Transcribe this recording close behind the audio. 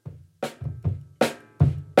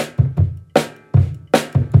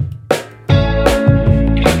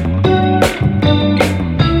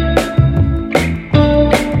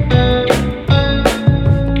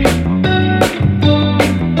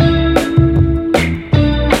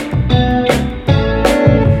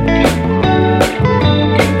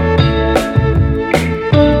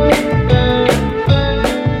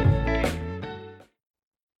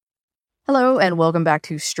and welcome back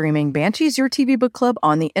to Streaming Banshees, your TV book club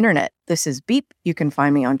on the internet. This is Beep. You can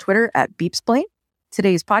find me on Twitter at Beepsplain.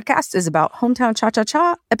 Today's podcast is about Hometown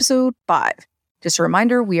Cha-Cha-Cha, episode 5. Just a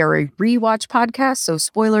reminder, we are a rewatch podcast, so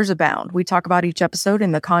spoilers abound. We talk about each episode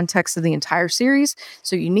in the context of the entire series,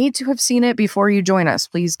 so you need to have seen it before you join us.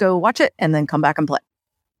 Please go watch it and then come back and play.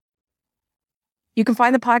 You can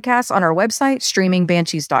find the podcast on our website,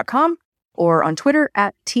 streamingbanshees.com, or on Twitter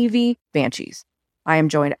at TV Banshees. I am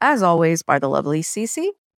joined, as always, by the lovely Cece.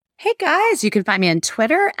 Hey, guys. You can find me on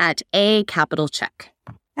Twitter at @CapitalCheck.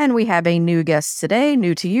 And we have a new guest today,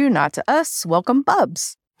 new to you, not to us. Welcome,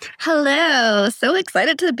 Bubs. Hello. So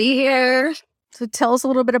excited to be here. So tell us a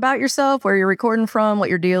little bit about yourself, where you're recording from, what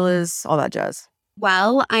your deal is, all that jazz.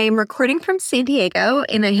 Well, I am recording from San Diego,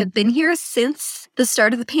 and I have been here since the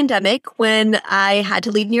start of the pandemic when I had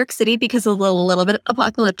to leave New York City because of a little bit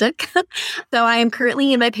apocalyptic. So I am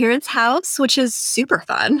currently in my parents' house, which is super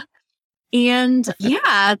fun. And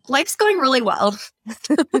yeah, life's going really well.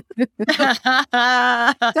 Some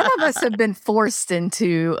of us have been forced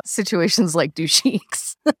into situations like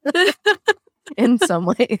doucheeks in some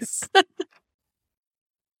ways.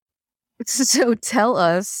 So tell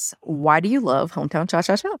us, why do you love Hometown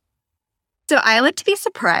Cha-Cha-Cha? So I like to be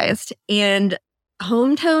surprised, and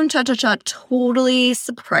Hometown Cha-Cha-Cha totally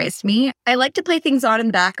surprised me. I like to play things on in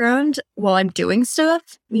the background while I'm doing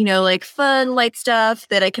stuff, like fun, light stuff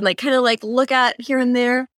that I can kind of look at here and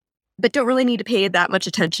there, but don't really need to pay that much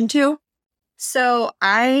attention to. So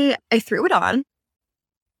I threw it on,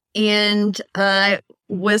 and I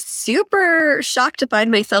was super shocked to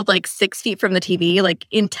find myself 6 feet from the TV,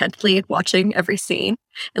 intently watching every scene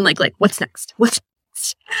and what's next? What's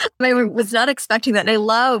next? I was not expecting that. And I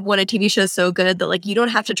love when a TV show is so good that you don't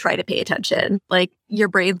have to try to pay attention. Your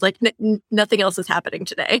brain's nothing else is happening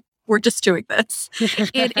today. We're just doing this.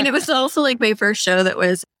 and it was also my first show that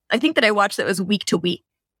was, I think that I watched that was week to week,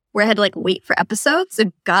 where I had to wait for episodes.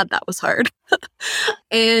 And God, that was hard.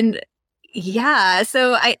 And yeah,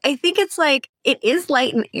 so I think it's it is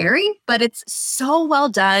light and airy, but it's so well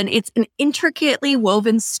done. It's an intricately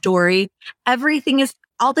woven story.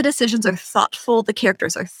 All the decisions are thoughtful. The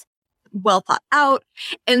characters are well thought out.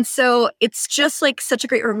 And so it's just such a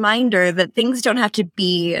great reminder that things don't have to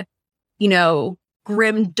be,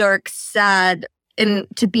 grim, dark, sad, and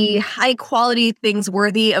to be high quality things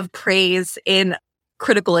worthy of praise and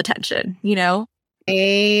critical attention,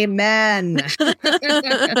 Amen.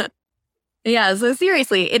 Yeah, so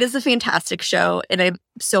seriously, it is a fantastic show, and I'm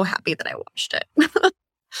so happy that I watched it.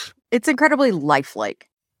 It's incredibly lifelike,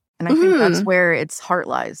 and I think that's where its heart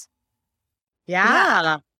lies.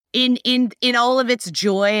 Yeah. In all of its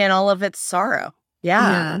joy and all of its sorrow.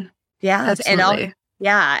 Yeah. Absolutely.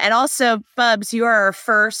 And also, Bubs, you are our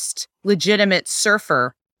first legitimate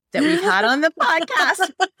surfer that we've had on the podcast.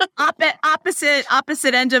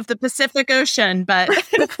 Opposite end of the Pacific Ocean, but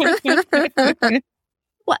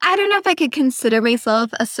Well, I don't know if I could consider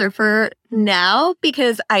myself a surfer now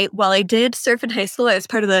because while I did surf in high school, I was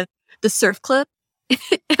part of the surf club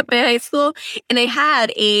at my high school, and I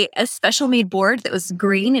had a special made board that was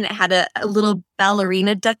green and it had a little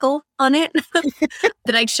ballerina decal on it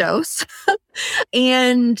that I chose.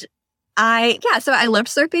 And so I loved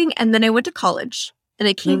surfing, and then I went to college and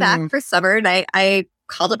I came back for summer, and I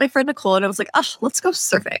called up my friend Nicole, and I was like, oh, let's go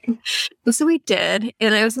surfing. And so we did.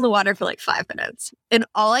 And I was in the water for 5 minutes. And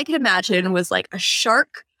all I could imagine was a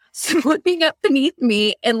shark swimming up beneath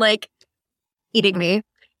me and eating me.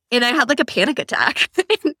 And I had a panic attack.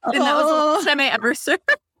 And that was the last time I ever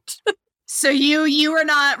surfed. So you were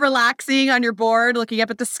not relaxing on your board, looking up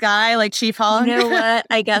at the sky like Chief Hong? You know what?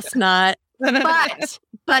 I guess not.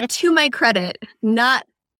 But to my credit, not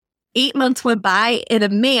 8 months went by, and a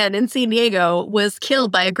man in San Diego was killed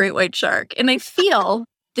by a great white shark. And I feel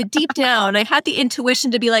that deep down, I had the intuition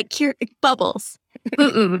to be here, Bubbles.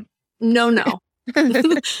 No. No.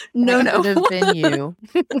 That could have been you.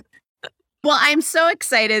 Well, I'm so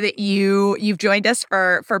excited that you've joined us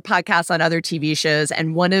for podcasts on other TV shows.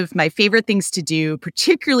 And one of my favorite things to do,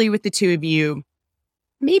 particularly with the two of you,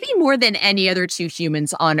 maybe more than any other two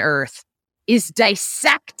humans on Earth, is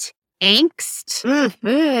dissect angst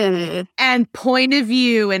and point of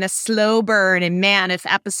view in a slow burn. And man, if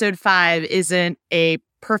episode 5 isn't a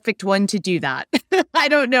perfect one to do that, I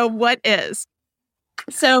don't know what is.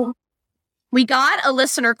 So we got a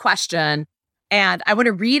listener question, and I want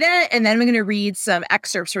to read it, and then I'm going to read some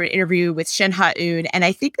excerpts from an interview with Shin Ha-eun. And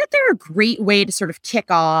I think that they're a great way to sort of kick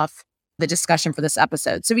off the discussion for this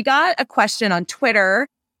episode. So we got a question on Twitter,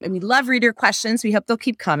 and we love reader questions. We hope they'll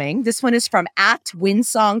keep coming. This one is from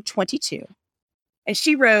 @Winsong22. And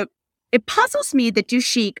she wrote, It puzzles me that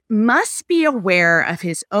Dushik must be aware of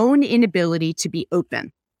his own inability to be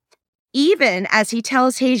open, even as he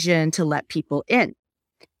tells Haejin to let people in.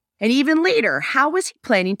 And even later, how was he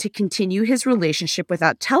planning to continue his relationship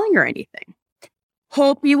without telling her anything?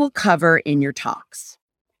 Hope you will cover in your talks.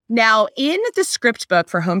 Now, in the script book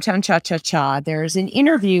for Hometown Cha-Cha-Cha, there's an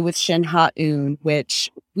interview with Shin Ha-eun,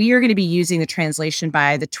 which we are going to be using the translation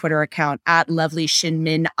by the Twitter account at Lovely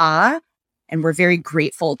Shinmin Ah. And we're very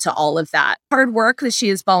grateful to all of that hard work that she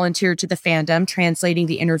has volunteered to the fandom, translating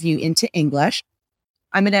the interview into English.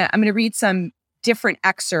 I'm gonna read some different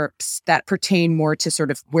excerpts that pertain more to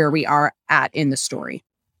sort of where we are at in the story.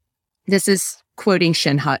 This is quoting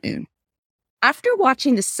Shin Ha-eun. After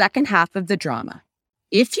watching the second half of the drama,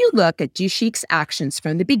 if you look at Dushik's actions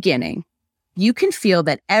from the beginning, you can feel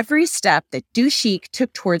that every step that Dushik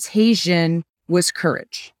took towards Haejin was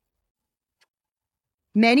courage.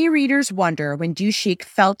 Many readers wonder when Dushik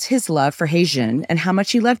felt his love for Haejin and how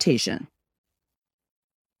much he loved Haejin.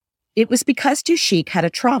 It was because Dushik had a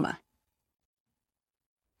trauma.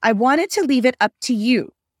 I wanted to leave it up to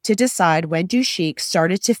you to decide when Dushik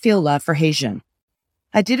started to feel love for Haejin.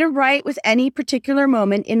 I didn't write with any particular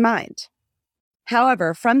moment in mind.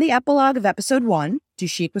 However, from the epilogue of episode 1,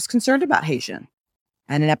 Dushik was concerned about Haejin.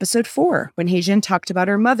 And in episode 4, when Haejin talked about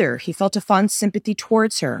her mother, he felt a fond sympathy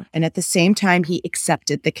towards her, and at the same time, he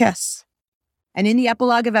accepted the kiss. And in the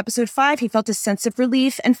epilogue of episode 5, he felt a sense of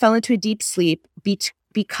relief and fell into a deep sleep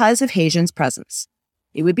because of Haejin's presence.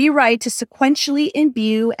 It would be right to sequentially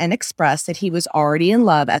imbue and express that he was already in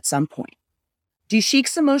love at some point.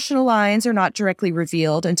 Dushik's emotional lines are not directly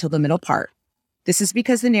revealed until the middle part. This is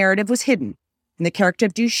because the narrative was hidden, and the character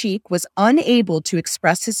of Dushik was unable to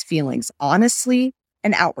express his feelings honestly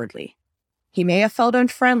and outwardly. He may have felt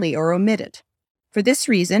unfriendly or omitted. For this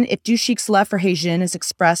reason, if Dushik's love for Haejin is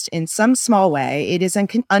expressed in some small way, it is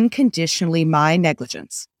unconditionally my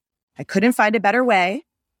negligence. I couldn't find a better way,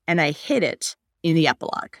 and I hid it in the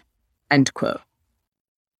epilogue. End quote.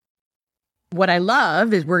 What I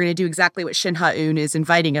love is we're going to do exactly what Shin Ha-eun is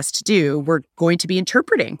inviting us to do. We're going to be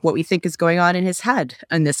interpreting what we think is going on in his head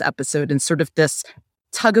in this episode and sort of this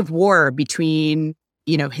tug of war between,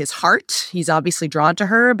 his heart. He's obviously drawn to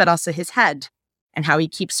her, but also his head and how he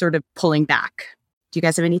keeps sort of pulling back. Do you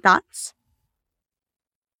guys have any thoughts?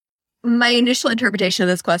 My initial interpretation of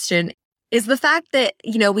this question is the fact that,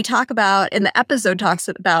 we talk about, and the episode talks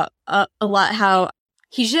about a lot how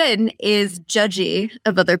Haejin is judgy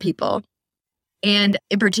of other people, and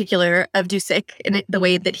in particular of Dushik and the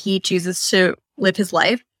way that he chooses to live his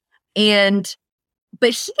life. But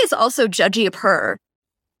he is also judgy of her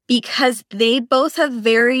because they both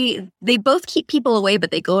keep people away,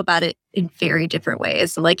 but they go about it in very different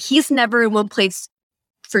ways. Like, he's never in one place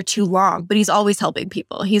for too long, but he's always helping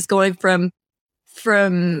people. He's going from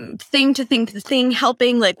thing to thing to thing,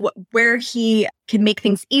 helping where he can make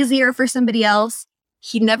things easier for somebody else.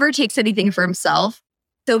 He never takes anything for himself.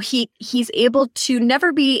 So he's able to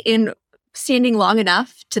never be standing long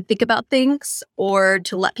enough to think about things or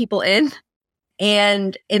to let people in.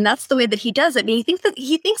 And that's the way that he does it. And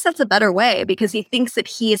he thinks that's a better way because he thinks that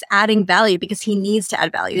he is adding value because he needs to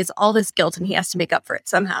add value. It's all this guilt and he has to make up for it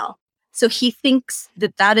somehow. So he thinks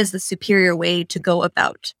that is the superior way to go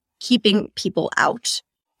about keeping people out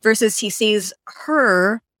versus he sees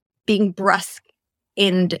her being brusque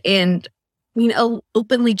and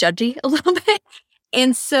openly judgy a little bit.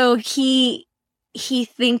 And so he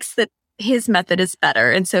thinks that his method is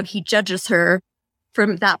better. And so he judges her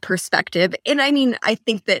from that perspective. And I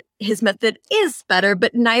think that his method is better,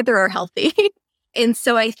 but neither are healthy. And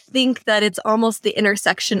so I think that it's almost the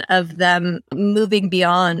intersection of them moving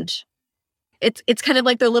beyond. It's kind of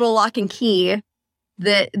like their little lock and key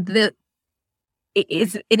that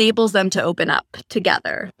enables them to open up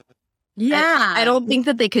together. Yeah. I don't think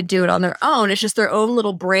that they could do it on their own. It's just their own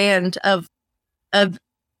little brand of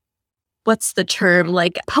what's the term,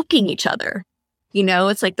 like poking each other.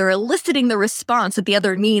 It's like they're eliciting the response that the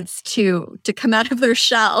other needs to come out of their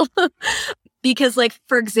shell. Because,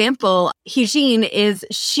 for example, Haejin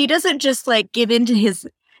she doesn't just give into his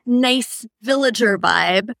nice villager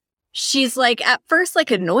vibe. She's at first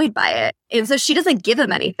annoyed by it. And so she doesn't give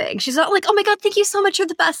him anything. She's not like, oh my God, thank you so much. You're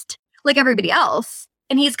the best. Like everybody else.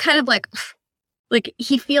 And he's kind of like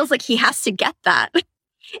he feels like he has to get that.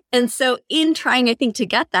 And so in trying, I think, to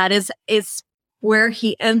get that is where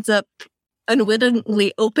he ends up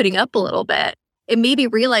unwittingly opening up a little bit and maybe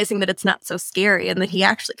realizing that it's not so scary and that he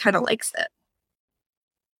actually kind of likes it.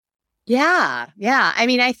 Yeah. Yeah.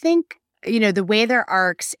 I think, the way their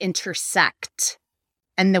arcs intersect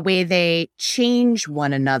and the way they change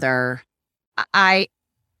one another,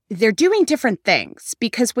 they're doing different things,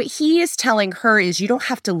 because what he is telling her is you don't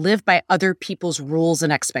have to live by other people's rules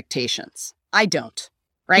and expectations. I don't,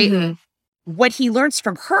 right? Mhm. What he learns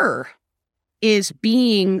from her is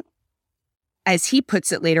being, as he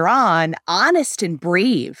puts it later on, honest and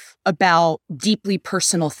brave about deeply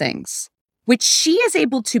personal things, which she is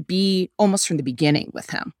able to be almost from the beginning with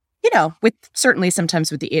him, with certainly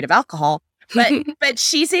sometimes with the aid of alcohol, but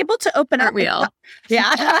she's able to open up. Real.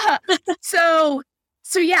 Yeah. So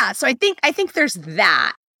I think there's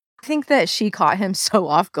that. I think that she caught him so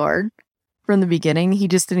off guard from the beginning. He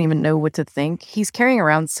just didn't even know what to think. He's carrying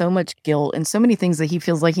around so much guilt and so many things that he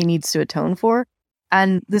feels like he needs to atone for.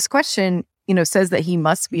 And this question, says that he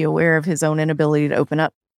must be aware of his own inability to open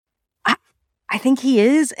up. I think he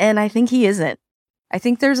is, and I think he isn't. I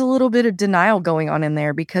think there's a little bit of denial going on in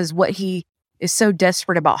there, because what he is so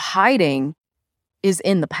desperate about hiding is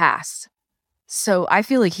in the past. So I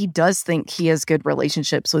feel like he does think he has good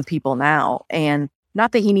relationships with people now, and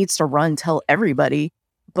not that he needs to tell everybody,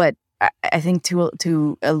 but I think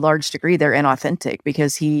to a large degree they're inauthentic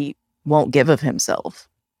because he won't give of himself.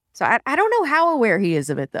 So I don't know how aware he is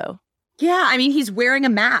of it, though. Yeah, I mean, he's wearing a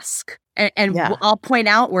mask. And Yeah. I'll point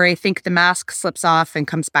out where I think the mask slips off and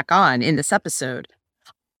comes back on in this episode.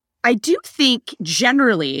 I do think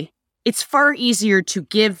generally it's far easier to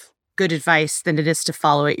give good advice than it is to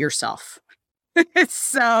follow it yourself.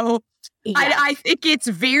 So Yeah. I think it's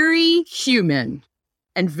very human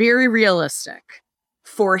and very realistic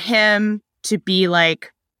for him to be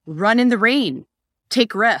like, run in the rain,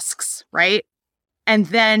 take risks, right? And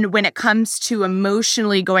then when it comes to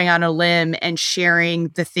emotionally going on a limb and sharing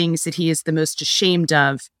the things that he is the most ashamed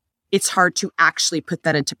of, it's hard to actually put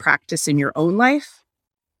that into practice in your own life.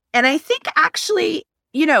 And I think actually,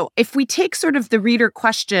 if we take sort of the reader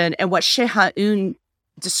question and what Shih Ha-eun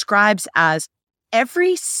describes as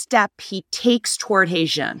every step he takes toward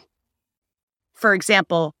Hae-jin, for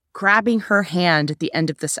example, grabbing her hand at the end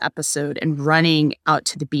of this episode and running out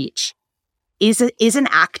to the beach, is an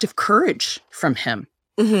act of courage from him.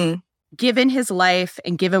 Mm-hmm. Given his life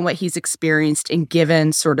and given what he's experienced and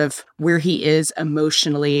given sort of where he is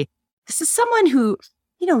emotionally, this is someone who,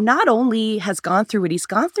 not only has gone through what he's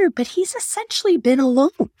gone through, but he's essentially been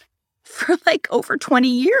alone for like over 20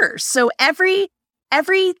 years. So every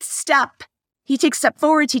step, he takes step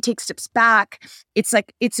forwards, he takes steps back. It's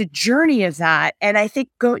like, it's a journey of that. And I think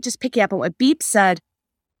just picking up on what Beep said,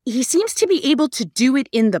 he seems to be able to do it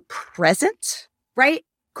in the present, right?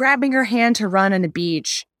 Grabbing her hand to run on the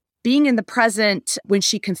beach, being in the present when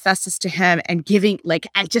she confesses to him and giving, like,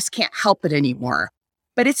 I just can't help it anymore.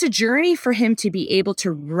 But it's a journey for him to be able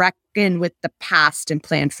to reckon with the past and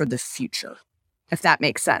plan for the future, if that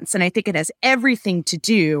makes sense. And I think it has everything to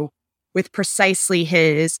do with precisely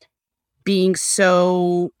his being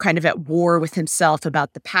so kind of at war with himself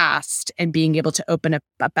about the past and being able to open up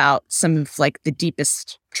about some of like the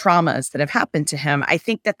deepest traumas that have happened to him. I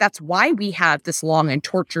think that that's why we have this long and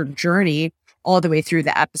tortured journey all the way through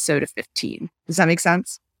the episode of 15. Does that make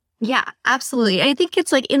sense? Yeah, absolutely. I think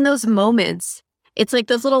it's like in those moments, it's like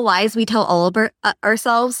those little lies we tell all of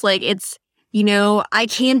ourselves. Like it's, I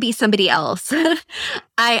can be somebody else.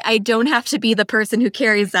 I don't have to be the person who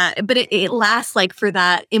carries that. But it lasts like for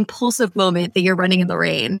that impulsive moment that you're running in the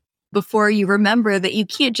rain before you remember that you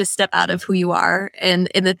can't just step out of who you are and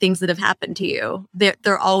the things that have happened to you.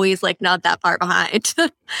 They're always like not that far behind.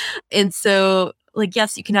 And so like,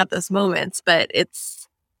 yes, you can have those moments, but it's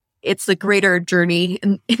the greater journey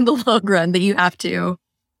in the long run that you have to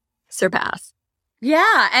surpass.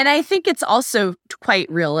 Yeah. And I think it's also quite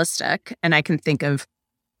realistic. And I can think of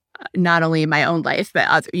not only in my own life,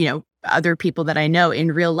 but other people that I know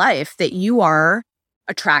in real life, that you are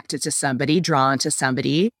attracted to somebody, drawn to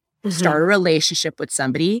somebody, start a relationship with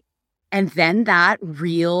somebody. And then that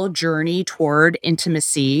real journey toward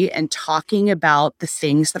intimacy and talking about the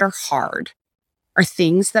things that are hard are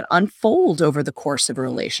things that unfold over the course of a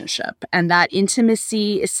relationship. And that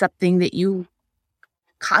intimacy is something that you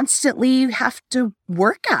constantly have to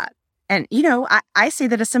work at. And, I say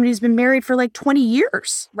that as somebody who's been married for like 20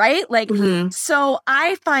 years, right? Like, So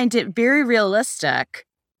I find it very realistic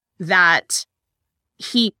that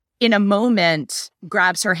he, in a moment,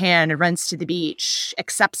 grabs her hand and runs to the beach,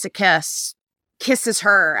 accepts a kiss, kisses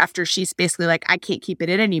her after she's basically like, I can't keep it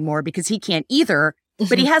in anymore, because he can't either.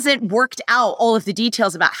 But he hasn't worked out all of the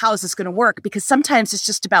details about how is this going to work, because sometimes it's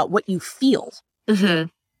just about what you feel.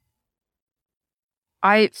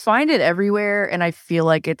 I find it everywhere, and I feel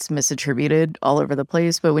like it's misattributed all over the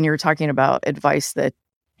place. But when you were talking about advice that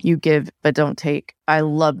you give but don't take, I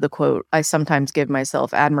love the quote, I sometimes give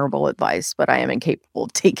myself admirable advice, but I am incapable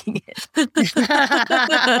of taking it.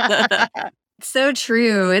 So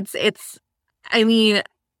true. I mean,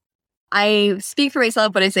 I speak for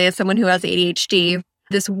myself when I say as someone who has ADHD,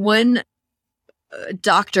 this one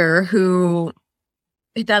doctor who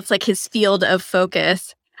that's like his field of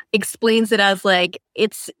focus explains it as like,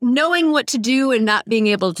 it's knowing what to do and not being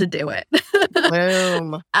able to do it.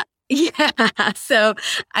 Boom. Yeah. So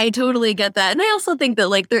I totally get that. And I also think that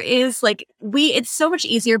like there is like, it's so much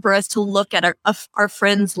easier for us to look at our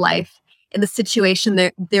friend's life and the situation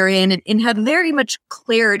that they're in and have very much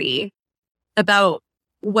clarity about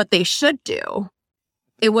what they should do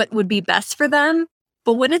and what would be best for them.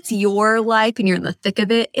 But when it's your life and you're in the thick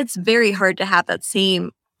of it, it's very hard to have that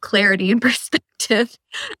same clarity and perspective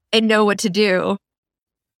and know what to do.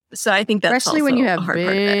 So I think that's especially when you have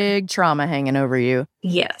big trauma hanging over you.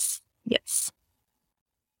 Yes.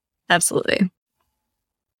 Absolutely.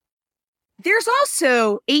 There's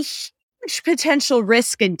also a huge potential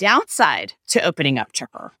risk and downside to opening up to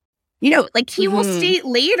her. You know, like he will state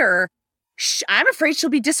later, I'm afraid she'll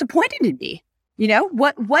be disappointed in me. You know,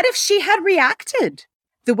 what if she had reacted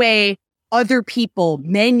the way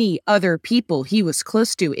many other people he was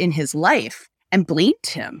close to in his life and blamed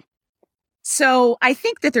him? So I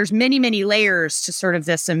think that there's many, many layers to sort of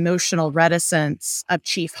this emotional reticence of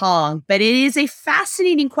Chief Hong, but it is a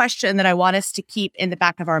fascinating question that I want us to keep in the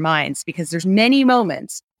back of our minds because there's many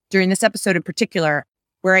moments during this episode in particular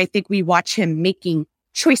where I think we watch him making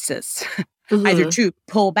choices, either to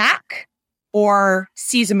pull back or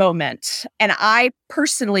seize a moment. And I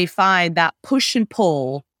personally find that push and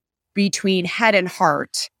pull between head and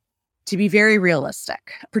heart to be very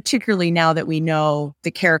realistic, particularly now that we know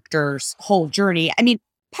the character's whole journey. I mean,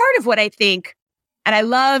 part of what I think, and I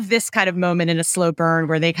love this kind of moment in A Slow Burn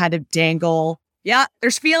where they kind of dangle, yeah,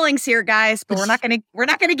 there's feelings here, guys, but we're not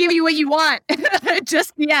gonna give you what you want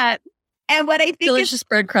just yet. And what I think delicious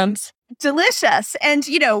breadcrumbs. Delicious. And,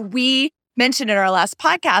 you know, we mentioned in our last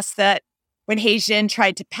podcast that when Hei-Jin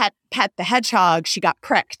tried to pet the hedgehog, she got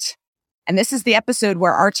pricked. And this is the episode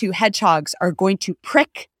where our two hedgehogs are going to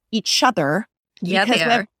prick each other. Yeah, they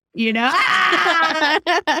are. You know?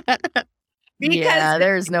 Yeah,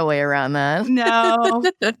 there's no way around that. No.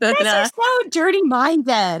 This is so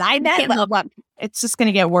dirty-minded. It's just going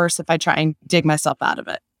to get worse if I try and dig myself out of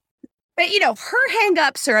it. But, you know, her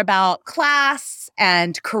hangups are about class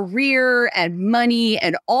and career and money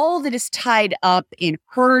and all that is tied up in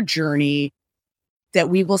her journey that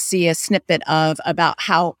we will see a snippet of about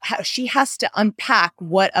how she has to unpack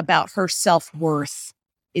what about her self-worth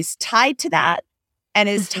is tied to that and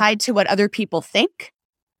is tied to what other people think.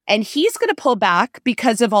 And he's going to pull back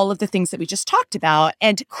because of all of the things that we just talked about.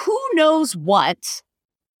 And who knows what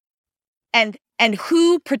and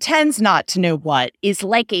who pretends not to know what is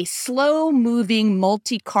like a slow-moving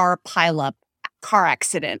multi-car pileup car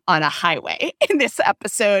accident on a highway in this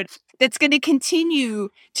episode that's going to continue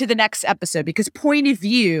to the next episode because point of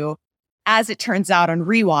view, as it turns out on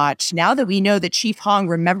rewatch, now that we know that Chief Hong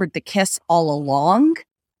remembered the kiss all along,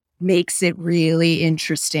 makes it really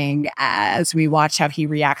interesting as we watch how he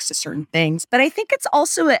reacts to certain things. But I think it's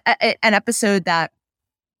also an episode that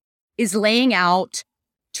is laying out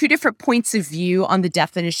two different points of view on the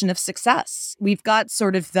definition of success. We've got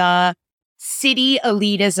sort of the city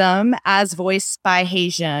elitism as voiced by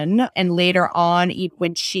Hei-Jin, and later on,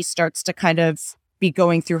 when she starts to kind of be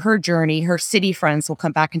going through her journey, her city friends will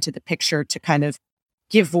come back into the picture to kind of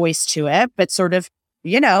give voice to it. But sort of,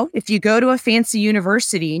 you know, if you go to a fancy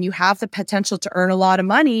university and you have the potential to earn a lot of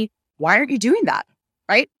money, why aren't you doing that?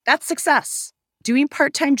 Right? That's success. Doing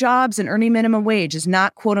part-time jobs and earning minimum wage is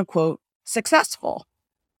not, quote unquote, successful.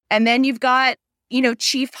 And then you've got, you know,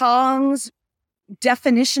 Chief Hong's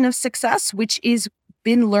definition of success, which is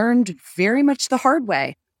been learned very much the hard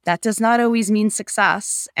way. That does not always mean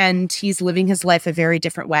success. And he's living his life a very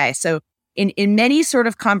different way. So in many sort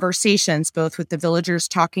of conversations, both with the villagers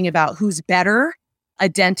talking about who's better, a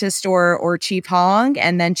dentist or Chief Hong,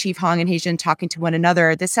 and then Chief Hong and Hei-Jin talking to one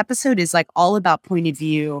another, this episode is like all about point of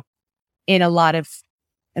view in a lot of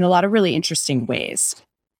really interesting ways.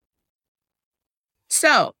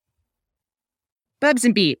 So, Bubs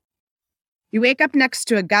and Beep, you wake up next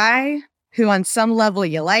to a guy who on some level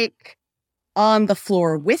you like, on the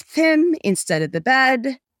floor with him instead of the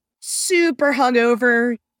bed, super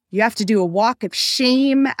hungover. You have to do a walk of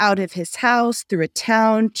shame out of his house through a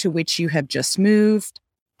town to which you have just moved.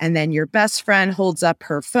 And then your best friend holds up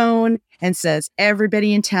her phone and says,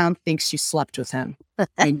 everybody in town thinks you slept with him.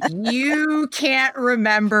 And you can't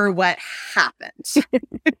remember what happened.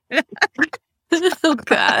 Oh,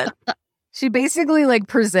 God. She basically like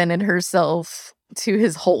presented herself to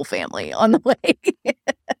his whole family on the way.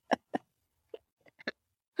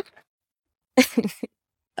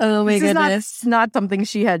 Oh my This is goodness. not something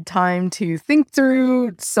she had time to think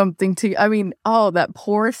through, I mean, oh, that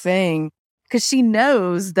poor thing. Because she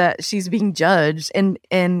knows that she's being judged. And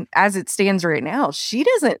as it stands right now, she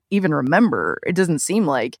doesn't even remember. It doesn't seem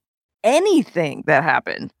like anything that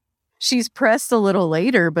happened. She's pressed a little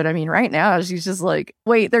later, but I mean, right now, she's just like,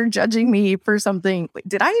 wait, they're judging me for something. Wait,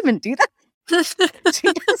 did I even do that?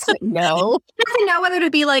 She doesn't know. She doesn't know whether to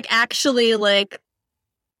be like actually like,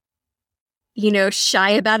 shy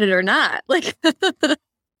about it or not. Like,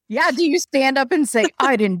 Yeah, do you stand up and say,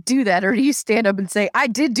 I didn't do that? Or do you stand up and say, I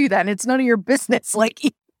did do that and it's none of your business? Like,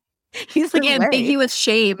 he's like ambiguous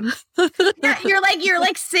shame. Yeah, you're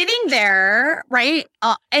like sitting there, right?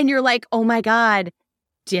 And you're like, oh my God,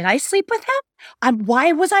 did I sleep with him?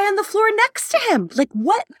 Why was I on the floor next to him? Like,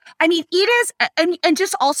 what? I mean, it is, and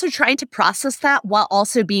just also trying to process that while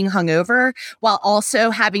also being hungover, while also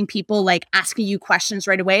having people like asking you questions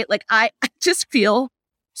right away. Like, I just feel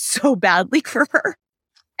so badly for her.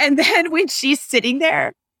 And then when she's sitting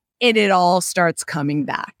there, and it all starts coming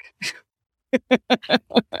back.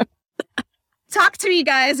 Talk to me,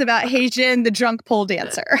 guys, about Haejin, the drunk pole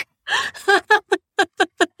dancer.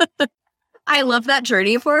 I love that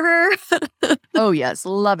journey for her. Oh, yes.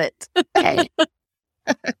 Love it. Okay.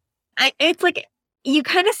 It's like, you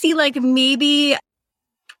kind of see like maybe, I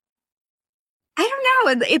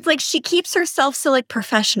don't know. It's like she keeps herself so like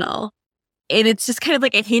professional. And it's just kind of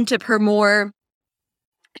like a hint of her more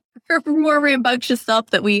rambunctious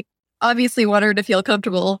self that we obviously want her to feel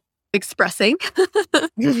comfortable expressing,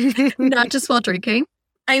 not just while drinking.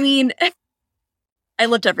 I mean, I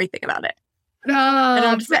loved everything about it. I don't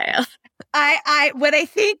have to say. What I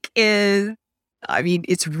think is, I mean,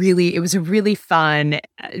 it was a really fun,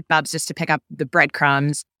 Babs, just to pick up the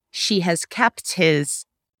breadcrumbs. She has kept his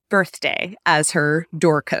birthday as her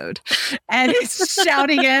door code and is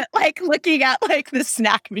shouting it, like looking at like the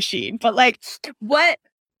snack machine. But like,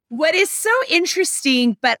 what is so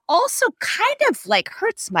interesting, but also kind of like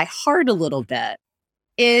hurts my heart a little bit,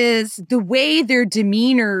 is the way their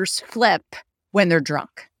demeanors flip when they're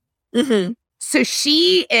drunk. Mm-hmm. So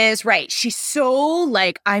she is, right, she's so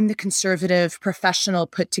like, I'm the conservative, professional,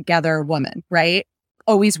 put together woman, right?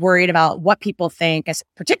 Always worried about what people think,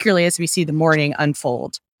 particularly as we see the morning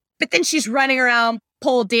unfold. But then she's running around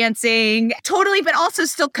pole dancing, totally, but also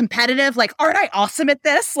still competitive. Like, aren't I awesome at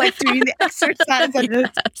this? Like doing the exercise.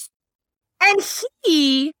 Yes.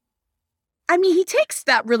 And he takes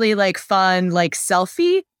that really like fun, like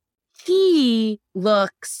selfie. He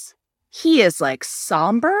is like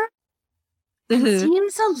somber. Mm-hmm. It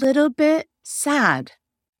seems a little bit sad.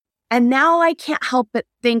 And now I can't help but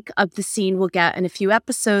think of the scene we'll get in a few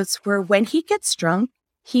episodes where when he gets drunk,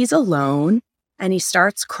 he's alone and he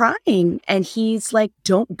starts crying and he's like,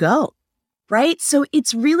 don't go. Right? So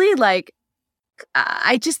it's really like,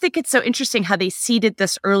 I just think it's so interesting how they seeded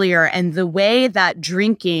this earlier and the way that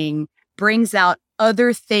drinking brings out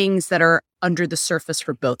other things that are under the surface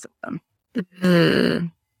for both of them. Mm-hmm.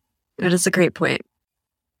 That is a great point.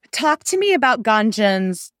 Talk to me about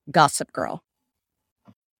Ganjin's Gossip Girl.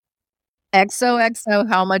 XOXO,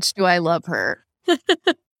 how much do I love her?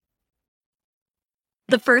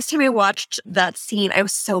 The first time I watched that scene, I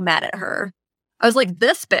was so mad at her. I was like,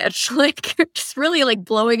 this bitch, like, just really like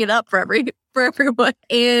blowing it up for everyone.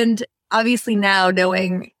 And obviously now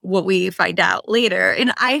knowing what we find out later,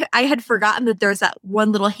 and I had forgotten that there's that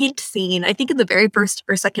one little hint scene, I think in the very first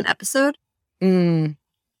or second episode,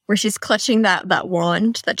 where she's clutching that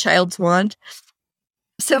wand, that child's wand.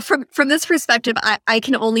 So from this perspective, I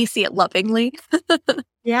can only see it lovingly.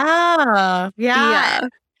 Yeah.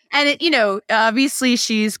 And it, obviously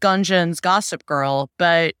she's Ganjin's Gossip Girl,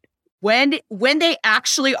 but when they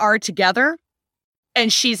actually are together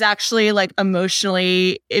and she's actually like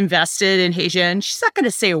emotionally invested in Haejin, she's not going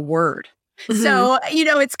to say a word. Mm-hmm. So,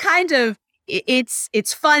 it's kind of,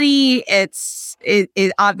 it's funny.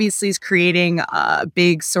 It obviously is creating a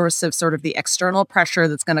big source of sort of the external pressure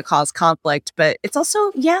that's going to cause conflict, but it's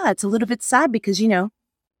also, it's a little bit sad because,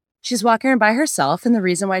 she's walking around by herself. And the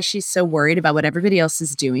reason why she's so worried about what everybody else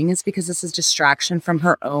is doing is because this is distraction from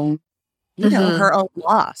her own, her own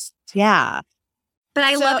loss. Yeah. But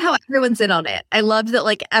I love how everyone's in on it. I love that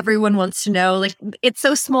like everyone wants to know. Like it's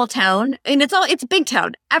so small town and it's big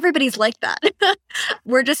town. Everybody's like that.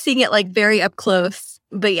 We're just seeing it like very up close.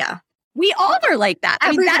 But yeah. We all are like that.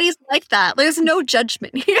 Everybody's like that. There's no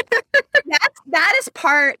judgment here.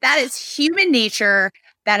 That is human nature.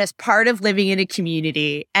 That is part of living in a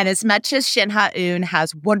community. And as much as Shin Ha-eun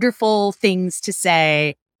has wonderful things to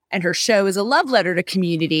say and her show is a love letter to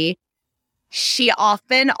community, she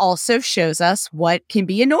often also shows us what can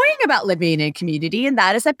be annoying about living in a community, and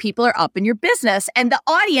that is that people are up in your business, and the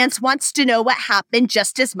audience wants to know what happened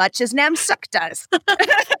just as much as Namsook does.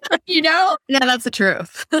 You know? Yeah, that's the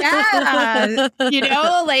truth. Yeah. You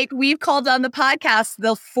know, like we've called on the podcast,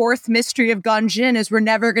 the fourth mystery of Gonjin is we're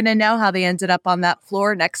never going to know how they ended up on that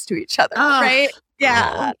floor next to each other, right?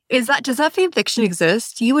 Yeah. Does that fan fiction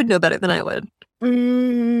exist? You would know better than I would.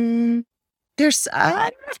 There's, I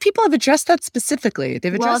don't know if people have addressed that specifically.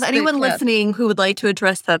 They've addressed if anyone listening who would like to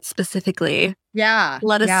address that specifically,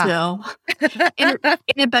 let us know. And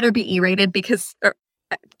it better be E-rated because,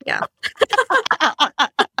 yeah.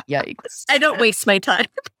 Yikes. I don't waste my time.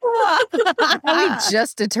 We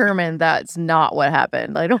just determined that's not what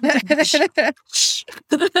happened. I don't. It's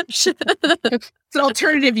an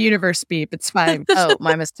alternative universe, Beep. It's fine. Oh,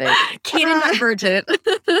 my mistake. Canon Divergent.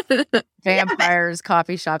 Vampires,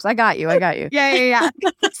 coffee shops. I got you. Yeah.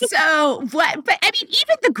 So what? But I mean,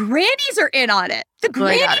 even the grannies are in on it. The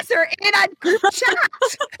grannies are in on group chat.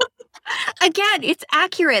 Again, it's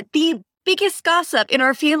accurate. The biggest gossip in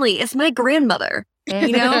our family is my grandmother.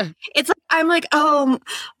 You know, it's like, I'm like, oh,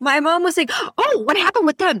 my mom was like, oh, what happened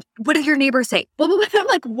with them? What did your neighbor say? Well, I'm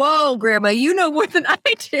like, whoa, grandma, you know more than I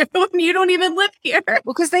do. And you don't even live here. Well,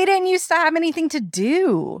 because they didn't used to have anything to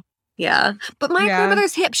do. Yeah. But my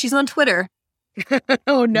grandmother's hip. She's on Twitter.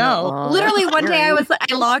 Oh, no. Literally one day I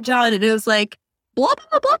logged on and it was like, blah,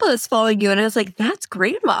 blah, blah, blah is following you. And I was like, that's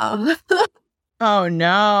grandma. Oh,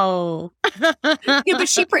 no. Yeah, but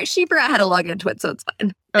she had to log into it, so it's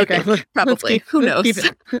fine. Okay. Probably. Who knows?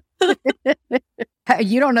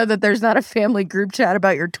 You don't know that there's not a family group chat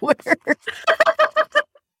about your Twitter.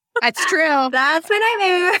 That's true. That's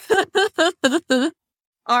my nightmare.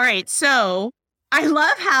 All right. So I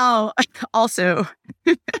love how also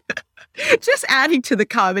just adding to the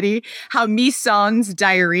comedy, how Mi-sung's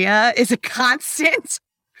diarrhea is a constant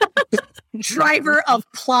driver of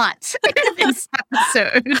plot in this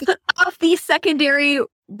episode. Of the secondary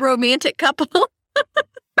romantic couple.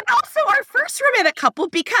 But also our first romantic couple,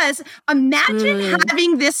 because imagine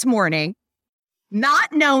having this morning,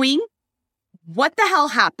 not knowing what the hell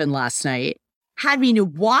happened last night, having to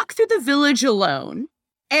walk through the village alone.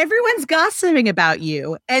 Everyone's gossiping about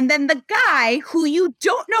you. And then the guy who you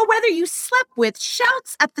don't know whether you slept with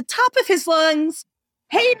shouts at the top of his lungs,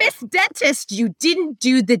 "Hey, Miss Dentist, you didn't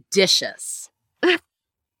do the dishes."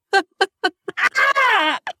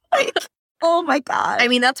 Oh my God. I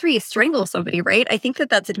mean, that's where you strangle somebody, right? I think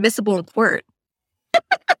that's admissible in court.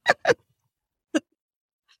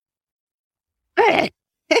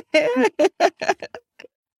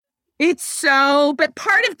 It's so, but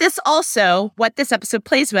part of this also, what this episode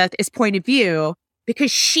plays with is point of view, because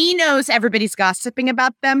she knows everybody's gossiping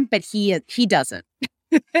about them, but he doesn't.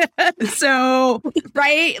 So,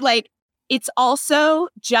 right? Like, it's also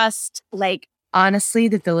just like, honestly,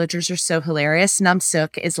 the villagers are so hilarious.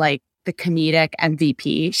 Namsook is like the comedic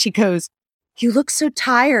MVP. She goes, "You look so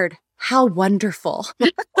tired. How wonderful."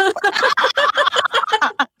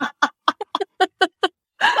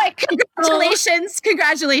 Like,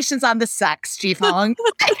 congratulations on the sex, Ji-Hong.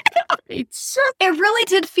 It really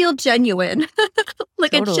did feel genuine.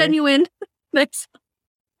 Like totally. A genuine mix.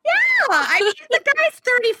 Yeah, I mean, the guy's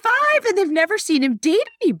 35 and they've never seen him date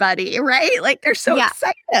anybody, right? Like, they're so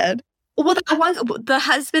excited. Well, the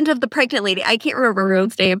husband of the pregnant lady, I can't remember her own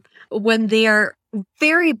name, when they are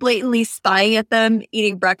very blatantly spying at them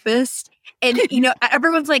eating breakfast. And, you know,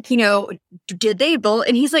 everyone's like, you know, did they both?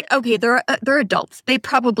 And he's like, okay, they're adults. They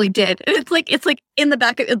probably did. And it's like in the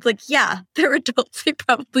back of it's like, yeah, they're adults. They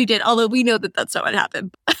probably did. Although we know that that's not what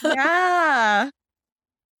happened. Yeah.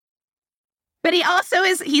 But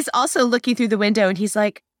he's also looking through the window and he's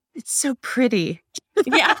like, "It's so pretty."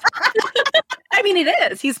 Yeah. I mean,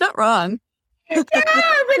 it is. He's not wrong. Yeah,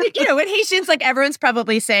 but you know, when Haitians, like, everyone's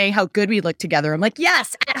probably saying how good we look together. I'm like,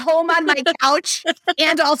 yes, at home on my couch,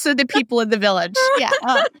 and also the people in the village. Yeah.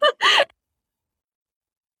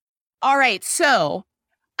 All right, so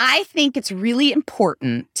I think it's really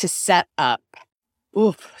important to set up.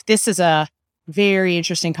 This is a very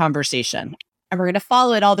interesting conversation, and we're going to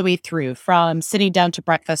follow it all the way through, from sitting down to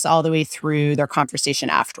breakfast all the way through their conversation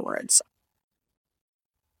afterwards.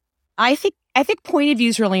 I think point of view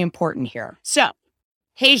is really important here. So,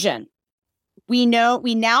 Haejin, we now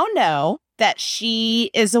know that she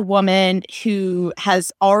is a woman who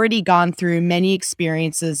has already gone through many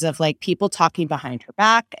experiences of like people talking behind her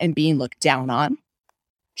back and being looked down on.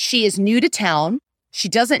 She is new to town. She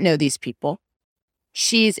doesn't know these people.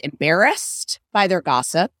 She's embarrassed by their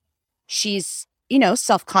gossip. She's, you know,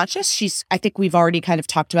 self-conscious. I think we've already kind of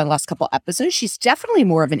talked about in the last couple episodes. She's definitely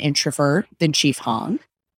more of an introvert than Ji-Hong.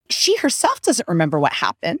 she herself doesn't remember what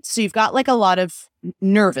happened. So you've got like a lot of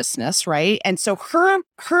nervousness, right? And so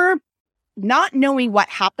her not knowing what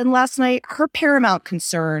happened last night, her paramount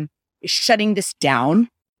concern is shutting this down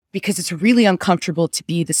because it's really uncomfortable to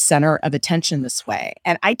be the center of attention this way.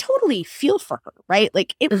 And I totally feel for her, right?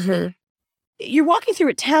 Like you're walking through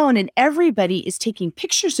a town and everybody is taking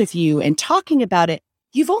pictures of you and talking about it.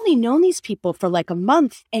 You've only known these people for like a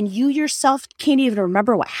month and you yourself can't even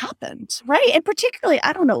remember what happened, right? And particularly,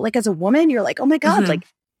 I don't know, like as a woman, you're like, oh my God, like,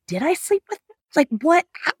 did I sleep with them? Like what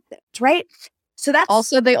happened, right? So that's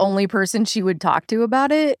also the only person she would talk to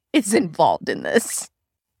about it is involved in this.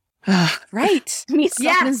 Right.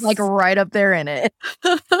 Misan is like right up there in it.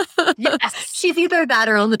 Yes. She's either that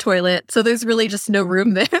or on the toilet. So there's really just no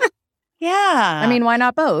room there. Yeah. I mean, why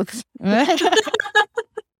not both?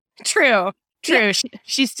 True.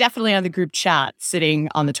 She's definitely on the group chat sitting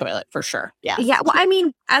on the toilet for sure. Yeah. Yeah. Well, I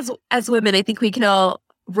mean, as women, I think we can all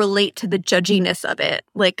relate to the judginess of it.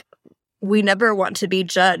 Like, we never want to be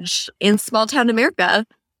judged. In small town America,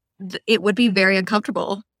 it would be very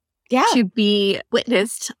uncomfortable to be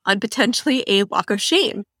witnessed on potentially a walk of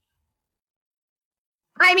shame.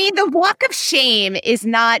 I mean, the walk of shame is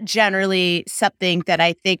not generally something that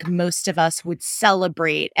I think most of us would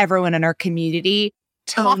celebrate, everyone in our community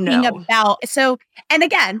talking about. So, and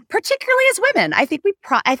again, particularly as women, I think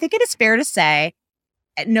I think it is fair to say,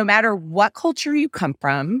 no matter what culture you come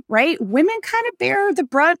from, right? Women kind of bear the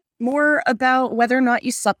brunt more about whether or not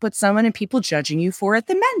you slept with someone and people judging you for it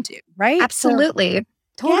than men do, right? Absolutely. So,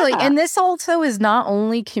 totally. Yeah. And this also is not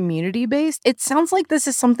only community-based. It sounds like this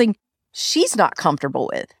is something she's not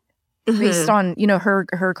comfortable with based on,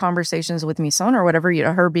 her conversations with Misan or whatever,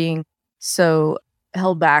 her being so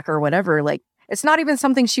held back or whatever. Like, it's not even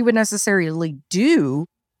something she would necessarily do.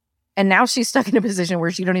 And now she's stuck in a position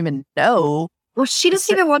where she don't even know. Well, she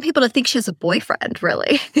doesn't even want people to think she has a boyfriend,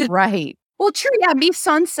 really. Right. Well, true. Yeah.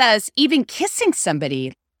 Misan says even kissing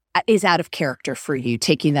somebody is out of character for you,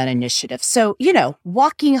 taking that initiative. So,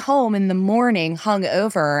 walking home in the morning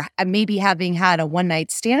hungover and maybe having had a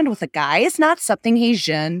one-night stand with a guy is not something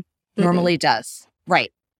Heijin normally does.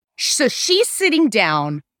 Right. So she's sitting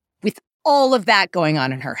down with all of that going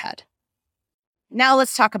on in her head. Now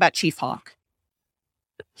let's talk about Chief Hawk.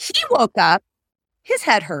 He woke up, his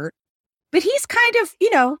head hurt, but he's kind of,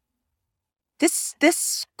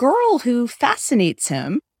 this girl who fascinates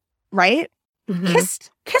him, right?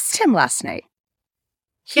 Kissed him last night.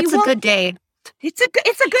 It's a good day. It's a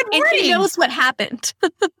good morning. And he knows what happened.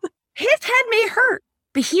 His head may hurt,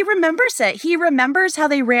 but he remembers it. He remembers how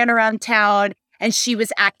they ran around town and she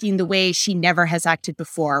was acting the way she never has acted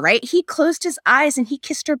before, right? He closed his eyes and he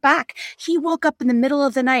kissed her back. He woke up in the middle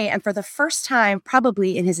of the night and for the first time,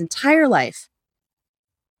 probably in his entire life,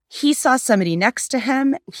 he saw somebody next to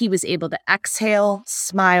him. He was able to exhale,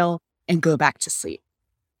 smile, and go back to sleep.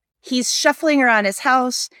 He's shuffling around his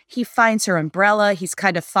house. He finds her umbrella. He's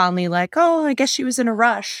kind of fondly like, oh, I guess she was in a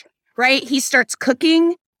rush, right? He starts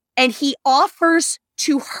cooking and he offers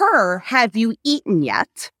to her, have you eaten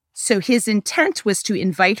yet? So his intent was to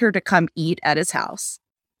invite her to come eat at his house.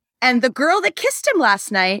 And the girl that kissed him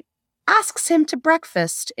last night asks him to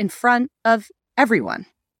breakfast in front of everyone.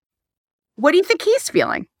 What do you think he's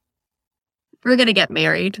feeling? We're going to get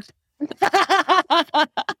married. I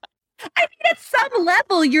mean, at some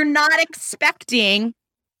level, you're not expecting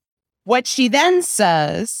what she then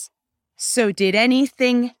says. So did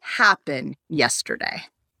anything happen yesterday?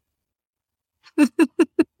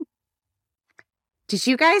 Did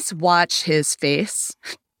you guys watch his face?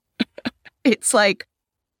 It's like,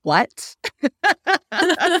 what?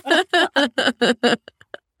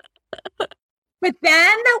 But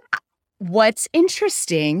then what's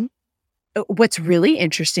really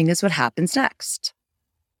interesting is what happens next.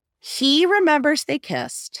 He remembers they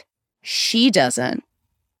kissed. She doesn't.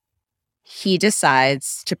 He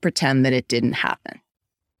decides to pretend that it didn't happen.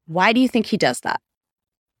 Why do you think he does that?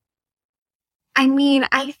 I mean,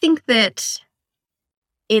 I think that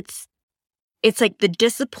it's like the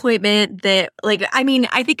disappointment that, like, I mean,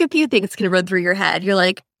 I think a few things can run through your head. You're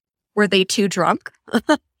like, were they too drunk?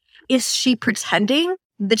 Is she pretending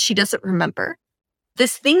that she doesn't remember?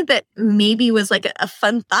 This thing that maybe was like a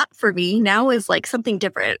fun thought for me now is like something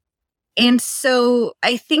different. And so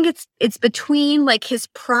I think it's between like his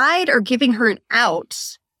pride or giving her an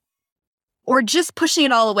out or just pushing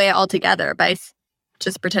it all away altogether by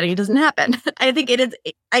just pretending it doesn't happen. I think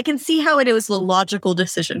I can see how it was the logical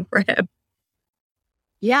decision for him.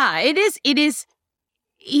 Yeah, it is.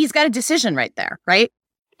 He's got a decision right there, right?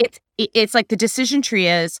 It's like the decision tree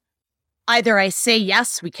is either I say,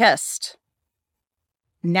 yes, we kissed.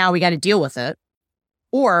 Now we got to deal with it.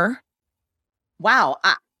 Or, wow,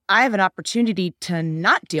 I have an opportunity to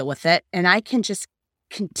not deal with it, and I can just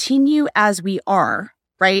continue as we are,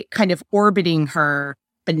 right? Kind of orbiting her,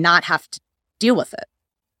 but not have to deal with it.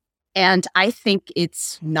 And I think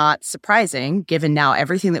it's not surprising, given now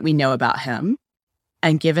everything that we know about him,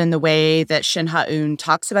 and given the way that Shin Ha-eun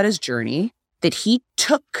talks about his journey, that he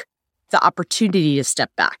took the opportunity to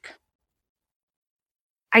step back.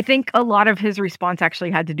 I think a lot of his response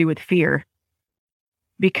actually had to do with fear,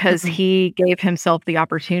 because he gave himself the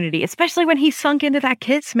opportunity, especially when he sunk into that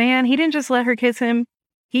kiss, man. He didn't just let her kiss him.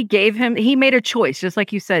 He made a choice, just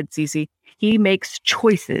like you said, Cece. He makes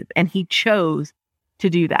choices, and he chose to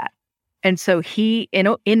do that. And so he,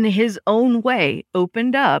 in his own way,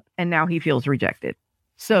 opened up, and now he feels rejected.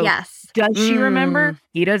 So yes. Does she remember?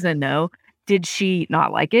 He doesn't know. Did she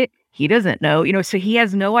not like it? He doesn't know. So he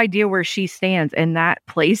has no idea where she stands. And that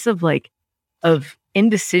place of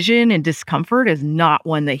indecision and discomfort is not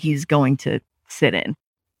one that he's going to sit in.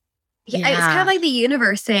 Yeah. It's kind of like the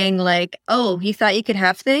universe saying oh, you thought you could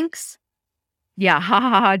have things? Yeah. Ha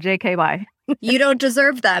ha ha. JK, bye. You don't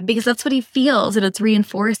deserve that, because that's what he feels, and it's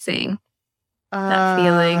reinforcing that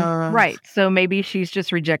feeling. Right. So maybe she's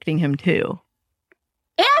just rejecting him too.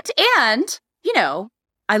 And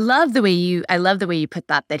I love the way you put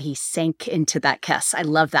that he sank into that kiss. I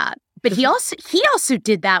love that. But he also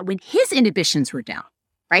did that when his inhibitions were down,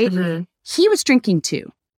 right? Mm-hmm. He was drinking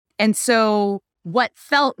too. And so what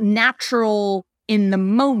felt natural in the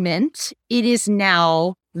moment, it is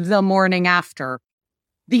now the morning after.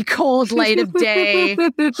 The cold light of day,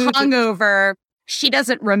 hungover, she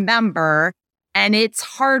doesn't remember. And it's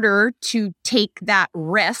harder to take that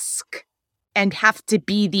risk and have to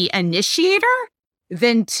be the initiator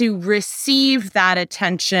than to receive that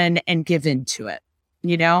attention and give into it,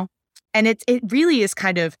 And it really is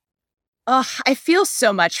kind of, I feel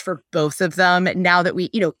so much for both of them now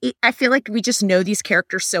that I feel like we just know these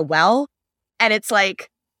characters so well. And it's like,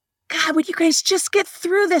 God, would you guys just get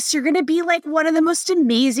through this? You're going to be like one of the most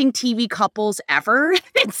amazing TV couples ever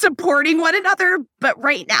in supporting one another. But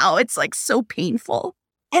right now it's so painful.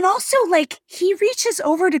 And also he reaches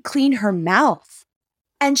over to clean her mouth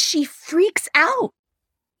and she freaks out.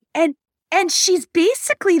 And she's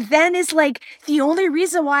basically then is the only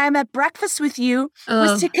reason why I'm at breakfast with you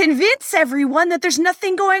was to convince everyone that there's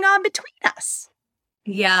nothing going on between us.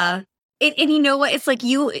 Yeah. And you know what? It's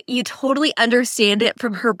you totally understand it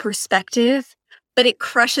from her perspective, but it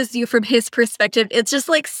crushes you from his perspective. It's just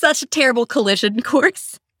such a terrible collision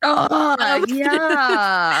course.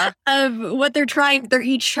 Yeah. Of what they're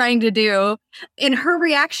each trying to do. And her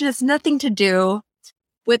reaction has nothing to do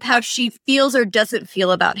with how she feels or doesn't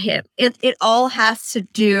feel about him. It all has to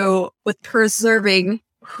do with preserving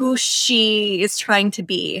who she is trying to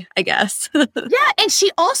be, I guess. Yeah. And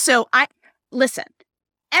she also, listen,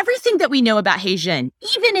 everything that we know about Hae-jin,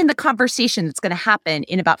 even in the conversation that's going to happen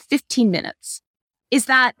in about 15 minutes, is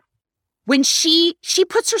that when she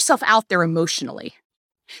puts herself out there emotionally.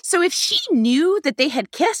 So if she knew that they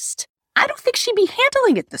had kissed, I don't think she'd be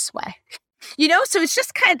handling it this way. So it's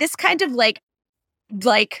just this kind of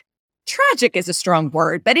tragic is a strong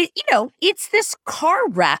word, but it's this car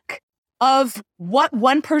wreck of what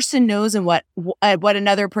one person knows and what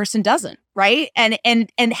another person doesn't, right?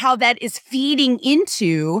 And how that is feeding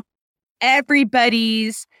into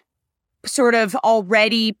everybody's sort of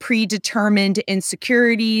already predetermined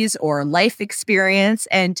insecurities or life experience.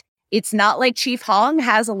 And it's not like Chief Hong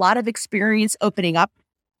has a lot of experience opening up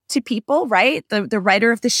to people, right? The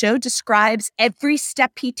writer of the show describes every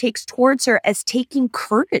step he takes towards her as taking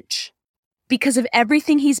courage because of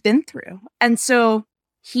everything he's been through. And so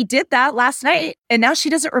he did that last night, and now she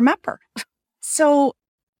doesn't remember. So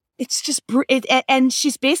it's just, and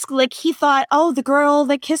she's basically he thought, oh, the girl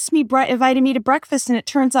that kissed me invited me to breakfast, and it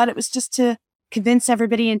turns out it was just to convince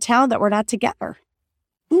everybody in town that we're not together.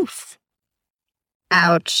 Oof.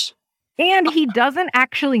 Ouch. And he doesn't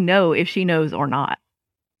actually know if she knows or not.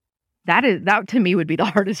 That to me would be the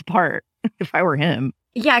hardest part if I were him.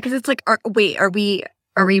 Yeah, because it's are we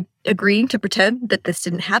agreeing to pretend that this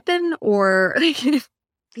didn't happen, or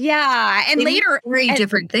yeah, and later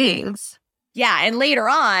different things. Yeah, and later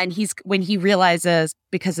on, when he realizes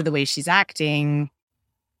because of the way she's acting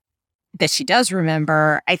that she does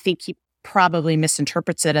remember, I think he probably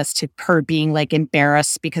misinterprets it as to her being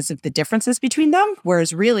embarrassed because of the differences between them,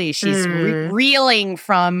 whereas really she's reeling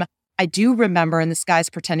from, I do remember, and this guy's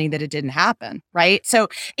pretending that it didn't happen, right? So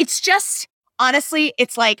it's just, honestly,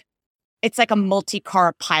 it's like a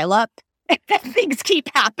multi-car pileup. Things keep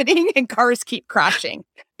happening and cars keep crashing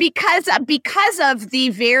because of the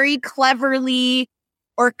very cleverly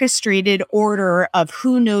orchestrated order of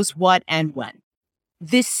who knows what and when.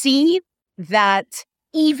 This scene that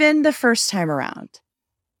even the first time around,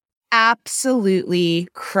 absolutely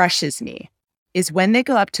crushes me is when they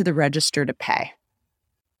go up to the register to pay.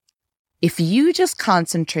 If you just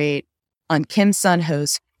concentrate on Kim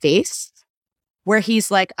Sun-ho's face, where he's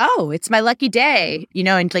like, oh, it's my lucky day,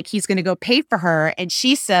 and like he's going to go pay for her. And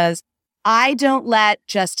she says, I don't let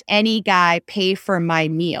just any guy pay for my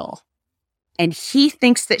meal. And he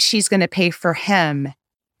thinks that she's going to pay for him.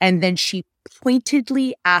 And then she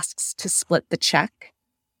pointedly asks to split the check.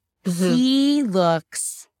 Mm-hmm. He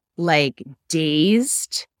looks like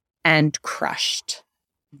dazed and crushed.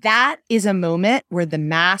 That is a moment where the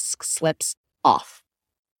mask slips off.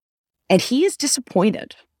 And he is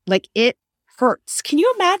disappointed. Like, it hurts. Can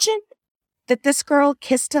you imagine that this girl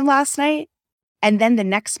kissed him last night? And then the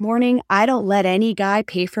next morning, I don't let any guy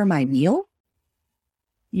pay for my meal?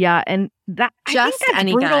 Yeah, and that I think that's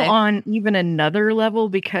any brutal guy. On even another level,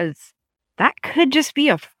 because that could just be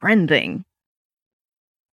a friend thing.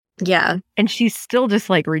 Yeah. And she's still just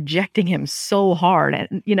like rejecting him so hard.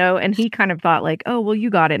 And, and he kind of thought like, oh, well, you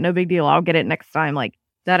got it. No big deal. I'll get it next time. Like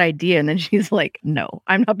that idea. And then she's like, no,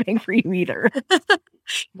 I'm not paying for you either.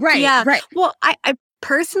 Right. Yeah. Right. Well, I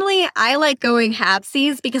personally, I like going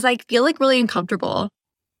halfsies because I feel like really uncomfortable.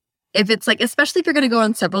 If it's like, especially if you're going to go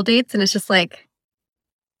on several dates and it's just like,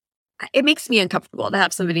 it makes me uncomfortable to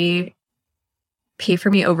have somebody pay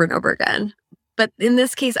for me over and over again. But in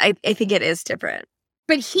this case, I think it is different.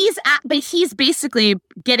 But he's basically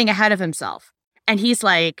getting ahead of himself. And he's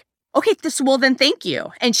like, okay, well then thank you.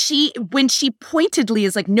 And when she pointedly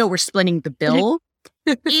is like, no, we're splitting the bill.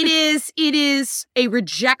 it is a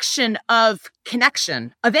rejection of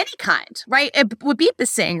connection of any kind, right? What Beep is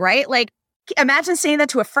saying, right? Like, imagine saying that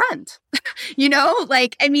to a friend,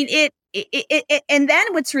 like, I mean, it, and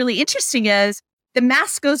then what's really interesting is the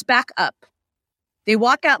mask goes back up. They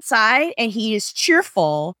walk outside and he is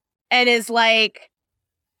cheerful and is like,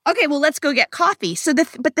 okay, well, let's go get coffee. So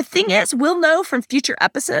but the thing is, we'll know from future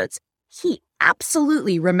episodes, he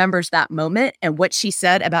absolutely remembers that moment and what she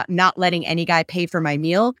said about not letting any guy pay for my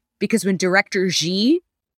meal. Because when Director G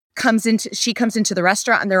comes into the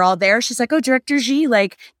restaurant and they're all there, she's like, oh, Director G,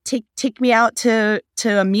 like, take me out to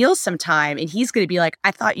a meal sometime. And he's going to be like,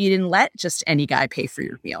 I thought you didn't let just any guy pay for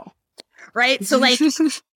your meal. Right. So like,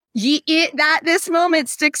 this moment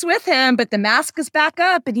sticks with him, but the mask is back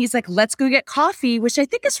up and he's like, let's go get coffee, which I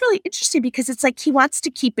think is really interesting because it's like he wants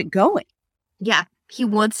to keep it going. Yeah. He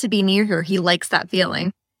wants to be near her. He likes that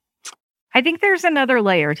feeling. I think there's another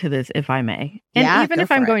layer to this, if I may. And even if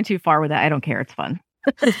I'm going too far with that, I don't care. It's fun.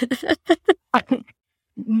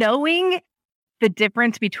 Knowing the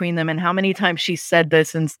difference between them and how many times she said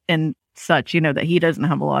this and such, that he doesn't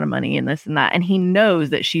have a lot of money and this and that. And he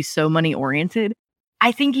knows that she's so money oriented.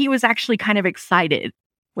 I think he was actually kind of excited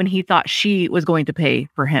when he thought she was going to pay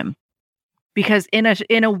for him. Because in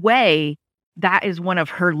a way, that is one of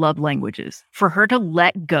her love languages. For her to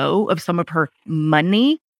let go of some of her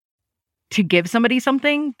money to give somebody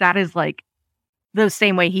something, that is like the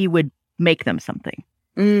same way he would make them something.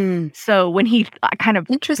 So when he kind of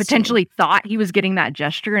potentially thought he was getting that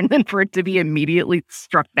gesture and then for it to be immediately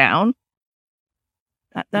struck down,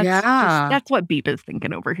 that's what Beep is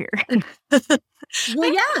thinking over here.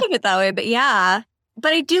 Well, yeah. I think of it that way, but yeah.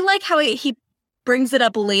 But I do like how he brings it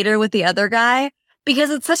up later with the other guy.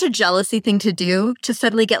 Because it's such a jealousy thing to do, to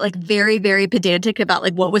suddenly get like very, very pedantic about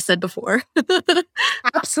like what was said before.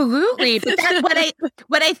 Absolutely. But that's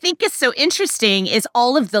what I think is so interesting is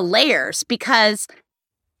all of the layers, because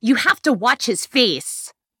you have to watch his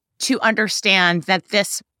face to understand that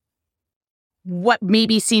this, what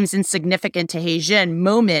maybe seems insignificant to Haejin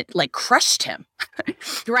moment, like crushed him.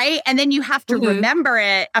 Right? And then you have to remember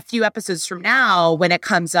it a few episodes from now when it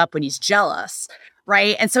comes up when he's jealous.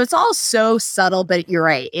 Right. And so it's all so subtle, but you're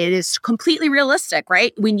right. It is completely realistic,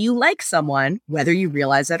 right? When you like someone, whether you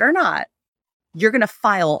realize it or not, you're going to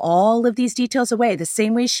file all of these details away the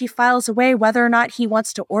same way she files away whether or not he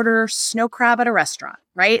wants to order snow crab at a restaurant,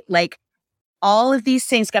 right? Like all of these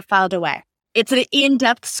things get filed away. It's an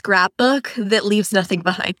in-depth scrapbook that leaves nothing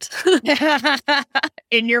behind.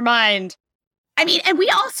 In your mind. I mean, and we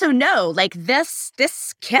also know like this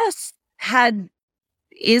kiss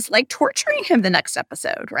is like torturing him the next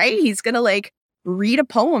episode, right? He's going to like read a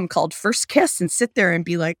poem called First Kiss and sit there and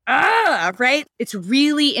be like, right? It's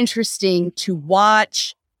really interesting to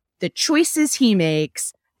watch the choices he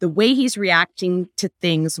makes, the way he's reacting to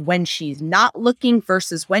things when she's not looking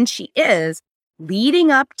versus when she is,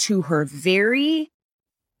 leading up to her very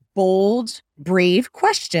bold, brave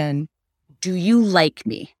question, do you like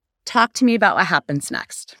me? Talk to me about what happens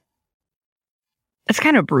next. It's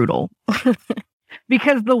kind of brutal.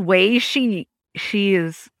 Because the way she she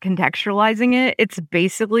is contextualizing it, it's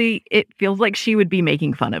basically, it feels like she would be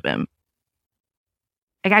making fun of him.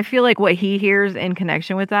 Like, I feel like what he hears in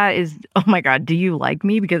connection with that is, oh my God, do you like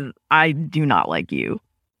me? Because I do not like you.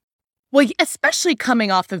 Well, especially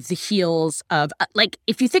coming off of the heels of, like,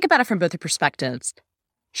 if you think about it from both the perspectives,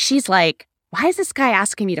 she's like, why is this guy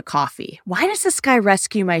asking me to coffee? Why does this guy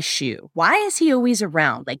rescue my shoe? Why is he always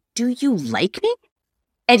around? Like, do you like me?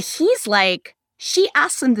 And he's like, she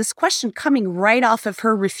asks him this question coming right off of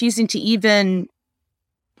her refusing to even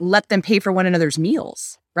let them pay for one another's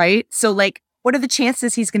meals, right? So, like, what are the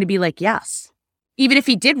chances he's going to be like, yes, even if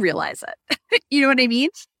he did realize it? You know what I mean?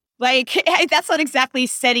 Like, that's not exactly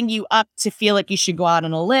setting you up to feel like you should go out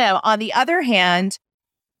on a limb. On the other hand,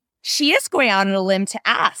 she is going out on a limb to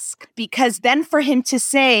ask, because then for him to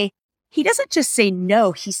say, he doesn't just say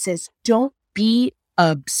no, he says, don't be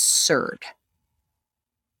absurd.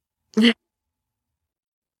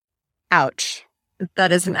 Ouch.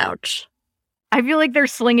 That is an ouch. I feel like they're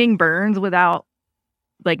slinging burns without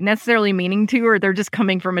like necessarily meaning to, or they're just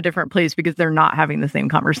coming from a different place because they're not having the same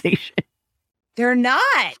conversation. They're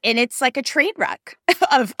not. And it's like a train wreck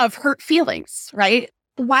of hurt feelings, right?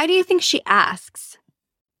 Why do you think she asks?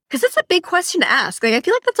 Because it's a big question to ask. Like, I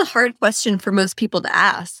feel like that's a hard question for most people to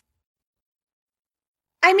ask.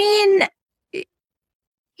 I mean,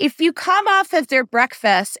 if you come off of their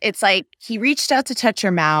breakfast, it's like he reached out to touch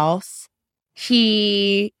her mouth.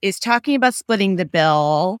 He is talking about splitting the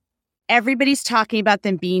bill. Everybody's talking about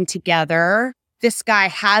them being together. This guy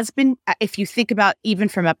has been, if you think about even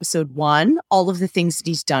from episode 1, all of the things that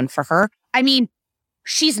he's done for her. I mean,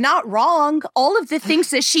 she's not wrong. All of the things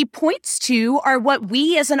that she points to are what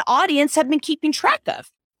we as an audience have been keeping track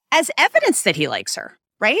of as evidence that he likes her,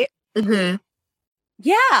 right? Mm-hmm.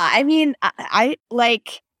 Yeah, I mean, I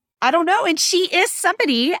don't know. And she is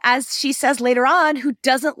somebody, as she says later on, who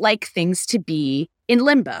doesn't like things to be in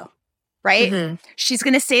limbo, right? Mm-hmm. She's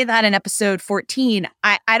going to say that in episode 14.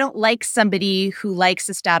 I don't like somebody who likes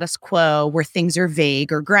the status quo where things are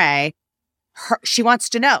vague or gray. She wants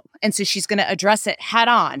to know. And so she's going to address it head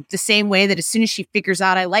on, the same way that as soon as she figures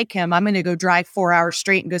out I like him, I'm going to go drive 4 hours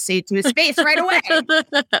straight and go say it to his face right away.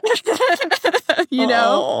 You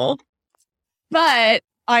know? But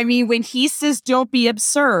I mean, when he says, don't be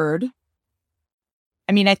absurd,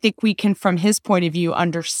 I mean, I think we can, from his point of view,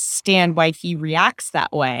 understand why he reacts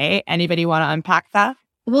that way. Anybody want to unpack that?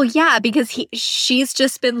 Well, yeah, because she's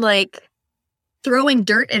just been like throwing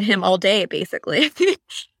dirt at him all day, basically.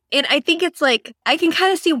 And I think it's like, I can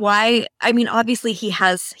kind of see why. I mean, obviously he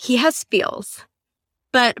has feels,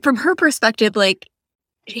 but from her perspective, like,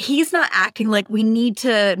 he's not acting like we need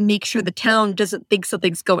to make sure the town doesn't think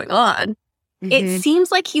something's going on. Mm-hmm. It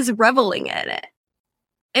seems like he's reveling in it.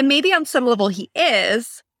 And maybe on some level he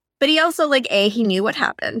is, but he also, like, A, he knew what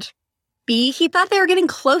happened. B, he thought they were getting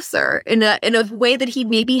closer in a way that he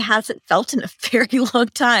maybe hasn't felt in a very long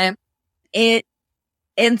time.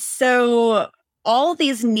 And so all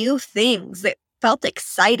these new things that felt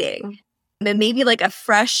exciting, and maybe like a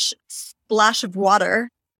fresh splash of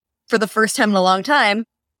water for the first time in a long time,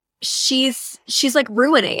 she's like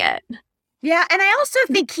ruining it. Yeah, and I also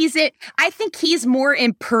think he's more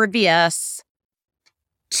impervious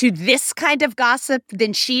to this kind of gossip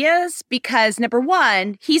than she is, because number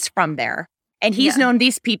one, he's from there and he's known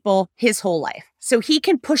these people his whole life. So he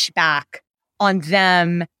can push back on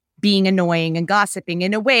them being annoying and gossiping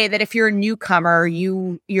in a way that if you're a newcomer,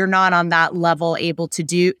 you're not on that level able to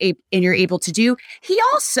do. He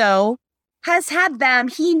also has had them.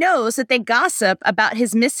 He knows that they gossip about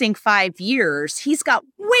his missing 5 years. He's got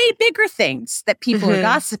way bigger things that people are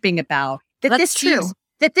gossiping about.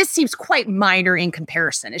 This seems quite minor in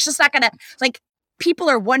comparison. It's just not gonna, like, people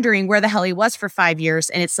are wondering where the hell he was for 5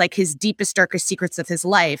 years, and it's like his deepest, darkest secrets of his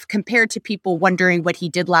life, compared to people wondering what he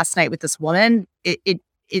did last night with this woman.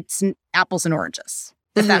 It's apples and oranges,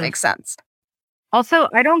 if that makes sense. Also,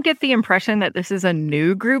 I don't get the impression that this is a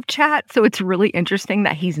new group chat, so it's really interesting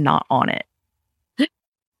that he's not on it.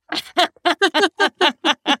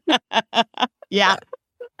 Yeah.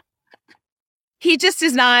 He just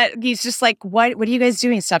is not, he's just like, what are you guys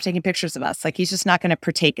doing? Stop taking pictures of us. Like, he's just not going to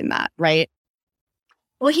partake in that, right?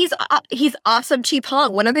 Well, he's awesome Cheap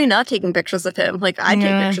Hong. When are they not taking pictures of him? Like, I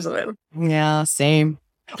take pictures of him. Yeah, same.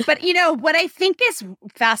 But, you know, what I think is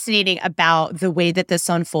fascinating about the way that this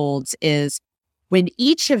unfolds is when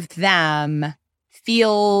each of them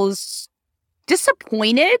feels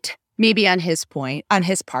disappointed, maybe on his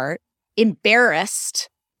part, embarrassed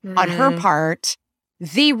on her part,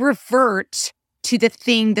 they revert to the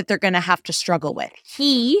thing that they're going to have to struggle with.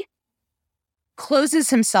 He closes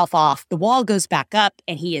himself off. The wall goes back up,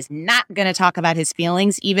 and he is not going to talk about his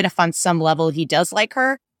feelings, even if on some level he does like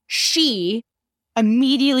her. She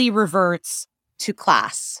immediately reverts to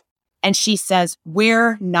class, and she says,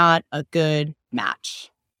 "We're not a good match."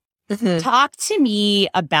 Talk to me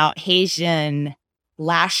about Hae-jin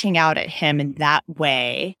lashing out at him in that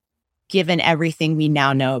way, given everything we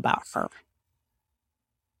now know about her.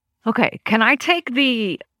 Okay, can I take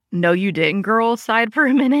the "no you didn't girl" side for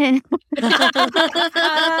a minute?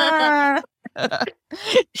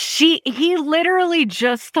 He literally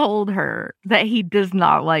just told her that he does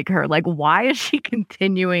not like her. Like, why is she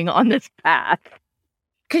continuing on this path?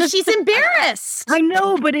 Because she's embarrassed. I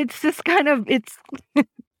know, but it's just kind of it's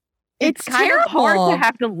kind terrible. of hard to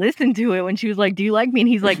have to listen to it when she was like, "Do you like me?" And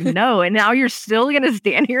he's like, "No." And now you're still gonna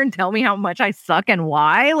stand here and tell me how much I suck and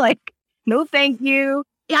why? Like, no, thank you.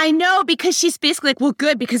 Yeah, I know, because she's basically like, well,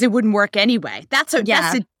 good, because it wouldn't work anyway. That's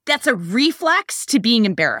a reflex to being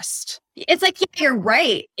embarrassed. It's like, yeah, you're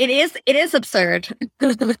right. It is absurd.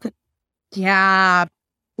 Yeah.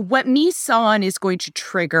 What Mi-sun is going to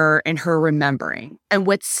trigger in her remembering, and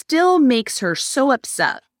what still makes her so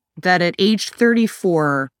upset that at age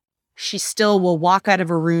 34, she still will walk out of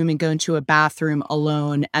a room and go into a bathroom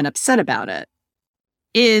alone and upset about it,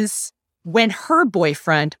 is when her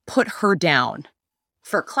boyfriend put her down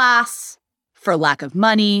for class, for lack of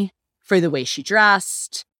money, for the way she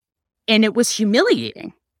dressed. And it was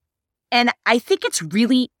humiliating. And I think it's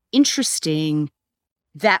really interesting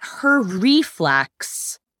that her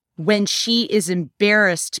reflex when she is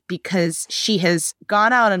embarrassed because she has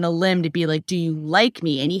gone out on a limb to be like, "Do you like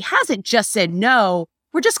me?" And he hasn't just said, "No,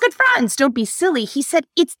 we're just good friends. Don't be silly." He said,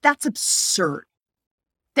 that's absurd.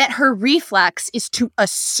 That her reflex is to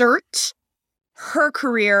assert her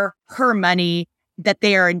career, her money, that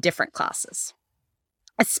they are in different classes,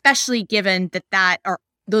 especially given that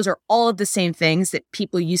those are all of the same things that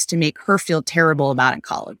people used to make her feel terrible about in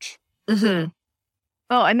college. Mm-hmm.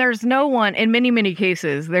 Oh, and there's no one, in many, many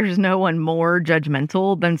cases, there's no one more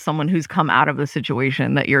judgmental than someone who's come out of the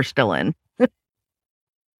situation that you're still in.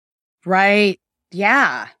 Right.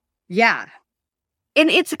 Yeah. Yeah. And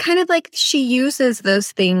it's kind of like she uses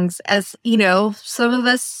those things as, some of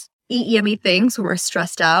us eat yummy things when we're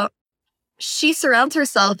stressed out. She surrounds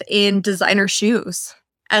herself in designer shoes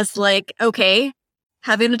as like, okay,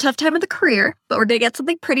 having a tough time with the career, but we're going to get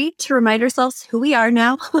something pretty to remind ourselves who we are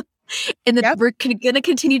now. And that we're going to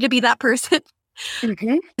continue to be that person.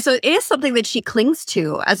 Mm-hmm. So it is something that she clings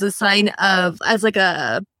to as a sign of, as like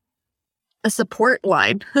a support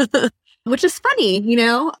line, which is funny,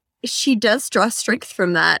 she does draw strength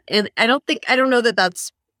from that. And I don't know that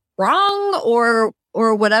that's wrong or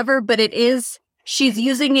whatever, but it is, she's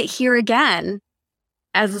using it here again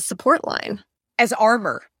as a support line. As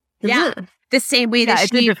armor. Yeah. Mm-hmm. The same way that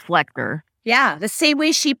it's a deflector. Yeah. The same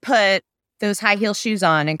way she put those high heel shoes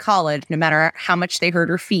on in college, no matter how much they hurt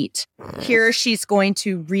her feet. Here she's going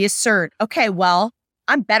to reassert, okay, well,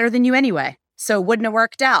 I'm better than you anyway. So it wouldn't have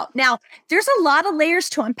worked out. Now, there's a lot of layers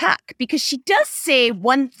to unpack because she does say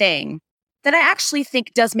one thing that I actually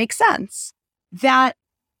think does make sense, that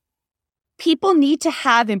people need to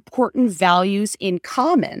have important values in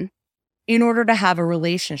common in order to have a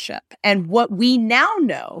relationship. And what we now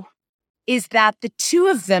know is that the two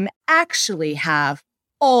of them actually have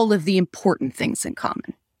all of the important things in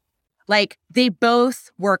common. Like, they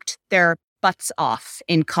both worked their butts off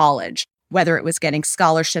in college, whether it was getting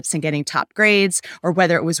scholarships and getting top grades, or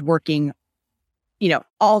whether it was working,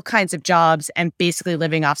 all kinds of jobs and basically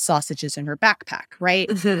living off sausages in her backpack, right?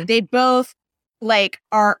 Mm-hmm. They both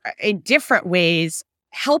are in different ways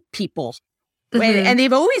help people. Mm-hmm. And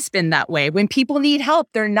they've always been that way. When people need help,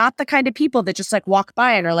 they're not the kind of people that just walk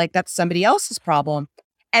by and are like, that's somebody else's problem.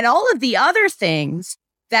 And all of the other things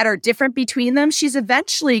that are different between them, she's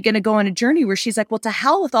eventually going to go on a journey where she's like, well, to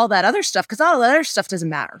hell with all that other stuff, because all that other stuff doesn't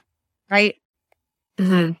matter, right?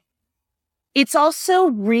 Mm-hmm. It's also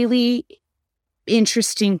really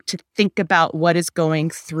interesting to think about what is going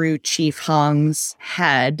through Chief Hong's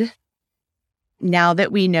head now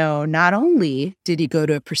that we know not only did he go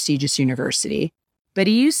to a prestigious university, but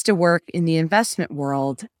he used to work in the investment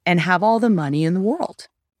world and have all the money in the world.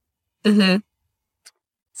 Mm-hmm.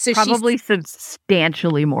 So probably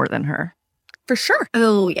substantially more than her. For sure.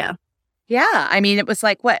 Oh, yeah. Yeah. I mean, it was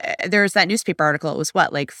like, what? There's that newspaper article. It was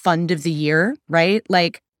what? Fund of the year, right?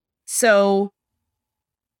 So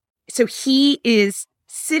he is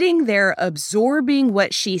sitting there absorbing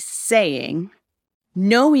what she's saying,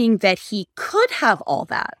 knowing that he could have all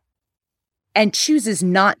that and chooses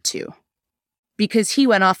not to because he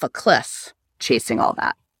went off a cliff chasing all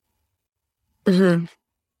that. Mm-hmm.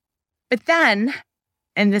 But then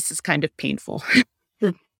and this is kind of painful.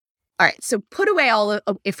 All right, so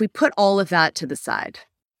if we put all of that to the side,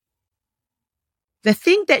 the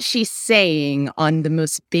thing that she's saying on the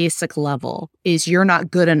most basic level is you're not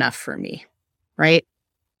good enough for me, right?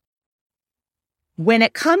 When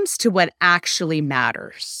it comes to what actually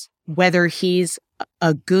matters, whether he's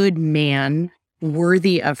a good man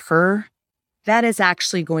worthy of her, that is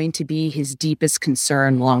actually going to be his deepest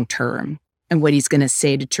concern long term. And what he's going to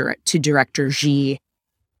say to Director Xi,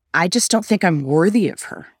 I just don't think I'm worthy of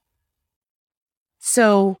her.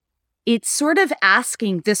 So it's sort of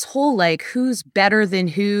asking this whole like, who's better than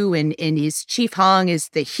who? And his Chief Hong is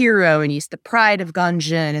the hero and he's the pride of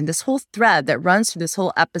Ganjin. And this whole thread that runs through this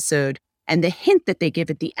whole episode and the hint that they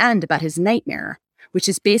give at the end about his nightmare, which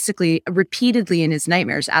is basically repeatedly in his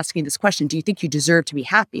nightmares asking this question, do you think you deserve to be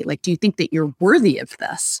happy? Like, do you think that you're worthy of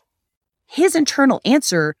this? His internal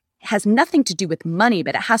answer has nothing to do with money,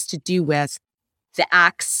 but it has to do with the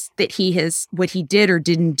acts that what he did or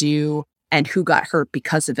didn't do, and who got hurt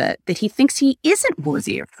because of it, that he thinks he isn't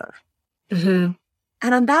worthy of her. Mm-hmm.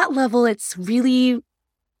 And on that level, it's really,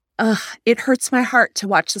 it hurts my heart to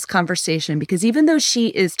watch this conversation, because even though she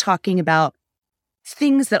is talking about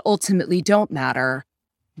things that ultimately don't matter,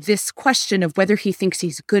 this question of whether he thinks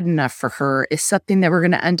he's good enough for her is something that we're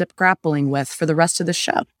going to end up grappling with for the rest of the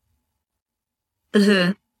show.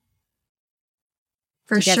 Mm-hmm.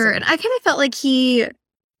 For sure. And I kind of felt like he,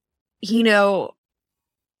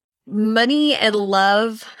 money and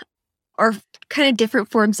love are kind of different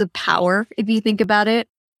forms of power, if you think about it.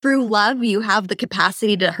 Through love, you have the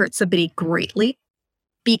capacity to hurt somebody greatly.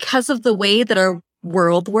 Because of the way that our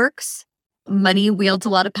world works, money wields a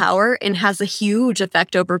lot of power and has a huge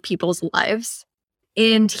effect over people's lives.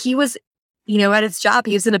 And he was, at his job,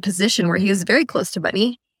 he was in a position where he was very close to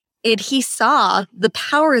money. And he saw the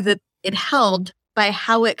power that it held by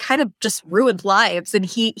how it kind of just ruined lives. And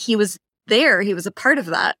he was there. He was a part of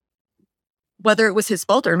that, whether it was his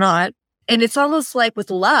fault or not. And it's almost like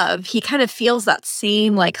with love, he kind of feels that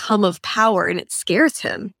same like hum of power, and it scares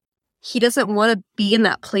him. He doesn't want to be in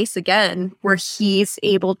that place again where he's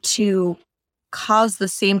able to cause the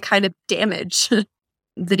same kind of damage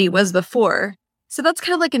that he was before. So that's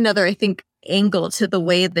kind of like another, I think, angle to the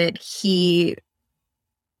way that he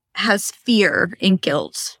has fear and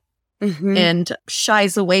guilt and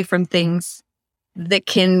shies away from things that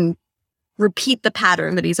can repeat the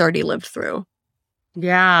pattern that he's already lived through.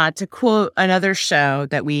 Yeah, to quote another show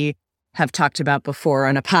that we have talked about before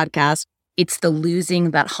on a podcast, it's the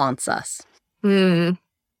losing that haunts us.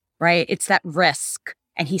 Right? It's that risk.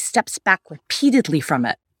 And he steps back repeatedly from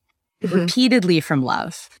it, repeatedly from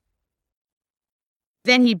love.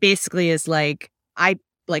 Then he basically is like, I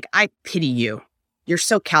pity you. You're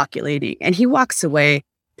so calculating. And he walks away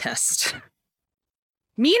pissed.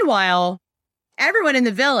 Meanwhile, everyone in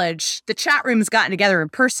the village, the chat room has gotten together in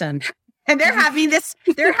person. And they're having this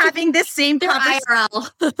same conversation.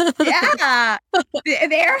 Yeah.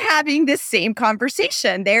 They're having this same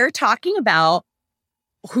conversation. They're talking about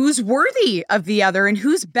who's worthy of the other and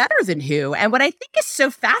who's better than who. And what I think is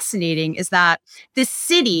so fascinating is that this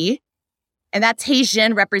city, and that's He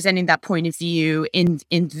Jin representing that point of view in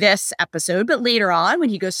this episode, but later on when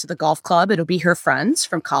he goes to the golf club, it'll be her friends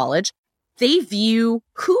from college. They view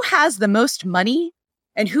who has the most money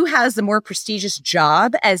and who has the more prestigious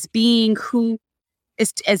job as being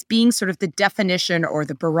as being sort of the definition or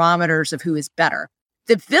the barometers of who is better.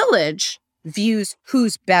 The village views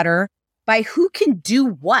who's better by who can do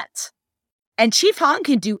what. And Chief Hong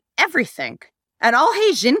can do everything. And all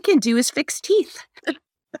He Jin can do is fix teeth.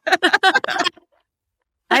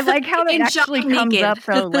 I like how that actually comes up,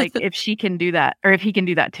 though, like if she can do that, or if he can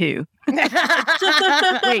do that too.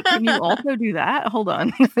 Wait, can you also do that? Hold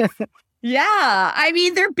on. Yeah. I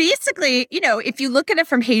mean, they're basically, if you look at it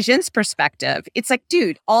from He Jin's perspective, it's like,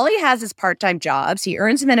 dude, all he has is part-time jobs. He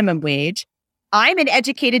earns minimum wage. I'm an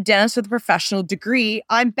educated dentist with a professional degree.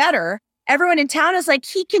 I'm better. Everyone in town is like,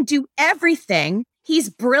 he can do everything. He's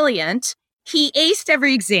brilliant. He aced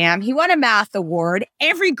every exam. He won a math award.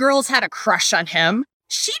 Every girl's had a crush on him.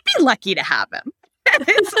 She'd be lucky to have him.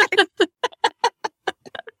 It's like,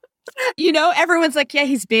 everyone's like, yeah,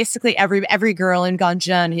 he's basically every girl in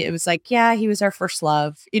Ganjin. It was like, yeah, he was our first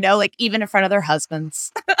love, like even in front of their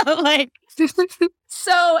husbands.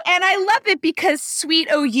 So, and I love it because Sweet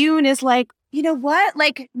Oh Yoon is like, you know what?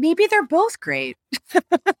 Like, maybe they're both great.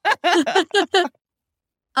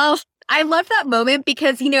 Oh, I love that moment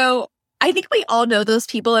because, I think we all know those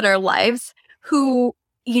people in our lives who,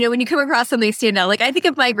 when you come across them, they stand out. Like, I think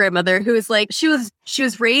of my grandmother who is like, she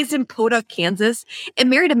was raised in Podunk, Kansas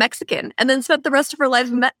and married a Mexican and then spent the rest of her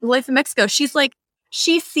life in Mexico. She's like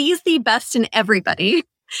she sees the best in everybody.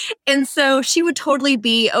 And so she would totally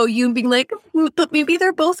be you being like, but maybe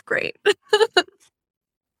they're both great.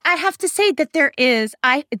 I have to say that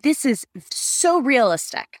this is so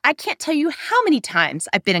realistic. I can't tell you how many times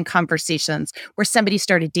I've been in conversations where somebody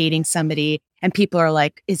started dating somebody and people are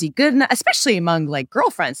like, is he good enough? Especially among like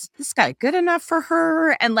girlfriends, is this guy good enough for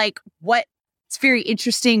her? And like it's very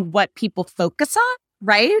interesting what people focus on,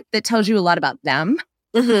 right? That tells you a lot about them.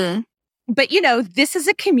 Mm-hmm. But, this is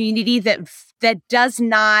a community that does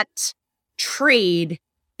not trade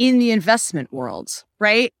in the investment world,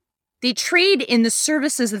 right? They trade in the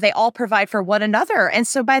services that they all provide for one another. And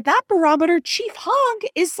so by that barometer, Chief Hong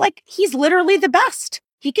is like, he's literally the best.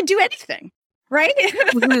 He can do anything, right?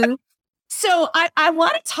 Mm-hmm. So I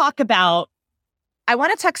want to talk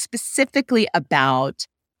specifically about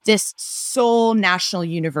this Seoul National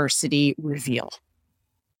University reveal.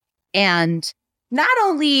 And not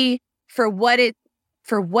only for what it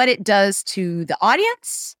does to the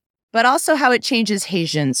audience, but also how it changes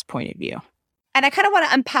Haejin's point of view. And I kind of want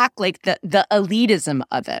to unpack like the elitism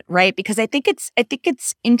of it, right? Because I think it's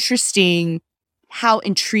interesting how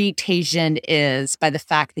intrigued Haejin is by the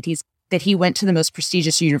fact that he went to the most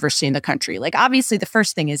prestigious university in the country. Like, obviously, the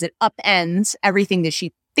first thing is it upends everything that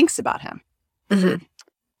she thinks about him. Mm-hmm.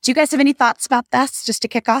 Do you guys have any thoughts about this, just to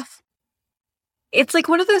kick off? It's like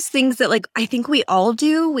one of those things that like I think we all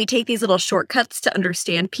do. We take these little shortcuts to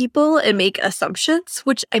understand people and make assumptions,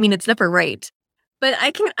 which, I mean, it's never right. But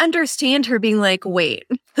I can understand her being like, wait.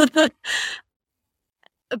 But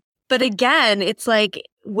again, it's like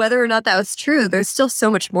whether or not that was true, there's still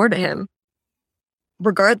so much more to him,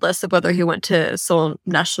 regardless of whether he went to Seoul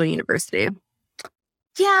National University.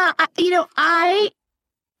 Yeah,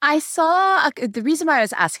 I saw the reason why I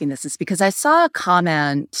was asking this is because I saw a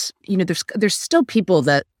comment. There's still people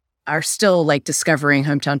that are still like discovering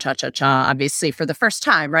Hometown Cha-Cha-Cha, obviously for the first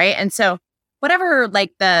time, right? And so whatever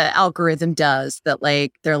like the algorithm does, that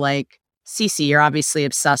like they're like, Cece, you're obviously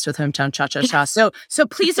obsessed with Hometown Cha-Cha-Cha, so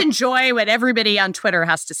please enjoy what everybody on Twitter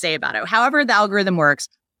has to say about it. However the algorithm works,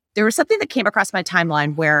 there was something that came across my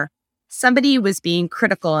timeline where somebody was being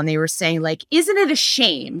critical and they were saying like, isn't it a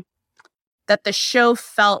shame that the show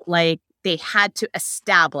felt like they had to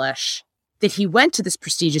establish that he went to this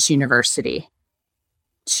prestigious university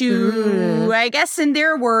to, I guess in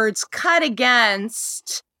their words, cut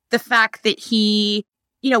against the fact that he,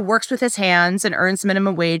 works with his hands and earns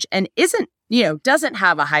minimum wage and doesn't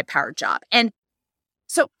have a high-powered job. And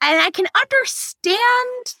I can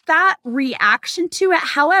understand that reaction to it.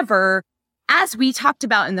 However, as we talked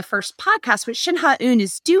about in the first podcast, what Shin Ha-eun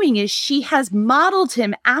is doing is she has modeled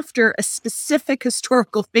him after a specific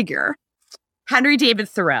historical figure, Henry David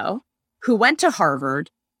Thoreau, who went to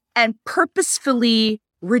Harvard and purposefully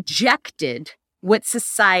rejected what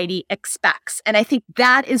society expects. And I think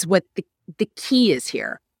that is what the key is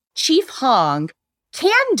here. Chief Hong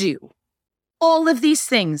can do all of these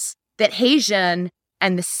things that Haejin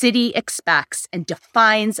and the city expects and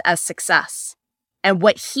defines as success. And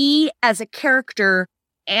what he as a character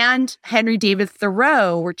and Henry David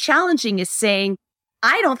Thoreau were challenging is saying,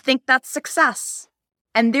 I don't think that's success.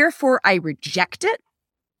 And therefore I reject it.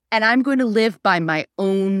 And I'm going to live by my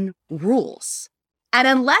own rules. And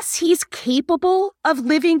unless he's capable of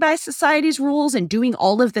living by society's rules and doing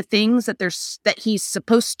all of the things that he's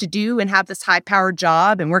supposed to do and have this high-powered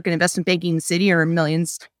job and work in investment banking in the city or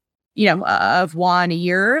millions, of won a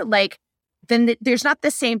year, like, then there's not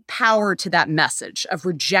the same power to that message of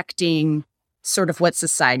rejecting sort of what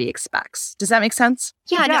society expects. Does that make sense?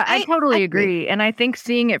 Yeah, no, I totally agree. And I think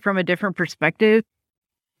seeing it from a different perspective,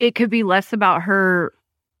 it could be less about her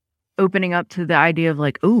opening up to the idea of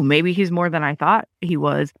like, oh, maybe he's more than I thought he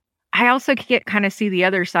was. I also kind of see the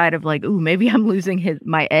other side of like, oh, maybe I'm losing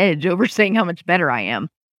my edge over saying how much better I am.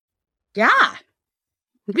 Yeah.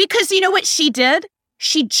 Because you know what she did?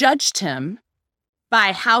 She judged him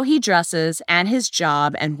by how he dresses and his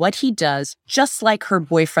job and what he does, just like her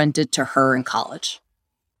boyfriend did to her in college.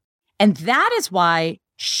 And that is why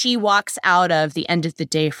she walks out of the end of the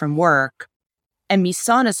day from work and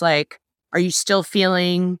Misun is like, are you still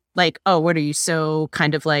feeling like, oh, what are you so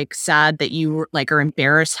kind of like sad that you were like are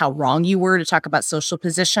embarrassed how wrong you were to talk about social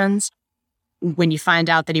positions when you find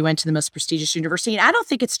out that he went to the most prestigious university? And I don't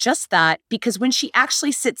think it's just that, because when she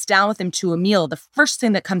actually sits down with him to a meal, the first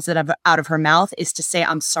thing that comes out of her mouth is to say,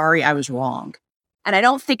 I'm sorry, I was wrong. And I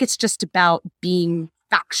don't think it's just about being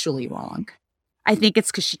factually wrong. I think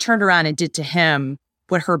it's because she turned around and did to him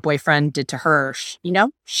what her boyfriend did to her.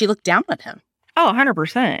 She looked down on him. Oh,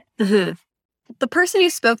 100%. Mm-hmm. The person who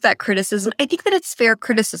spoke that criticism, I think that it's fair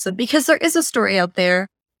criticism because there is a story out there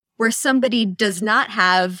where somebody does not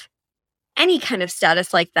have any kind of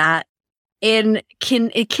status like that, and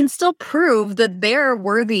it can still prove that they're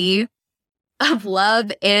worthy of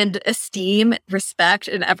love and esteem, respect,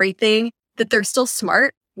 and everything, that they're still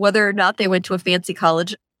smart, whether or not they went to a fancy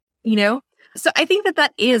college, you know? So I think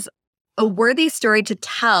that is a worthy story to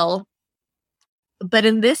tell. But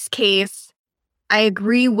in this case, I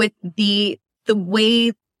agree with the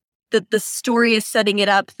way that the story is setting it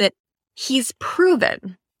up, that he's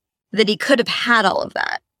proven that he could have had all of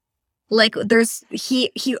that. Like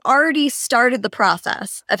he already started the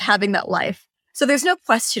process of having that life. So there's no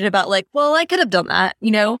question about like, well, I could have done that,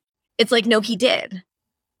 you know? It's like, no, he did.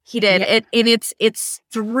 He did. Yeah. And it's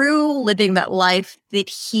through living that life that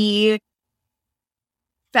he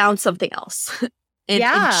found something else and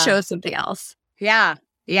chose something else. Yeah.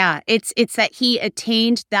 Yeah. It's that he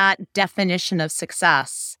attained that definition of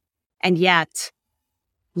success and yet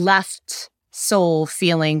left Seoul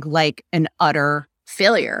feeling like an utter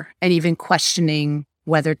failure and even questioning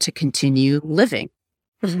whether to continue living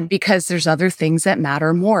because there's other things that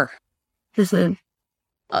matter more. Let's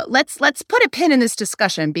put a pin in this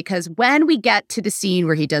discussion, because when we get to the scene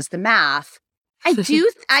where he does the math, I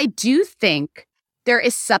do think there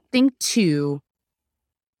is something to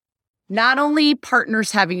not only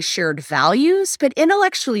partners having shared values, but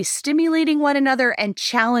intellectually stimulating one another and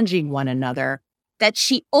challenging one another that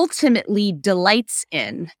she ultimately delights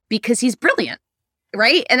in because he's brilliant,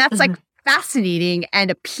 right? And that's like fascinating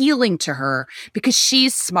and appealing to her because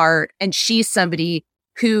she's smart and she's somebody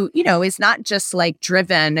who, you know, is not just like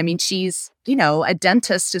driven. I mean, she's, you know, a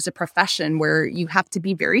dentist is a profession where you have to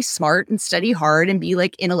be very smart and study hard and be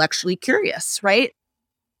like intellectually curious, right?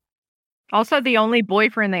 Also, the only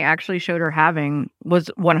boyfriend they actually showed her having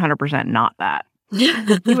was 100% not that. He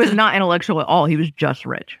was not intellectual at all. He was just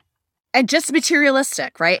rich. And just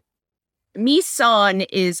materialistic, right? Mi-sun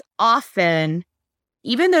is often,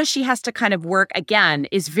 even though she has to kind of work, again,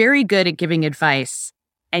 is very good at giving advice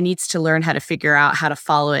and needs to learn how to figure out how to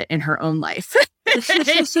follow it in her own life,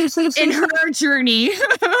 in her journey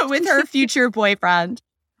with her future boyfriend.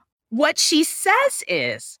 What she says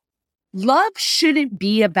is, love shouldn't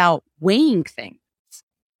be about weighing things.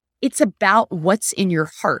 It's about what's in your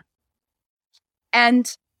heart.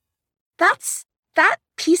 And that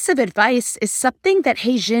piece of advice is something that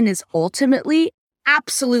Hae-jin is ultimately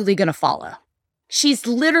absolutely going to follow. She's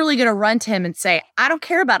literally going to run to him and say, I don't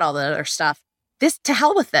care about all the other stuff. This, to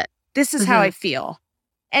hell with it. This is how I feel.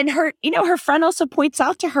 And her, you know, her friend also points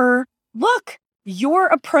out to her, look, your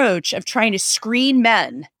approach of trying to screen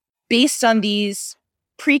men based on these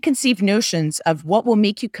preconceived notions of what will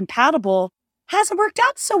make you compatible hasn't worked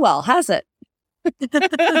out so well, has it?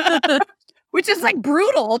 Which is like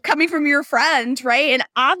brutal coming from your friend, right? And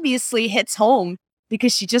obviously hits home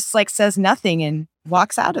because she just like says nothing and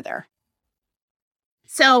walks out of there.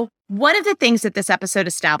 So one of the things that this episode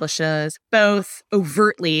establishes, both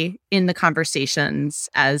overtly in the conversations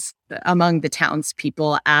as among the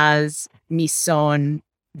townspeople, as Mi-sun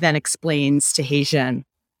then explains to Hae-jin,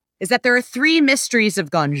 is that there are three mysteries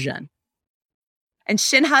of Gonjin. And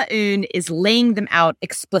Shin Ha-eun is laying them out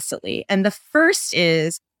explicitly. And the first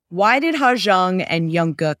is, why did Ha-jung and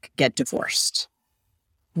Jungkook get divorced?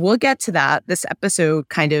 We'll get to that. This episode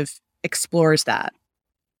kind of explores that.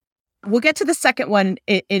 We'll get to the second one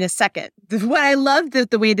in a second. What I love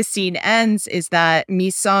the way the scene ends is that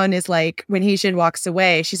Mi-sun is like, when Hae-jin walks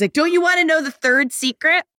away, she's like, don't you want to know the third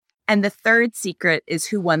secret? And the third secret is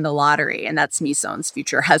who won the lottery. And that's Mi-sun's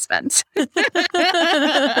future husband.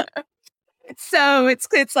 So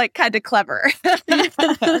it's like kind of clever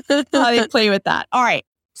how they play with that. All right.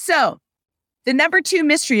 So the number two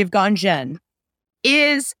mystery of Gonjin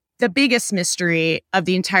is the biggest mystery of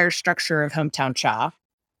the entire structure of Hometown Cha.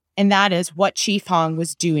 And that is what Chief Hong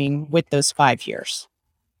was doing with those 5 years.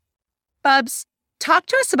 Bubs, talk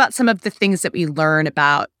to us about some of the things that we learn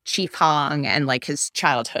about Chief Hong and like his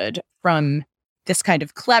childhood from this kind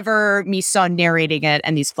of clever Mi-sun narrating it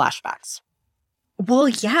and these flashbacks. Well,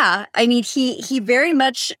 yeah. I mean, he very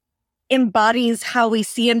much embodies how we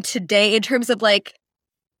see him today in terms of like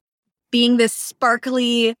being this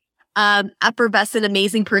sparkly, effervescent,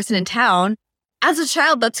 amazing person in town. As a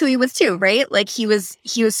child, that's who he was too, right? Like he was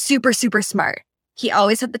super, super smart. He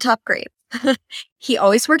always had the top grade. He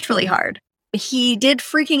always worked really hard. He did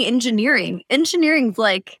freaking engineering. Engineering's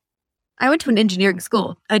like, I went to an engineering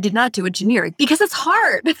school. I did not do engineering because it's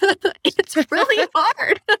hard. It's really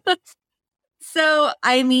hard. So,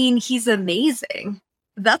 I mean, he's amazing.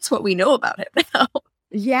 That's what we know about him now.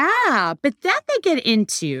 Yeah, but that they get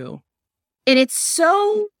into, and it's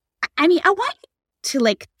so, I mean, I want you to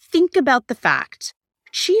like think about the fact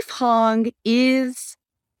Chief Hong is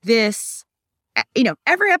this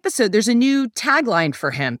every episode, there's a new tagline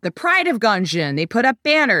for him. The pride of Ganjin. They put up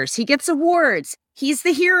banners. He gets awards. He's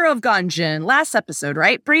the hero of Ganjin. Last episode,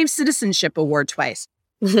 right? Brave Citizenship Award twice.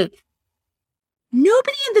 Nobody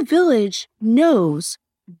in the village knows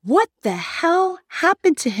what the hell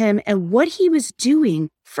happened to him and what he was doing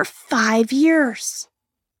for 5 years.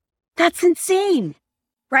 That's insane,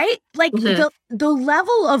 right? Like the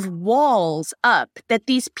level of walls up that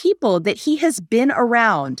these people that he has been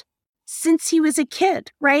around since he was a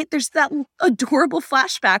kid, right? There's that adorable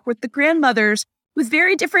flashback with the grandmothers with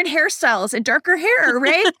very different hairstyles and darker hair,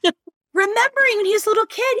 right? Remembering when he was a little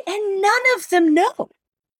kid, and none of them know.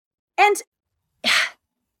 And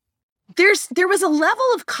there was a level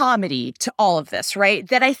of comedy to all of this, right?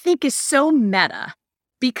 That I think is so meta.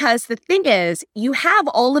 Because the thing is, you have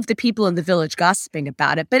all of the people in the village gossiping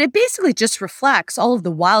about it, but it basically just reflects all of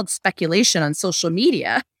the wild speculation on social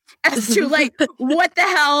media as to like what the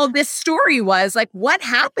hell this story was, like what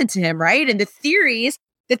happened to him, right? And the theories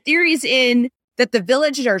in that the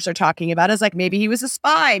villagers are talking about is like maybe he was a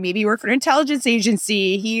spy, maybe he worked for an intelligence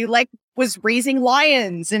agency, he like was raising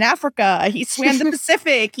lions in Africa, he swam the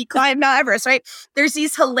Pacific, he climbed Mount Everest, right? There's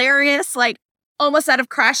these hilarious like almost out of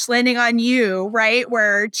Crash Landing on You, right?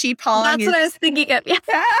 Where Chi Pong That's what I was thinking of. Yeah.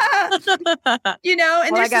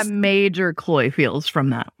 And I got major Chloe feels from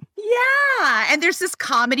that. Yeah. And there's this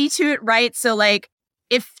comedy to it, right? So like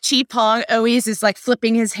if Chi Pong always is like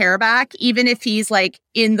flipping his hair back, even if he's like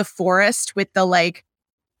in the forest with the like,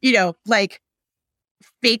 like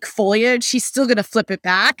fake foliage, he's still going to flip it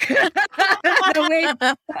back.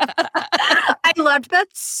 I loved that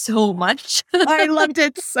so much. I loved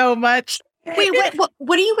it so much. Wait,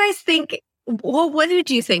 what do you guys think? Well, what did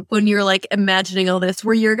you think when you're like imagining all this?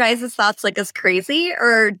 Were your guys' thoughts like as crazy,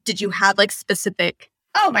 or did you have like specific?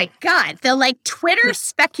 Oh my God, the like Twitter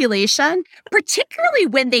speculation, particularly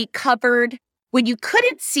when you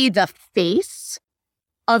couldn't see the face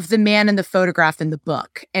of the man in the photograph in the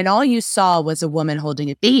book, and all you saw was a woman holding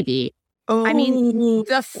a baby. Oh. I mean,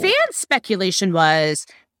 the fan speculation was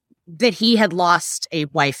that he had lost a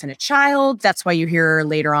wife and a child. That's why you hear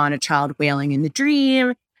later on a child wailing in the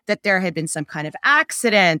dream, that there had been some kind of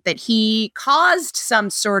accident, that he caused some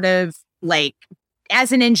sort of like,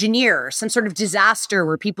 as an engineer, some sort of disaster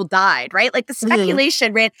where people died, right? Like the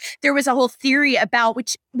speculation ran, there was a whole theory about,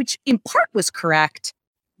 which in part was correct,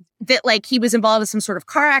 that like he was involved in some sort of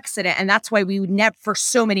car accident. And that's why for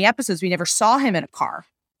so many episodes, we never saw him in a car.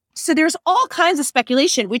 So there's all kinds of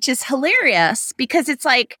speculation, which is hilarious because it's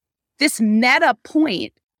like, this meta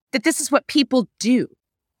point that this is what people do.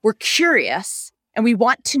 We're curious and we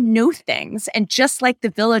want to know things. And just like the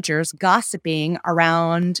villagers gossiping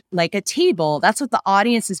around like a table, that's what the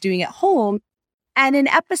audience is doing at home. And in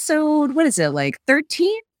episode, what is it, like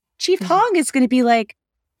 13? Chief Hong is going to be like,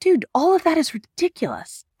 dude, all of that is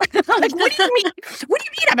ridiculous. Like, what do you mean? What do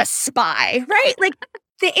you mean I'm a spy, right? Like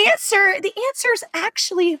the answer is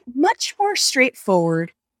actually much more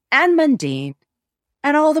straightforward and mundane.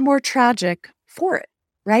 And all the more tragic for it,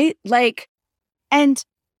 right? Like, and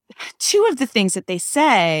two of the things that they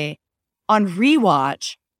say on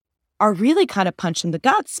rewatch are really kind of punch in the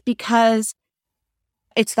guts because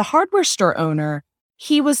it's the hardware store owner.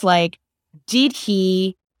 He was like, did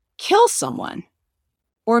he kill someone?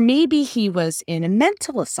 Or maybe he was in a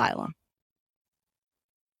mental asylum.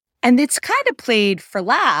 And it's kind of played for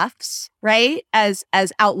laughs, right? As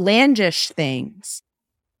outlandish things.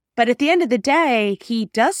 But at the end of the day, he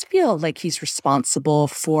does feel like he's responsible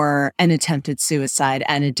for an attempted suicide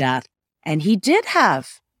and a death. And he did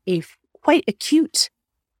have a quite acute,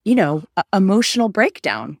 emotional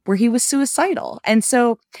breakdown where he was suicidal. And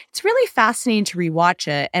so it's really fascinating to rewatch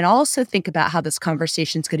it and also think about how this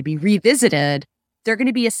conversation is going to be revisited. They're going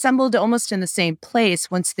to be assembled almost in the same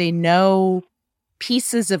place once they know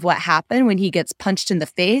pieces of what happened when he gets punched in the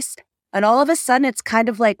face. And all of a sudden, it's kind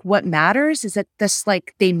of like what matters is that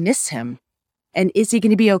they miss him. And is he going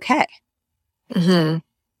to be okay? Mm-hmm.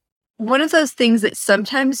 One of those things that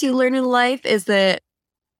sometimes you learn in life is that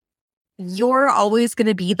you're always going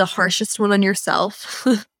to be the harshest one on yourself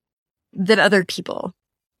than other people.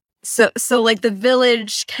 So like the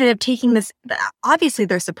village kind of taking this, obviously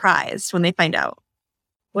they're surprised when they find out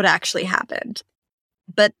what actually happened.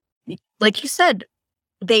 But like you said,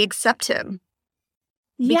 they accept him.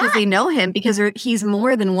 Because they know him, because he's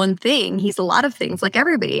more than one thing. He's a lot of things, like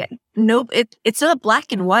everybody. No, it's not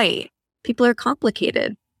black and white. People are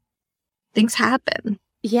complicated. Things happen.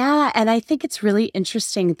 Yeah, and I think it's really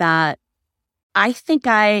interesting that I think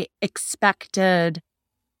I expected,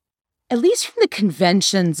 at least from the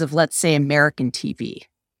conventions of, let's say, American TV,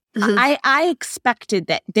 I expected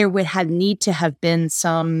that there would need to have been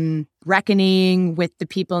some reckoning with the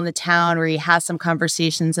people in the town, where he has some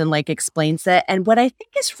conversations and like explains it. And what I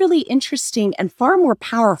think is really interesting and far more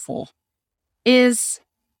powerful is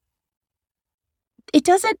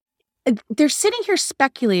they're sitting here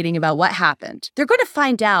speculating about what happened. They're going to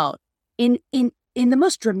find out in the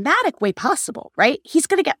most dramatic way possible, right? He's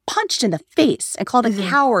going to get punched in the face and called a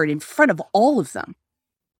coward in front of all of them.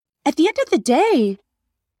 At the end of the day,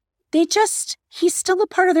 he's still a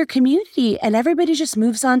part of their community, and everybody just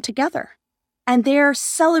moves on together. And they're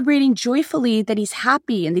celebrating joyfully that he's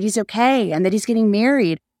happy and that he's okay and that he's getting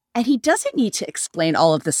married. And he doesn't need to explain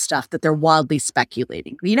all of this stuff that they're wildly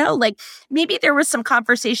speculating. Like maybe there was some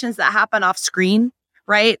conversations that happen off screen,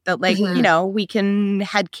 right? That we can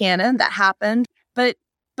headcanon that happened.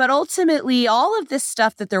 But ultimately, all of this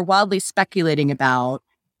stuff that they're wildly speculating about,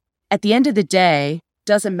 at the end of the day,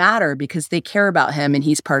 doesn't matter because they care about him and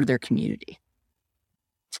he's part of their community.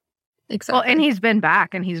 Exactly. Well, and he's been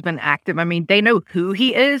back and he's been active. I mean, they know who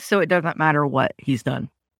he is, so it doesn't matter what he's done.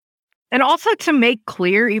 And also to make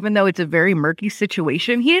clear, even though it's a very murky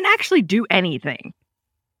situation, he didn't actually do anything.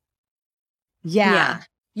 Yeah.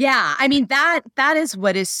 I mean, that is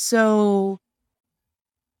what is so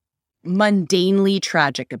mundanely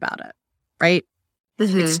tragic about it, right?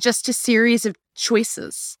 It's just a series of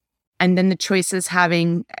choices. And then the choices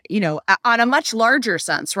having, on a much larger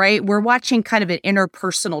sense, right? We're watching kind of an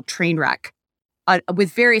interpersonal train wreck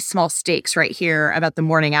with very small stakes right here about the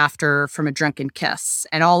morning after from a drunken kiss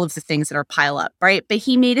and all of the things that are pile up, right? But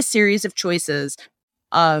he made a series of choices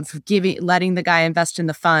of letting the guy invest in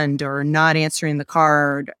the fund or not answering the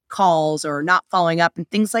card calls or not following up and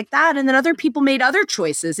things like that. And then other people made other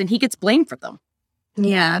choices and he gets blamed for them.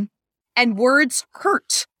 Yeah. And words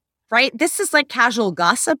hurt, right? This is like casual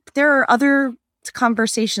gossip. There are other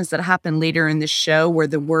conversations that happen later in the show where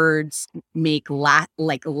the words make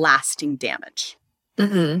lasting damage.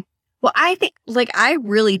 Well, I think I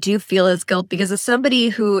really do feel his guilt because as somebody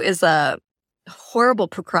who is a horrible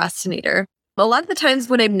procrastinator, a lot of the times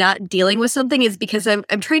when I'm not dealing with something is because I'm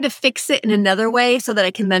trying to fix it in another way so that I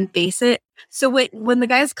can then face it. So when the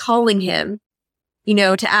guy's calling him,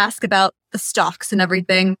 to ask about the stocks and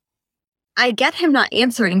everything, I get him not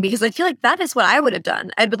answering because I feel like that is what I would have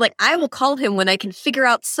done. I'd be like, I will call him when I can figure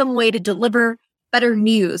out some way to deliver better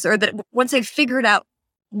news, or that once I've figured out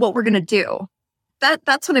what we're going to do,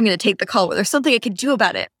 that's when I'm going to take the call, where there's something I can do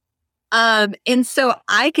about it. And so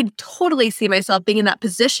I could totally see myself being in that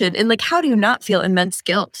position. And how do you not feel immense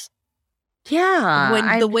guilt? Yeah.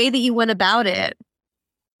 When the way that you went about it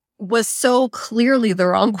was so clearly the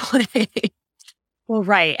wrong way. Well,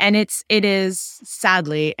 right. And it is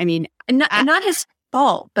sadly, I mean, not his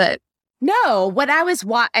fault, but no, what I was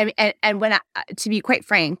to be quite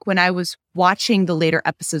frank, when I was watching the later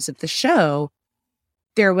episodes of the show,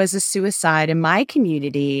 there was a suicide in my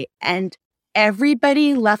community, and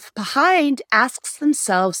everybody left behind asks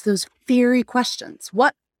themselves those very questions.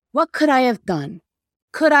 What could I have done?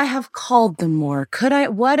 Could I have called them more? Could I,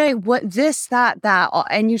 this, that,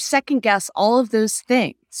 and you second guess all of those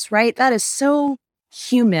things, right? That is so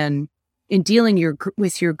human in dealing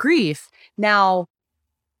with your grief. Now,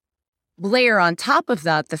 layer on top of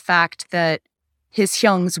that the fact that his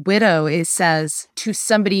Hyung's widow says to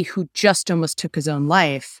somebody who just almost took his own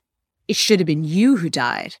life, it should have been you who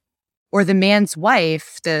died. Or the man's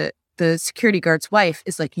wife, the security guard's wife,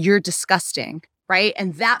 is like, you're disgusting, right?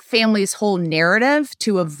 And that family's whole narrative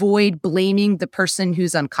to avoid blaming the person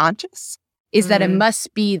who's unconscious is that it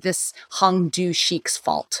must be this Hongdu Sheik's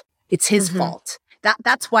fault. It's his fault.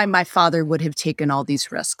 That's why my father would have taken all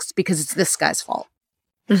these risks, because it's this guy's fault,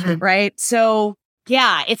 right? So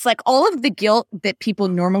yeah, it's like all of the guilt that people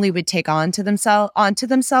normally would take onto themselves,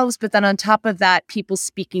 but then on top of that, people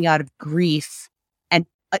speaking out of grief and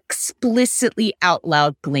explicitly out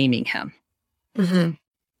loud blaming him.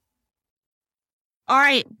 All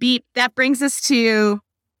right, Beep, that brings us to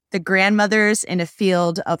the grandmothers in a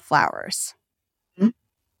field of flowers.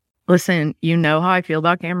 Listen, you know how I feel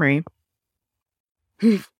about Camry.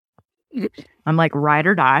 I'm like, ride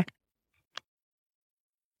or die.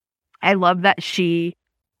 I love that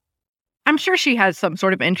I'm sure she has some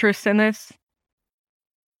sort of interest in this,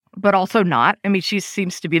 but also not. I mean, she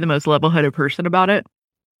seems to be the most level-headed person about it.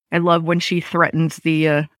 I love when she threatens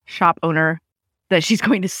the shop owner that she's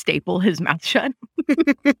going to staple his mouth shut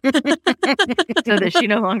so that she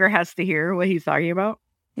no longer has to hear what he's talking about.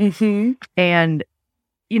 And,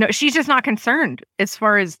 she's just not concerned as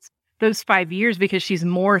far as those 5 years, because she's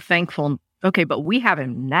more thankful. Okay, but we have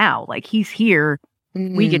him now. Like, he's here.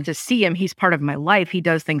 We get to see him. He's part of my life. He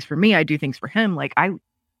does things for me. I do things for him. Like,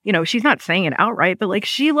 she's not saying it outright, but like,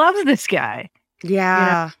 she loves this guy.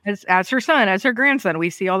 Yeah. As her son, as her grandson, we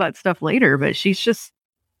see all that stuff later, but she's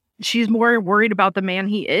more worried about the man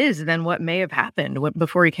he is than what may have happened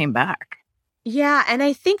before he came back. Yeah, and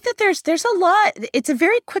I think that there's a lot. It's a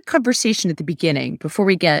very quick conversation at the beginning before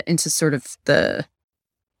we get into sort of the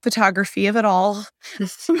photography of it all,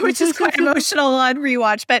 which is quite emotional on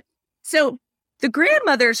rewatch. But so the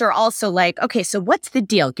grandmothers are also like, okay, so what's the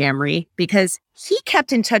deal, Gamry? Because he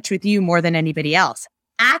kept in touch with you more than anybody else.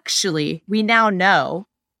 Actually, we now know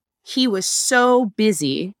he was so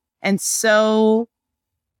busy and so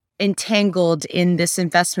entangled in this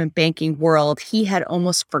investment banking world, he had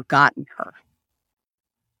almost forgotten her.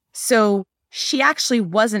 So she actually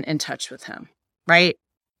wasn't in touch with him, right?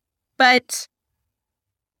 But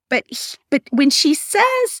when she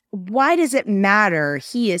says, why does it matter?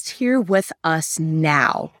 He is here with us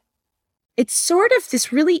now. It's sort of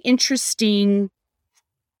this really interesting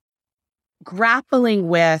grappling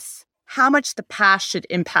with how much the past should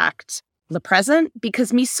impact the present,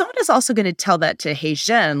 because Mi-sun is also going to tell that to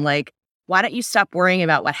Hae-jin, like, why don't you stop worrying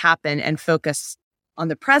about what happened and focus on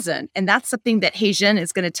the present? And that's something that Hae-jin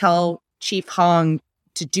is going to tell Chief Hong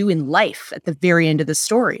to do in life at the very end of the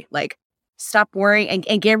story. Like, stop worrying,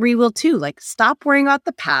 and Gamry will too, like, stop worrying about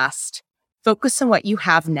the past, focus on what you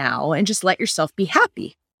have now, and just let yourself be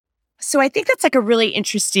happy. So I think that's like a really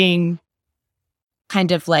interesting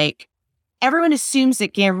kind of like, everyone assumes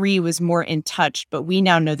that Gamry was more in touch, but we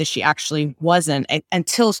now know that she actually wasn't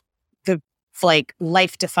until the like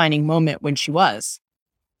life-defining moment when she was.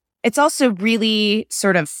 It's also really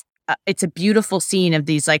sort of, it's a beautiful scene of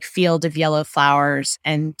these like field of yellow flowers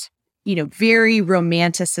and, you know, very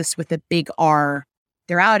romanticist with a big R.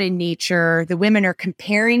 They're out in nature. The women are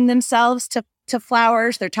comparing themselves to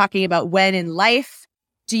flowers. They're talking about when in life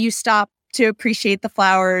do you stop to appreciate the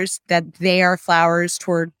flowers, that they are flowers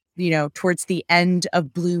towards the end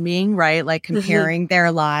of blooming, right? Like comparing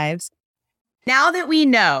their lives. Now that we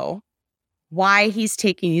know why he's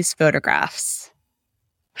taking these photographs,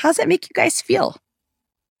 how does that make you guys feel?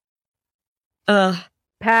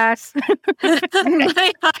 Pass.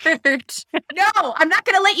 My heart. No, I'm not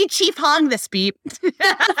going to let you Chief Hong this, Beep. It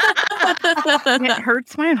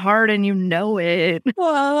hurts my heart and you know it.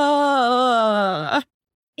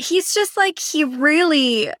 He's just like, he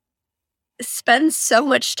really spends so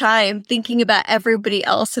much time thinking about everybody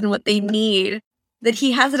else and what they need, that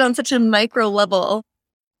he has it on such a micro level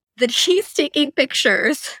that he's taking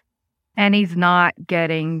pictures. And he's not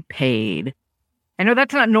getting paid. I know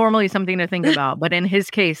that's not normally something to think about, but in his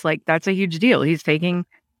case, like, that's a huge deal. He's taking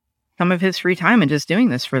some of his free time and just doing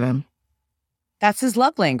this for them. That's his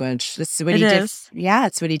love language. That's what he did. Yeah,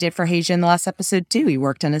 it's what he did for Hae-jin in the last episode too. He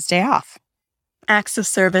worked on his day off. Acts of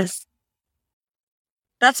service.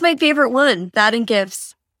 That's my favorite one. That and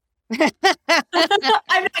gifts. I'm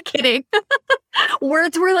not kidding.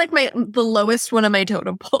 Words were like the lowest one on my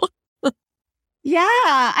totem pole. Yeah,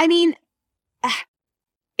 I mean,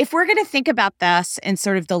 if we're going to think about this in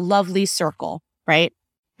sort of the lovely circle, right?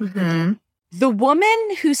 Mm-hmm. The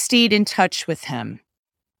woman who stayed in touch with him,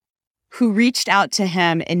 who reached out to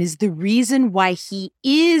him and is the reason why he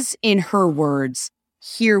is, in her words,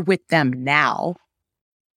 here with them now,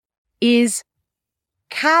 is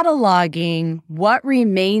cataloging what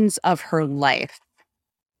remains of her life,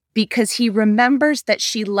 because he remembers that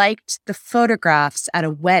she liked the photographs at a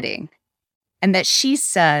wedding and that she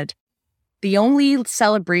said, the only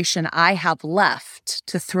celebration I have left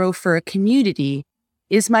to throw for a community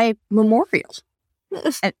is my memorial.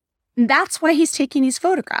 And that's why he's taking these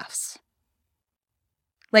photographs.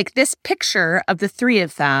 Like, this picture of the three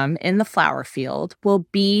of them in the flower field will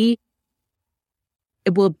be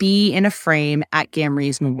in a frame at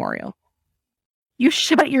Gamry's memorial. You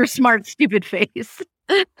shut your smart, stupid face.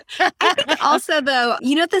 I think also, though,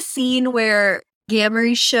 you know the scene where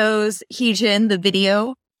Gamry shows Hae-jin the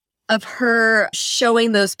video of her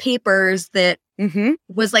showing those papers that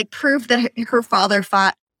was like proof that her father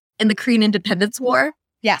fought in the Korean Independence War?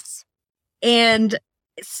 Yes. And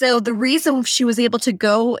so the reason she was able to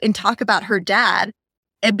go and talk about her dad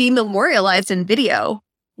and be memorialized in video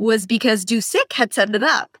was because Do-sik had set it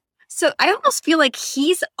up. So I almost feel like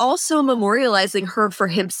he's also memorializing her for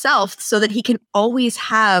himself so that he can always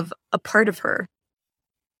have a part of her.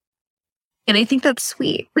 And I think that's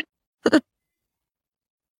sweet.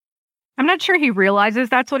 I'm not sure he realizes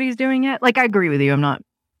that's what he's doing yet. Like, I agree with you. I'm not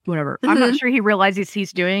sure he realizes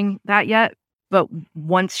he's doing that yet. But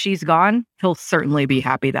once she's gone, he'll certainly be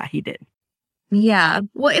happy that he did. Yeah.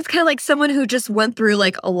 Well, it's kind of like someone who just went through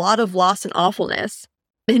like a lot of loss and awfulness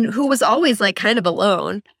and who was always like kind of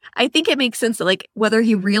alone. I think it makes sense that like whether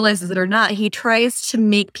he realizes it or not, he tries to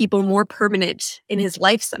make people more permanent in his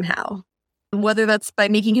life somehow. whether that's by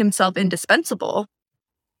making himself indispensable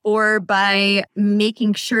or by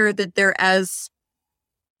making sure that they're as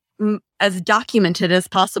documented as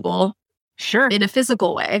possible. Sure. In a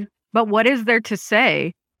physical way. But what is there to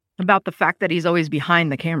say about the fact that he's always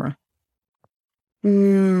behind the camera?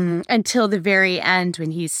 Until the very end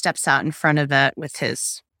when he steps out in front of it with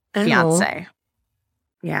his fiance.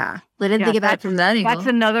 Yeah. I didn't think about it from that angle. That's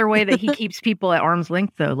another way that he keeps people at arm's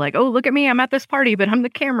length, though. Like, oh, look at me. I'm at this party, but I'm the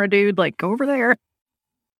camera dude. Like, go over there.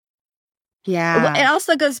 Yeah. It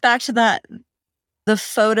also goes back to the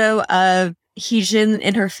photo of Heejin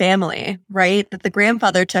and her family, right? That the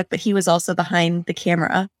grandfather took, but he was also behind the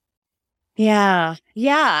camera. Yeah.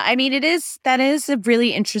 Yeah. I mean, that is a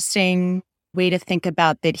really interesting way to think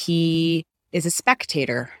about that he is a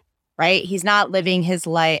spectator, right? He's not living his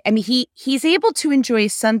life. I mean, he's able to enjoy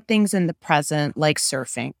some things in the present, like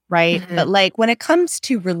surfing, right? Mm-hmm. But like when it comes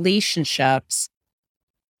to relationships,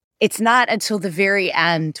 it's not until the very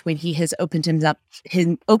end when he has opened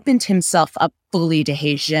himself up fully to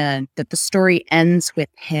Heijin that the story ends with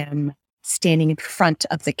him standing in front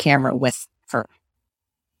of the camera with her.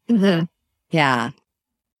 Mm-hmm. Yeah.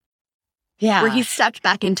 Yeah. Where he stepped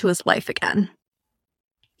back into his life again.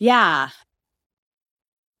 Yeah.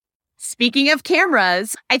 Speaking of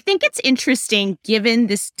cameras, I think it's interesting given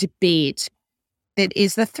this debate that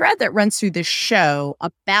is the thread that runs through the show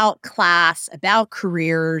about class, about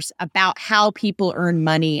careers, about how people earn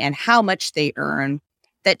money and how much they earn,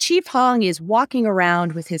 that Chief Hong is walking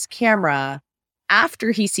around with his camera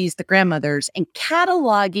after he sees the grandmothers and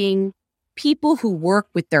cataloging people who work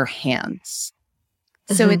with their hands.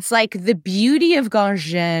 Mm-hmm. So it's like the beauty of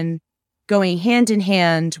Gangjin going hand in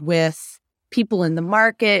hand with people in the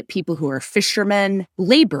market, people who are fishermen,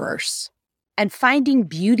 laborers, and finding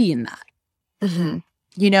beauty in that. Mm-hmm.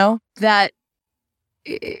 You know, that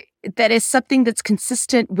is something that's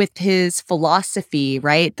consistent with his philosophy,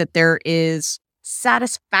 right? That there is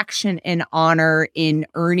satisfaction and honor in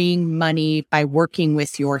earning money by working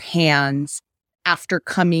with your hands after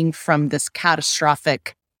coming from this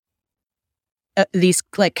catastrophic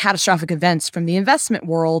events from the investment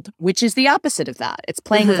world, which is the opposite of that. It's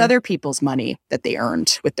playing with other people's money that they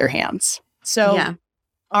earned with their hands. So,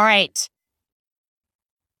 all right.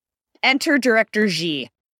 Enter Director Ji.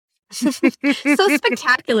 So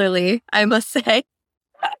spectacularly, I must say.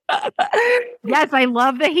 Yes, I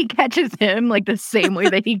love that he catches him like the same way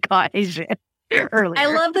that he caught Heijin earlier. I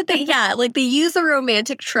love that they use a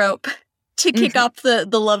romantic trope to kick off the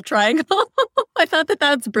love triangle. I thought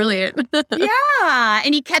that's brilliant. Yeah,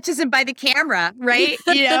 and he catches him by the camera, right?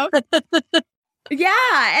 You know?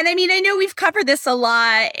 Yeah, and I mean, I know we've covered this a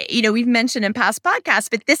lot, you know, we've mentioned in past podcasts,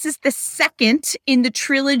 but this is the second in the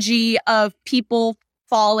trilogy of people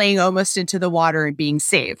falling almost into the water and being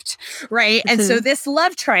saved, right? And so this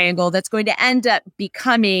love triangle that's going to end up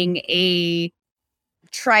becoming a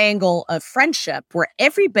triangle of friendship where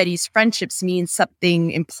everybody's friendships mean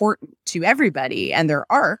something important to everybody and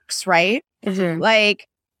their arcs, right? Like,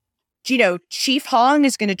 you know, Chief Hong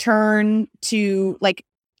is going to turn to, like,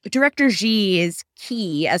 Director Ji is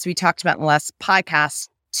key, as we talked about in the last podcast,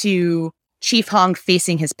 to Chief Hong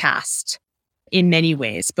facing his past in many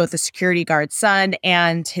ways, both the security guard's son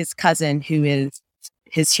and his cousin, who is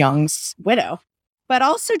his Hyung's widow. But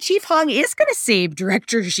also Chief Hong is going to save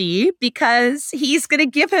Director Ji because he's going to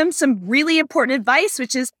give him some really important advice,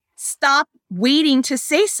 which is stop waiting to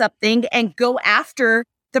say something and go after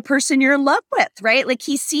the person you're in love with, right? Like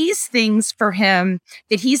he sees things for him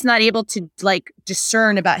that he's not able to like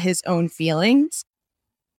discern about his own feelings.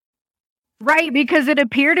 Right, because it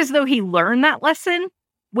appeared as though he learned that lesson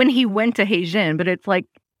when he went to Heijin, but it's like,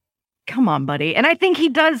 come on, buddy. And I think he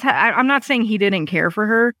does. I'm not saying he didn't care for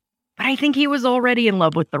her, but I think he was already in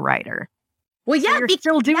love with the writer. Well, yeah, so you're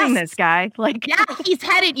still doing this, guy. Like, yeah, he's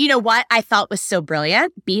headed. You know what I thought was so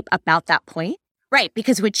brilliant, Beep, about that point, right?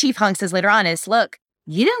 Because what Chief Hong says later on is, look,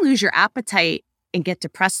 you didn't lose your appetite and get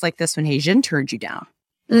depressed like this when Heijin turned you down.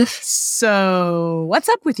 So what's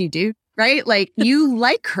up with you, dude? Right? Like you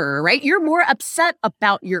like her, right? You're more upset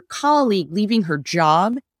about your colleague leaving her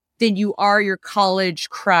job than you are your college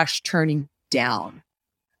crush turning down.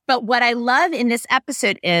 But what I love in this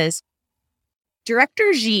episode is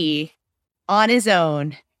Director Ji on his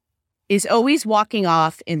own is always walking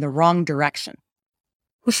off in the wrong direction.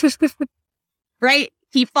 Right?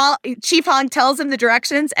 Chief Hong tells him the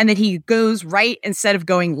directions and then he goes right instead of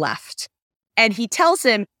going left. And he tells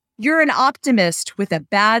him, you're an optimist with a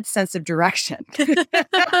bad sense of direction.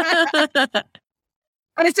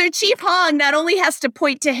 And so Chief Hong not only has to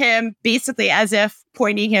point to him basically as if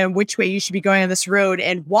pointing him which way you should be going on this road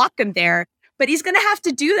and walk him there, but he's going to have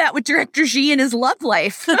to do that with Director G in his love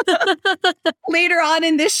life later on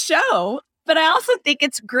in this show. But I also think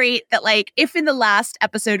it's great that, like, if in the last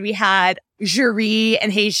episode we had Juri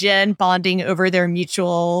and Heijin bonding over their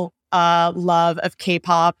mutual love of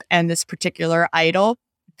K-pop and this particular idol,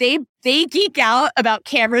 they geek out about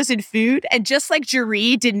cameras and food. And just like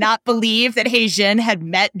Juri did not believe that Heijin had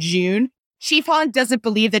met June, Shifong doesn't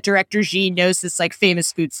believe that Director G knows this like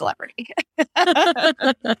famous food celebrity.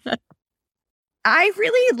 I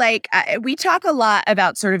really like, we talk a lot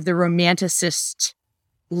about sort of the romanticist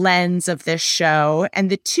lens of this show, and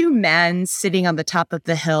the two men sitting on the top of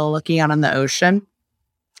the hill looking out on the ocean.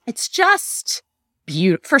 It's just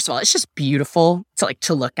beautiful. First of all, it's just beautiful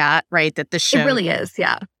to look at, right? That the show, it really is,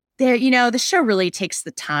 yeah. There, the show really takes the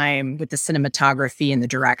time with the cinematography and the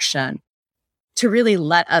direction to really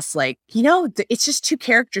let us it's just two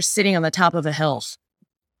characters sitting on the top of a hill.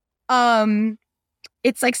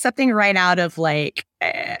 It's like something right out of the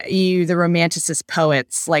Romanticist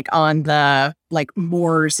poets, like on the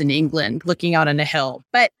moors in England, looking out on a hill.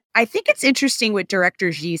 But I think it's interesting what Director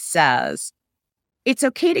G says. It's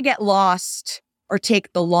okay to get lost or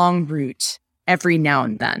take the long route every now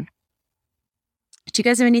and then. Do you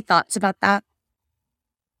guys have any thoughts about that?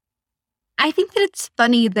 I think that it's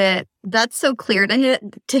funny that that's so clear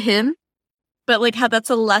to him, but how that's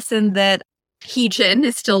a lesson that Heejin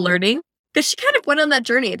is still learning. Because she kind of went on that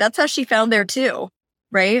journey. That's how she found there too,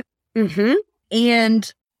 right? Mm-hmm.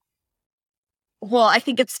 And, well, I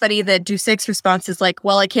think it's funny that Doo-sik's response is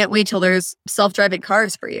well, I can't wait till there's self-driving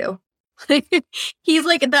cars for you. He's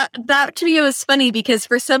like, that to me was funny because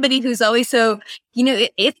for somebody who's always so,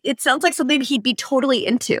 it sounds like something he'd be totally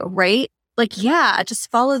into, right? Yeah, just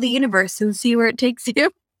follow the universe and see where it takes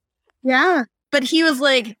you. Yeah. But he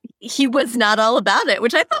was not all about it,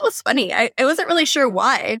 which I thought was funny. I wasn't really sure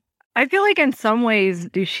why. I feel like in some ways,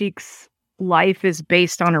 Doo-sik's life is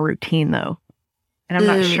based on a routine, though. And I'm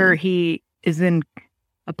not sure he is in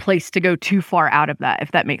a place to go too far out of that,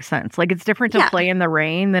 if that makes sense. It's different to play in the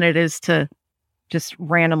rain than it is to just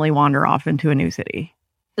randomly wander off into a new city.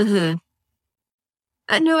 Mm-hmm.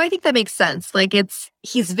 No, I think that makes sense.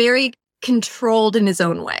 He's very controlled in his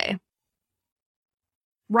own way.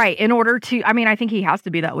 Right. In order to, I think he has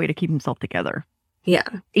to be that way to keep himself together. Yeah.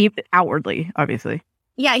 Even outwardly, obviously.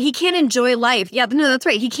 Yeah, he can't enjoy life. Yeah, no, that's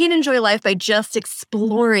right. He can't enjoy life by just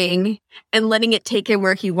exploring and letting it take him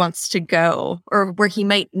where he wants to go or where he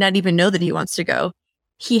might not even know that he wants to go.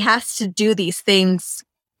 He has to do these things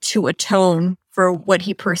to atone for what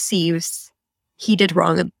he perceives he did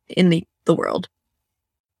wrong in the world.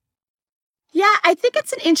 Yeah, I think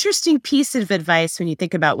it's an interesting piece of advice when you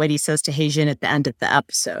think about what he says to Heijin at the end of the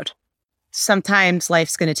episode. Sometimes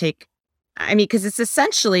life's going to take, because it's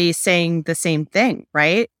essentially saying the same thing,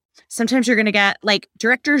 right? Sometimes you're going to get,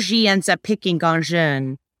 Director G ends up picking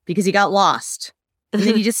Gangjin because he got lost. And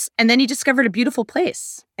then he discovered a beautiful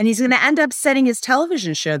place. And he's going to end up setting his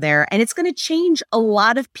television show there. And it's going to change a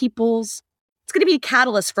lot of people's, it's going to be a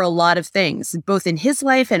catalyst for a lot of things, both in his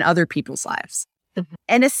life and other people's lives.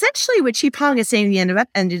 And essentially what Shifong is saying at the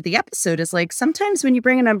end of the episode is sometimes when you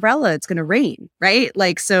bring an umbrella, it's going to rain, right?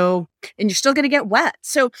 And you're still going to get wet.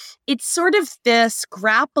 So it's sort of this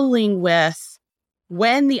grappling with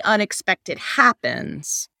when the unexpected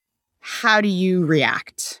happens, how do you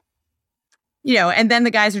react? And then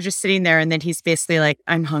the guys are just sitting there and then he's basically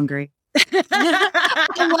I'm hungry.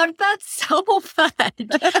 I love that so much.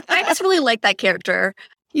 I just really like that character.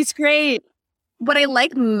 He's great. What I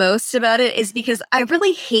like most about it is because I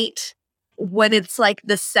really hate when it's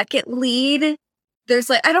the second lead. There's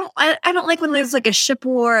I don't like when there's a ship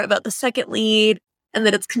war about the second lead and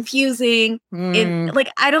that it's confusing. And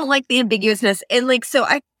I don't like the ambiguousness. And so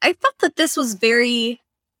I felt that this was very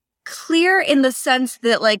clear in the sense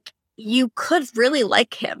that you could really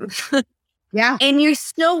like him. Yeah. And you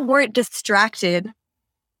still weren't distracted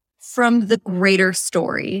from the greater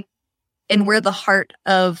story and where the heart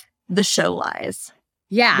of the show lies.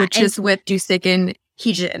 Yeah. Which is with Doo-sik and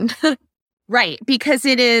Heejin. Right. Because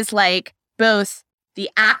it is both the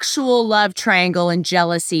actual love triangle and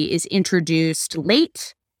jealousy is introduced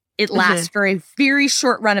late. It lasts for a very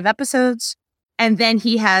short run of episodes. And then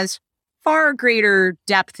he has far greater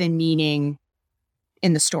depth and meaning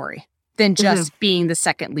in the story than just being the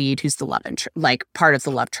second lead who's the love part of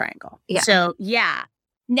the love triangle. Yeah. So, yeah.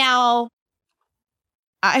 Now,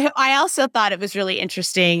 I also thought it was really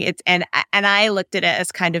interesting. And I looked at it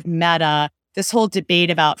as kind of meta, this whole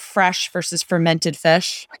debate about fresh versus fermented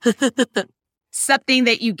fish. Something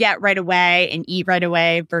that you get right away and eat right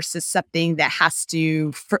away versus something that has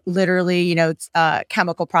to literally, it's a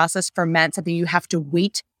chemical process, ferment, something you have to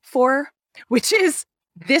wait for,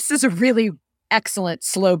 this is a really excellent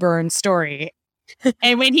slow burn story.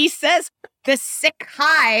 And when he says the Sick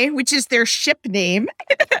High, which is their ship name,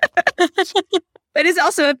 but is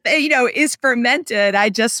also, is fermented, I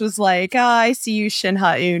just was like, I see you, Shin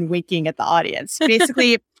Ha-eun, winking at the audience.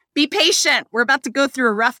 Basically, be patient. We're about to go through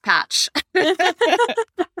a rough patch.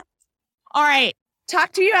 All right.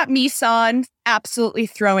 Talk to me about Misan absolutely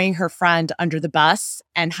throwing her friend under the bus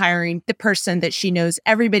and hiring the person that she knows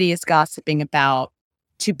everybody is gossiping about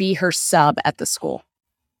to be her sub at the school.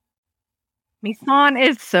 Misan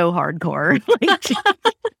is so hardcore.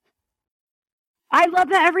 I love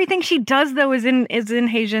that everything she does, though, is in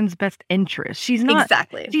Haejin's best interest. She's not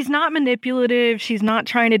She's not manipulative. She's not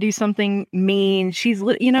trying to do something mean. She's,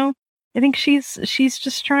 I think she's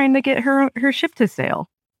just trying to get her ship to sail.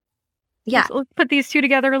 Yeah. Let's put these two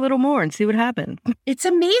together a little more and see what happens. It's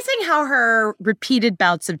amazing how her repeated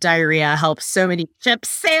bouts of diarrhea help so many ships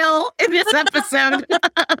sail in this episode.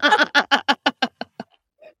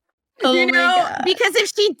 Because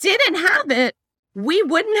if she didn't have it, we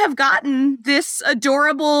wouldn't have gotten this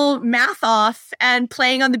adorable math off and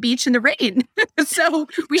playing on the beach in the rain. So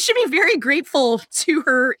we should be very grateful to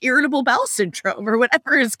her irritable bowel syndrome or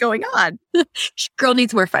whatever is going on. Girl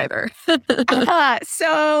needs more fiber.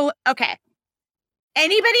 Okay.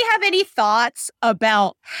 Anybody have any thoughts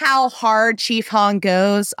about how hard Chief Hong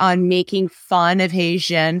goes on making fun of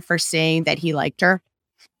Haejin for saying that he liked her?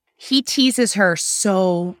 He teases her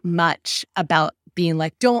so much about being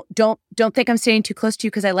like, don't think I'm staying too close to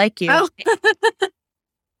you because I like you. Oh.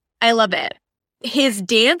 I love it. His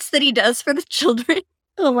dance that he does for the children.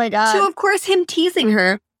 Oh my God. So, of course, him teasing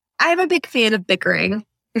her. I'm a big fan of bickering.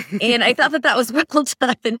 And I thought that was well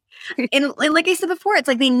done. And like I said before, it's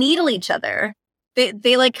like they needle each other.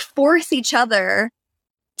 They like force each other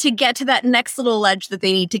to get to that next little ledge that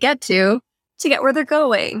they need to get where they're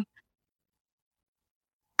going.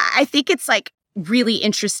 I think it's like really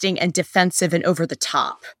interesting and defensive and over the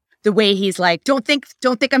top. The way he's like, don't think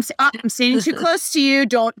I'm standing too close to you.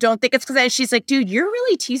 Don't think it's because she's like, dude, you're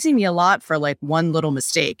really teasing me a lot for like one little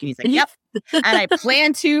mistake. And he's like, yep. And I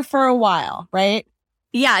plan to for a while, right?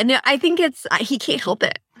 Yeah, no, I think he can't help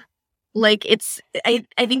it. Like I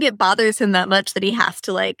think it bothers him that much that he has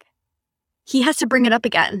to bring it up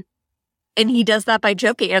again. And he does that by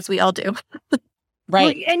joking, as we all do.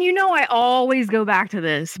 Right. Well, and I always go back to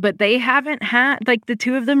this, but they haven't had, like, the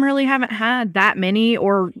two of them really haven't had that many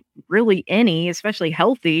or really any, especially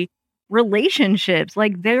healthy relationships.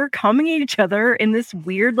 Like, they're coming at each other in this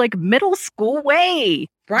weird, like, middle school way.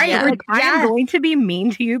 Right. Yeah. Like, I am going to be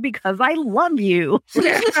mean to you because I love you.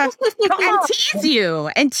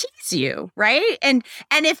 and tease you. Right. And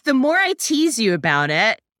if the more I tease you about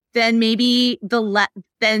it, then maybe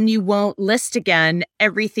then you won't list again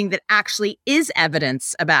everything that actually is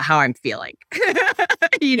evidence about how I'm feeling.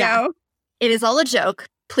 you know? It is all a joke.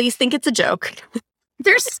 Please think it's a joke.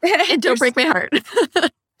 Don't break my heart.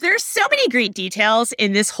 There's so many great details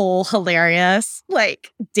in this whole hilarious,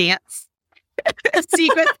 like, dance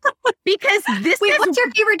sequence. Because what's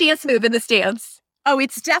your favorite dance move in this dance? Oh,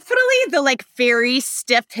 it's definitely the, like, very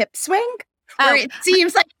stiff hip swing. Where it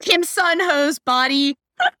seems like Kim Sun-ho's body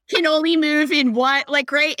can only move in one,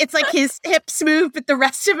 like, right? It's like his hips move, but the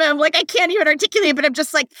rest of him, like, I can't even articulate, but I'm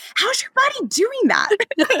just like, how's your body doing that?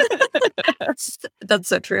 That's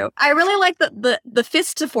so true. I really like the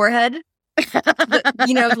fist to forehead,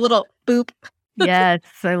 the little boop. Yes,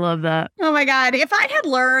 I love that. Oh my God. If I had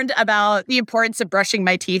learned about the importance of brushing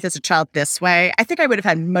my teeth as a child this way, I think I would have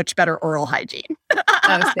had much better oral hygiene.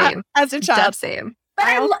 Same. As a child. Same. But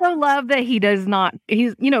I also love that he does not,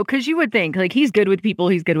 he's, because you would think, like, he's good with people,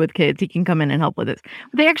 he's good with kids, he can come in and help with this.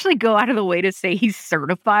 But they actually go out of the way to say he's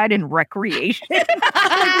certified in recreation. Like,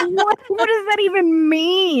 what does that even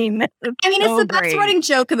mean? I mean, it's the best running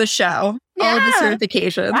joke of the show. Yeah. All of the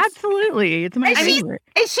certifications. Absolutely. It's my favorite.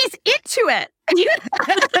 And she's into it.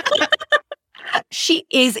 She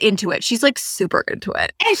is into it. She's like super into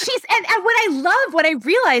it. And what I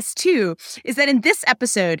realized too, is that in this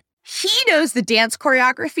episode, he knows the dance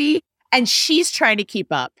choreography and she's trying to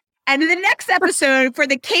keep up. And in the next episode for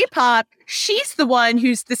the K-pop, she's the one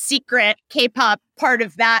who's the secret K-pop part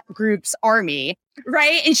of that group's army,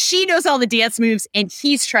 right? And she knows all the dance moves and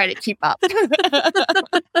he's trying to keep up. But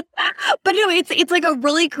it's like a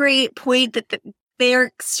really great point that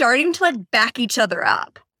they're starting to like back each other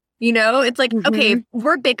up. It's like, okay,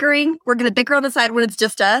 we're bickering. We're going to bicker on the side when it's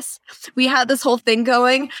just us. We have this whole thing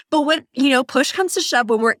going. But when, push comes to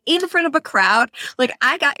shove, when we're in front of a crowd, like,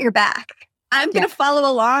 I got your back. I'm going to follow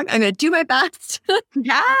along. I'm going to do my best.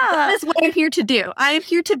 Yeah. That's what I'm here to do. I am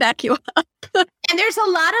here to back you up. And there's a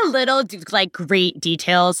lot of little, like, great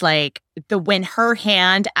details. Like, when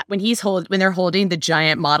they're holding the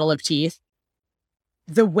giant model of teeth,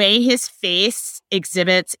 the way his face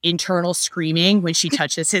exhibits internal screaming when she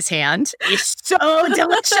touches his hand is so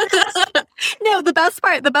delicious. No, the best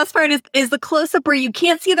part is the close-up where you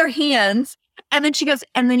can't see their hands. And then she goes,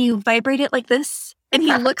 and then you vibrate it like this. And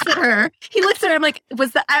he looks at her. I'm like,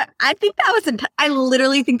 was that? I think that was, I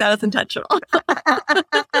literally think that was intentional.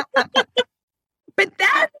 But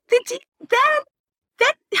that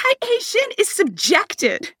Haitian is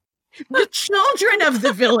subjected. The children of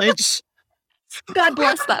the village, God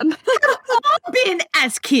bless them, have all been,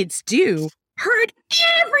 as kids do, heard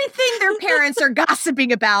everything their parents are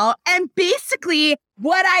gossiping about. And basically,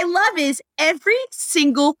 what I love is every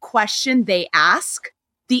single question they ask,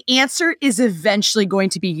 the answer is eventually going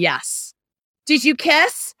to be yes. Did you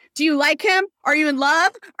kiss? Do you like him? Are you in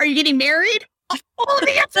love? Are you getting married? All of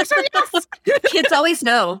the answers are yes. Kids always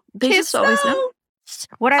know. Kids always know.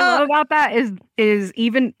 What I love about that is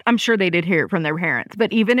even, I'm sure they did hear it from their parents,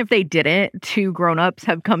 but even if they didn't, two grown-ups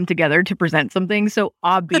have come together to present something. So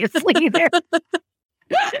obviously that's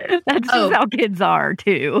just how kids are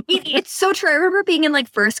too. It's so true. I remember being in like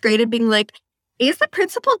first grade and being like, is the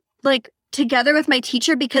principal like together with my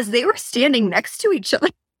teacher? Because they were standing next to each other.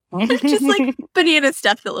 Just like banana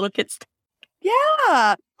stuff that little kids.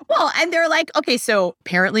 Yeah. Well, and they're like, okay, so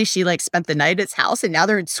apparently she like spent the night at his house and now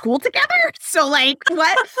they're in school together. So like,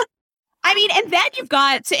 what? I mean, and then you've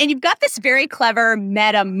got this very clever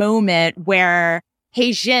meta moment where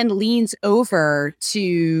Hae-jin leans over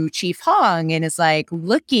to Chief Hong and is like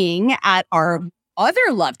looking at our other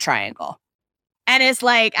love triangle. And is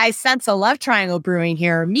like, I sense a love triangle brewing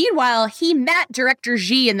here. Meanwhile, he met Director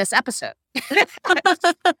Ji in this episode.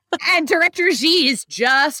 And Director Ji is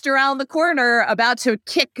just around the corner about to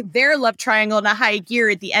kick their love triangle into high gear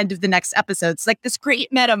at the end of the next episode. It's like this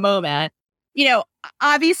great meta moment. You know,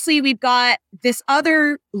 obviously we've got this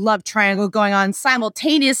other love triangle going on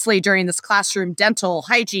simultaneously during this classroom dental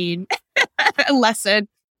hygiene lesson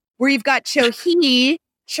where you've got Cho-hee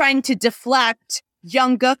trying to deflect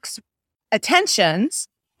Jungkook's attentions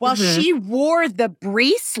while she wore the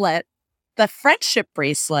bracelet, the friendship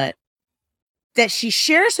bracelet that she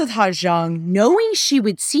shares with Ha-jung, knowing she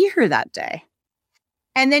would see her that day.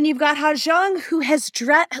 And then you've got Ha-jung who has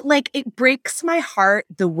dressed, like, it breaks my heart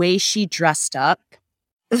the way she dressed up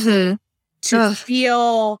to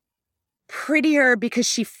feel prettier because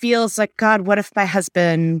she feels like, God, what if my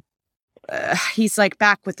husband, he's like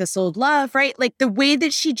back with this old love, right? Like the way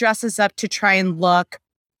that she dresses up to try and look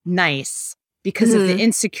nice because of the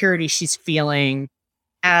insecurity she's feeling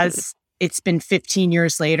as it's been 15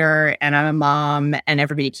 years later and I'm a mom and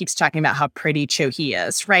everybody keeps talking about how pretty Cho-hee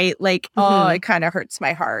is, right? Like, oh, it kind of hurts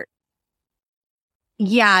my heart.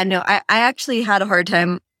 Yeah, no, I actually had a hard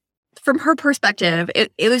time from her perspective.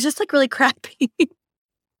 It was just like really crappy.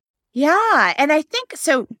 Yeah. And I think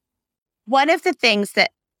so. One of the things that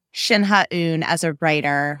Shin Ha-eun as a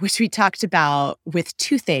writer, which we talked about with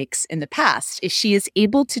toothaches in the past, is she is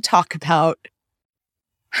able to talk about,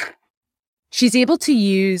 she's able to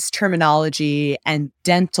use terminology and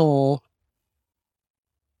dental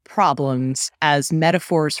problems as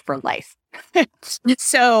metaphors for life.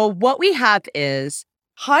 So what we have is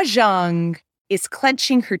Ha-jung is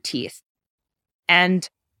clenching her teeth and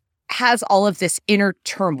has all of this inner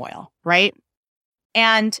turmoil, right?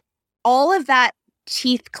 And all of that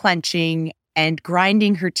teeth clenching and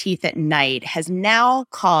grinding her teeth at night has now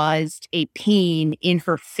caused a pain in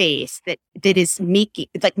her face that is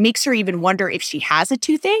makes her even wonder if she has a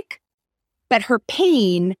toothache. But her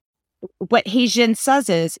pain, what Hae-jin says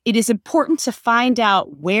is, it is important to find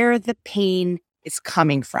out where the pain is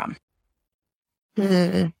coming from.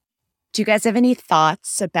 Do you guys have any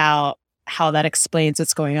thoughts about how that explains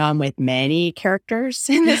what's going on with many characters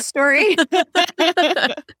in this story?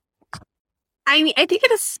 I mean, I think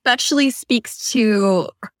it especially speaks to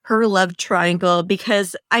her love triangle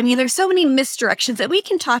because, I mean, there's so many misdirections that we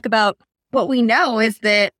can talk about. What we know is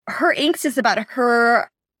that her angst is about her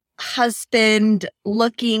husband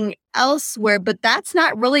looking elsewhere, but that's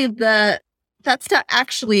not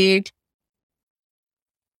actually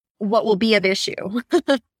what will be of issue.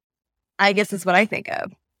 I guess is what I think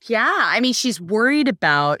of. Yeah. I mean, she's worried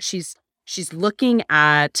about, she's looking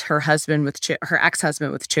at her husband with her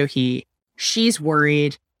ex-husband with Cho-hee. She's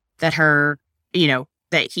worried that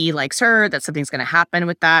that he likes her, that something's going to happen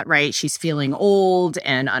with that, right? She's feeling old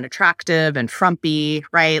and unattractive and frumpy,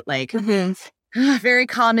 right? Like very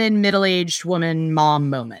common middle-aged woman mom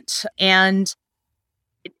moment. And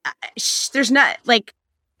there's not like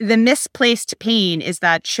the misplaced pain is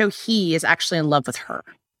that Cho-hee is actually in love with her.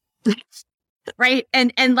 Right.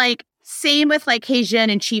 And like Same with like Hae-jin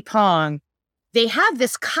and Chief Hong. They have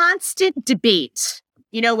this constant debate.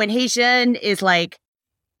 You know, when Hae-jin is like,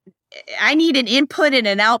 I need an input and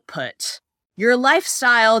an output. Your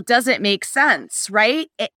lifestyle doesn't make sense, right?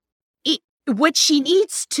 What she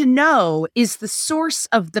needs to know is the source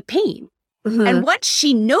of the pain. Mm-hmm. And once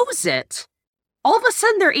she knows it, all of a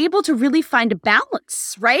sudden they're able to really find a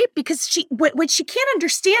balance, right? Because what she can't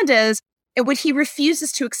understand is, and what he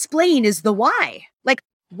refuses to explain is the why. Like,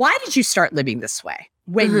 why did you start living this way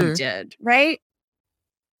when you did, right?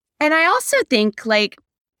 And I also think, like,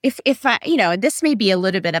 if I, you know, this may be a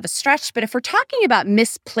little bit of a stretch, but if we're talking about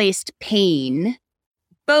misplaced pain,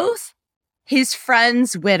 both his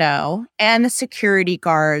friend's widow and the security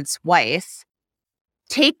guard's wife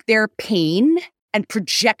take their pain and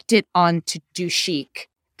project it onto Do-shik,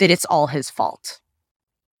 that it's all his fault.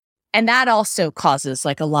 And that also causes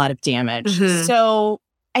like a lot of damage. Mm-hmm. So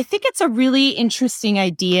I think it's a really interesting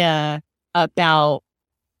idea about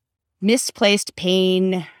misplaced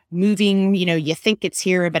pain, moving, you know, you think it's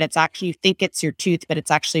here, but it's actually, you think it's your tooth, but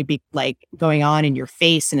it's actually like going on in your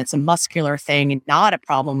face, and it's a muscular thing and not a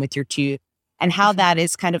problem with your tooth, and how that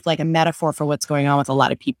is kind of like a metaphor for what's going on with a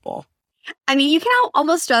lot of people. I mean, you can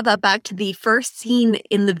almost draw that back to the first scene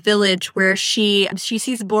in the village where she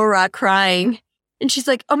sees Bora crying, and she's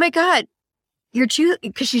like, "Oh my God, your tooth,"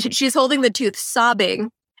 because she's holding the tooth,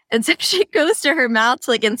 sobbing, and so she goes to her mouth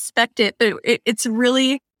to like inspect it, but it's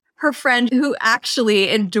really her friend who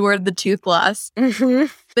actually endured the tooth loss. Mm-hmm.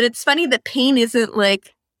 But it's funny that pain isn't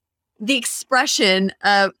like the expression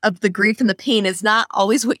of the grief, and the pain is not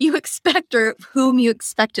always what you expect or whom you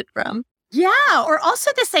expect it from. Yeah, or also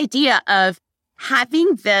this idea of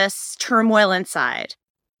having this turmoil inside,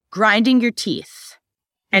 grinding your teeth,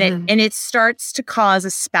 and it starts to cause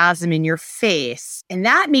a spasm in your face. And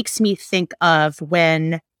that makes me think of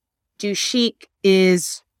when Do-shik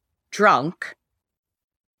is drunk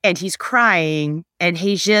and he's crying, and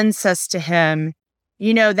Hae-jin says to him,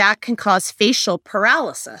 you know, that can cause facial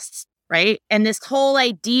paralysis, right? And this whole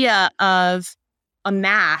idea of a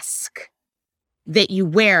mask that you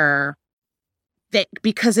wear that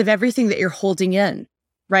because of everything that you're holding in,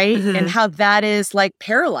 right? Mm-hmm. And how that is like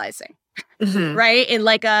paralyzing, right? In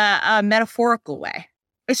like a metaphorical way.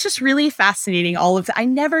 It's just really fascinating, all of that. I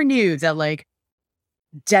never knew that like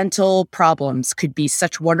dental problems could be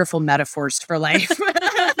such wonderful metaphors for life.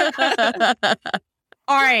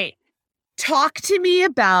 All right. Talk to me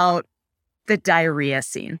about the diarrhea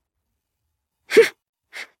scene.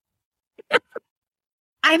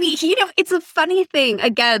 I mean, you know, it's a funny thing,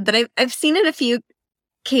 again, that I've seen in a few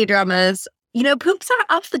K-dramas. You know, poops are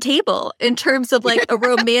off the table in terms of like a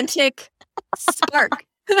romantic spark.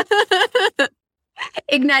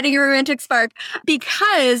 Igniting a romantic spark.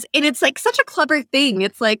 Because, and it's like such a clever thing.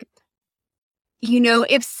 It's like, you know,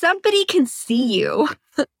 if somebody can see you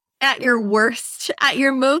at your worst, at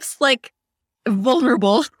your most like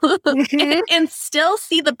vulnerable, and still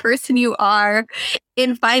see the person you are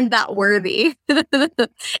and find that worthy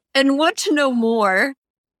and want to know more.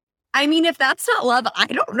 I mean, if that's not love, I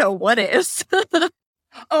don't know what is.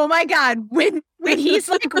 Oh my God. When he's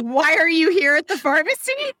like, why are you here at the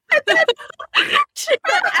pharmacy? And then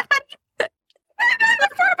the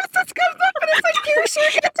pharmacist comes up and it's like, here's your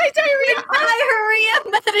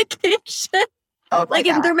anti-diarrhea medication. Oh like,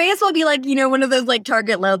 God. There may as well be like, you know, one of those like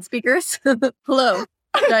Target loudspeakers. Hello,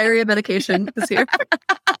 diarrhea medication is here.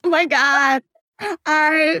 Oh my God.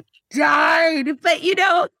 I died. But you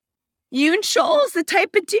know, Yoon Chol is the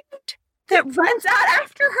type of dude that runs out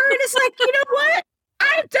after her and is like, you know what?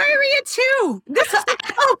 I have diarrhea too. This is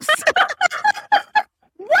helps.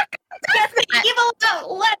 What? Let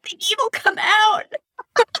the evil come out.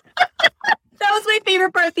 That was my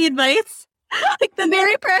favorite part of the advice. Like the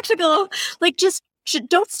very practical, like just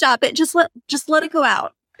don't stop it. Just let it go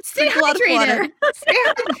out. Stay hydrated. Stay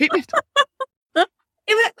hydrated.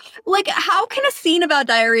 Like, how can a scene about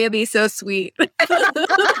diarrhea be so sweet?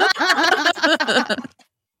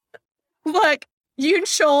 Look, Yoon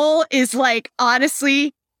Chol is like,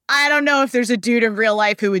 honestly, I don't know if there's a dude in real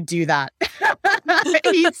life who would do that.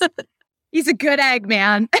 He's a good egg,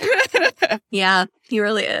 man. Yeah, he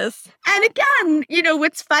really is. And again, you know,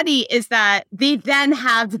 what's funny is that they then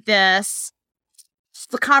have the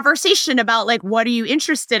conversation about like, what are you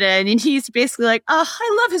interested in? And he's basically like, oh,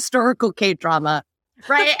 I love historical K-drama.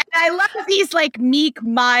 Right. And I love these like meek,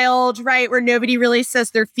 mild, right, where nobody really says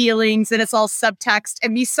their feelings and it's all subtext.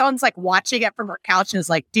 And Mi-sun's like watching it from her couch and is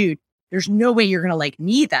like, dude, there's no way you're going to like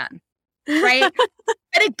me then. Right.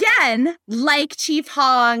 But again, like Chief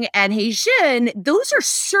Hong and Hae-jin, those are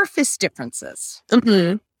surface differences.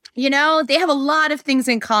 Mm-hmm. they have a lot of things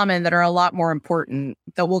in common that are a lot more important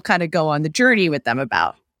that we'll kind of go on the journey with them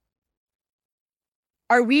about.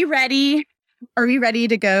 Are we ready? Are we ready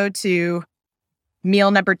to go to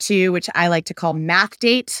meal number 2, which I like to call math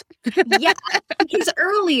date? Yeah, because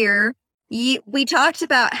earlier we talked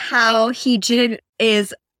about how he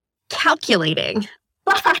is calculating,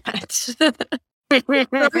 but the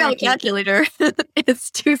real calculator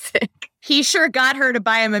is too thick. He sure got her to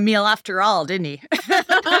buy him a meal after all, didn't he?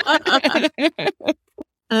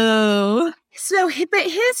 Oh. So, but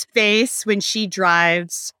his face when she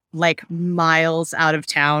drives like miles out of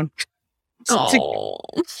town,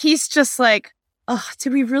 he's just like, oh,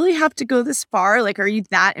 do we really have to go this far? Like, are you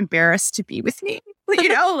that embarrassed to be with me?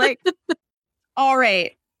 Like, all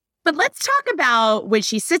right. But let's talk about when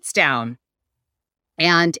she sits down.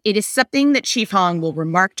 And it is something that Chief Hong will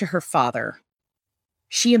remark to her father.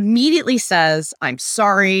 She immediately says, I'm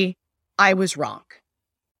sorry, I was wrong.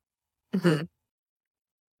 Mm-hmm.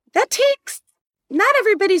 That takes, not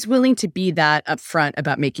everybody's willing to be that upfront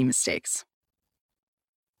about making mistakes.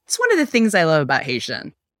 It's one of the things I love about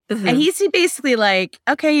Haitian. Mm-hmm. And he's basically like,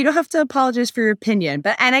 okay, you don't have to apologize for your opinion.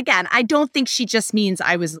 And again, I don't think she just means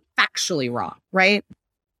I was factually wrong, right?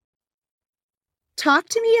 Talk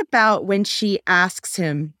to me about when she asks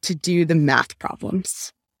him to do the math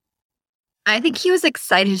problems. I think he was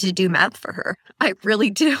excited to do math for her. I really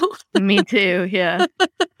do. Me too, yeah.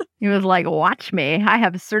 He was like, watch me. I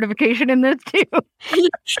have a certification in this too.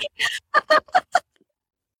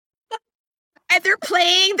 And they're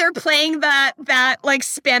playing that like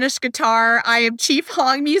Spanish guitar, I Am Chief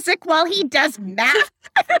Hong music while he does math.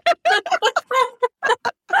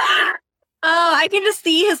 Oh, I can just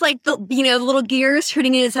see his like the little gears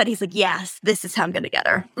turning in his head. He's like, yes, this is how I'm gonna get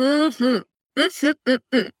her. Mm-hmm.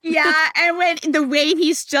 Yeah, and when the way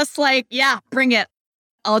he's just like, yeah, bring it.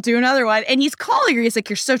 I'll do another one. And he's calling her. He's like,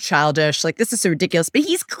 you're so childish. Like, this is so ridiculous. But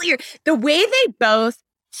he's clear. The way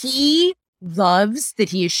he loves that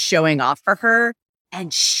he is showing off for her.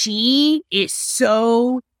 And she is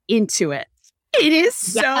so into it. It is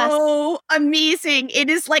so amazing. It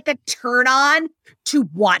is like a turn on to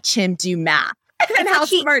watch him do math and how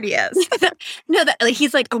smart he is. No,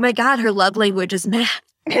 he's like, oh my God, her love language is math.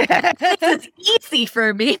 It's easy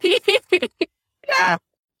for me. Yeah.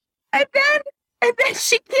 And then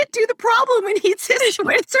she can't do the problem when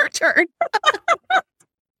it's her turn.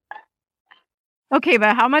 Okay,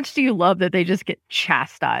 but how much do you love that they just get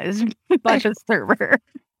chastised by the server?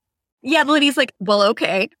 Yeah, but he's like, well,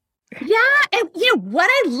 okay. Yeah, and what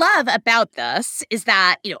I love about this is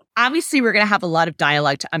that, obviously we're going to have a lot of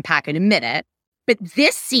dialogue to unpack in a minute, but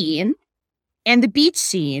this scene and the beach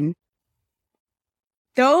scene,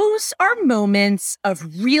 those are moments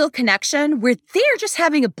of real connection where they're just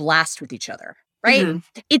having a blast with each other, right?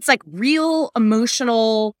 Mm-hmm. It's like real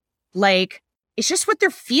emotional, like, it's just what they're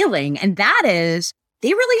feeling. And that is,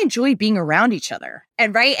 they really enjoy being around each other.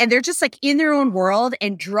 And they're just like in their own world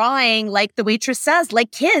and drawing, like the waitress says,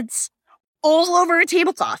 like kids all over a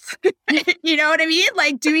tablecloth. You know what I mean?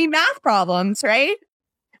 Like doing math problems, right?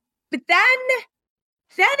 But then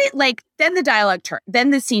the dialogue turn, then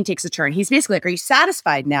the scene takes a turn. He's basically like, are you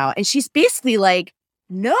satisfied now? And she's basically like,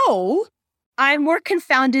 no, I'm more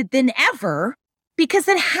confounded than ever, because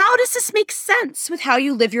then how does this make sense with how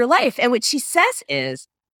you live your life? And what she says is,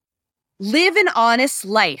 live an honest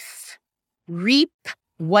life, reap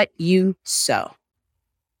what you sow.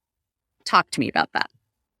 Talk to me about that.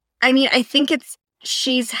 I mean, I think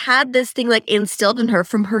she's had this thing like instilled in her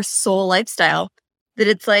from her soul lifestyle, that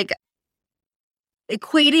it's like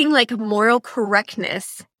equating like moral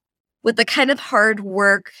correctness with the kind of hard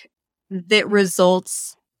work that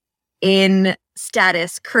results in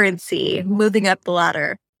status, currency, moving up the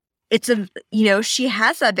ladder. It's she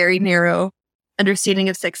has that very narrow understanding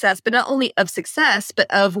of success, but not only of success, but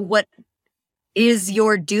of what is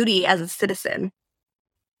your duty as a citizen.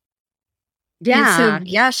 Yeah. And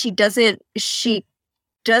so, she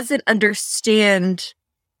doesn't understand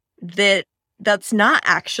that that's not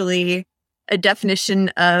actually a definition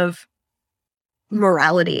of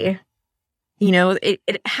morality.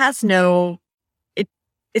 It has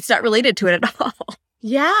it's not related to it at all.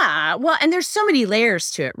 Yeah. Well, and there's so many layers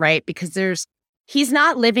to it, right? Because he's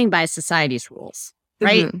not living by society's rules,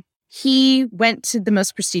 right? Mm-hmm. He went to the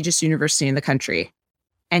most prestigious university in the country,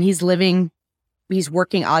 and he's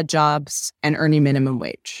working odd jobs and earning minimum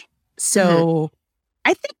wage. So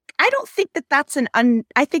I don't think that that's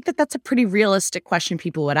I think that that's a pretty realistic question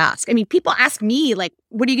people would ask. I mean, people ask me, like,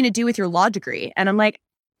 what are you going to do with your law degree? And I'm like,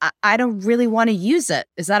 I don't really want to use it.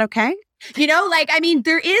 Is that okay? Like, I mean,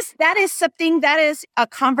 that is a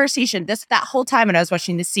conversation. That whole time when I was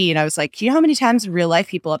watching the scene, I was like, you know how many times in real life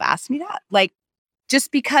people have asked me that? Like,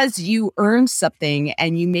 just because you earn something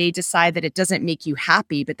and you may decide that it doesn't make you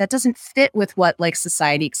happy, but that doesn't fit with what like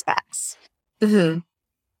society expects. Mm-hmm.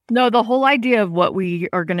 No, the whole idea of what we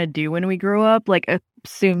are going to do when we grow up, like,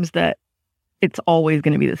 assumes that it's always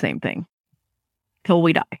going to be the same thing till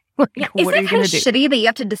we die. Like, Yeah, what are isn't you it kind going of to do? shitty that you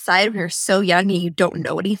have to decide when you're so young and you don't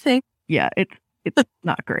know anything? Yeah, it's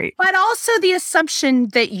not great. But also the assumption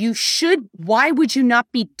that why would you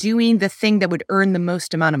not be doing the thing that would earn the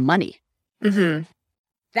most amount of money? Mm-hmm.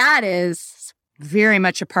 That is very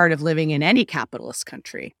much a part of living in any capitalist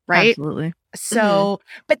country, right? Absolutely. So,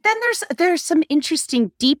 but then there's some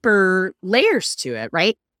interesting deeper layers to it,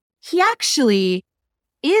 right? He actually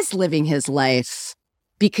is living his life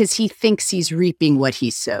because he thinks he's reaping what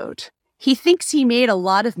he sowed. He thinks he made a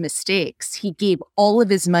lot of mistakes. He gave all of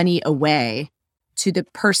his money away to the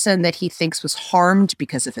person that he thinks was harmed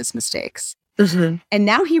because of his mistakes. Mm-hmm. And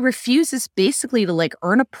now he refuses basically to like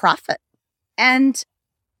earn a profit. And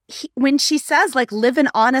when she says like live an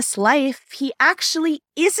honest life, he actually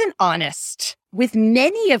isn't honest with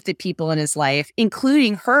many of the people in his life,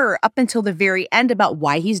 including her up until the very end about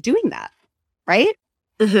why he's doing that. Right?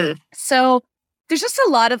 Mm-hmm. So there's just a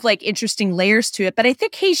lot of like interesting layers to it. But I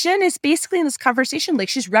think Hae-jin is basically in this conversation, like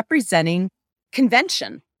she's representing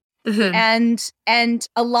convention. Mm-hmm. And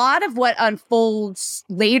a lot of what unfolds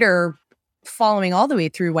later, following all the way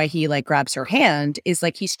through why he like grabs her hand, is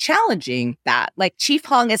like he's challenging that. Like Chief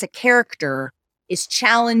Hong as a character is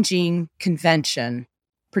challenging convention,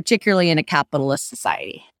 particularly in a capitalist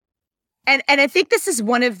society. And I think this is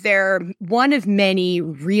one of many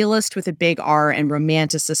realist with a big R and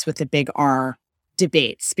romanticist with a big R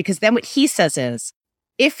debates, because then what he says is,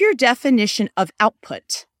 if your definition of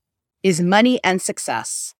output is money and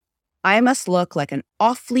success, I must look like an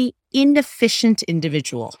awfully inefficient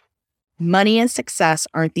individual. Money and success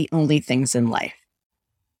aren't the only things in life.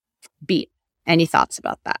 Beat, any thoughts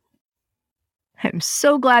about that? I'm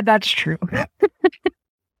so glad that's true.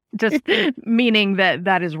 Just meaning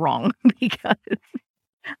that is wrong, because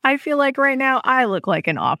I feel like right now I look like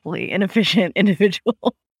an awfully inefficient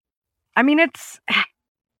individual. I mean, it's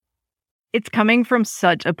coming from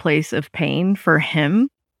such a place of pain for him.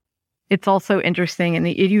 It's also interesting, and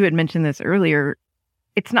you had mentioned this earlier,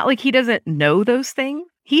 it's not like he doesn't know those things.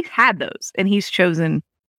 He's had those, and he's chosen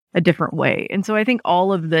a different way. And so I think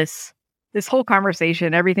all of this whole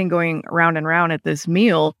conversation, everything going round and round at this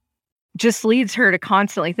meal, just leads her to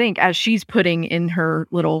constantly think, as she's putting in her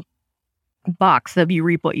little box of you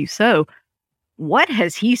reap what you sow, what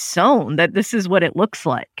has he sown that this is what it looks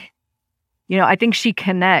like? I think she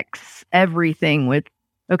connects everything with,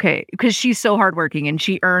 okay, because she's so hardworking and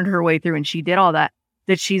she earned her way through and she did all that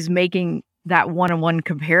she's making that one-on-one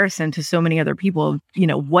comparison to so many other people.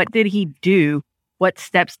 What did he do? What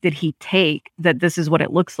steps did he take that this is what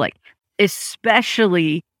it looks like?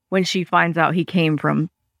 Especially when she finds out he came from,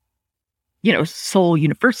 Seoul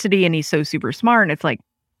University and he's so super smart. And it's like,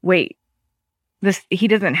 wait, he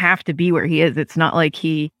doesn't have to be where he is. It's not like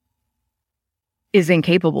he is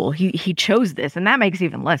incapable. He chose this, and that makes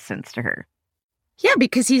even less sense to her. Yeah,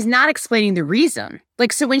 because he's not explaining the reason.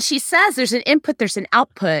 Like, so when she says there's an input, there's an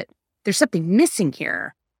output, there's something missing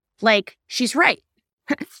here. Like, she's right.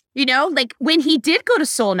 Like when he did go to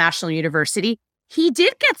Seoul National University, he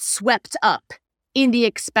did get swept up in the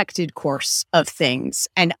expected course of things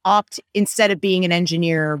and instead of being an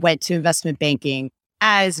engineer, went to investment banking.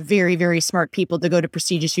 As very, very smart people to go to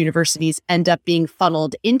prestigious universities end up being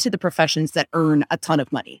funneled into the professions that earn a ton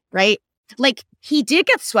of money, right? Like he did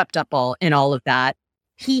get swept up in all of that.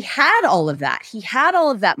 He had all of that. He had all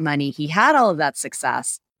of that money. He had all of that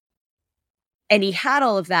success. And he had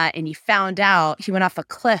all of that, and he found out he went off a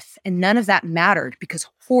cliff, and none of that mattered because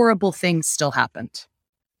horrible things still happened,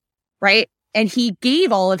 right? And he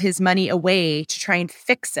gave all of his money away to try and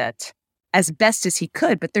fix it as best as he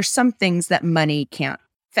could. But there's some things that money can't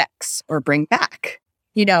fix or bring back,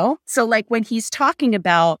 So like when he's talking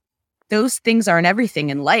about those things aren't everything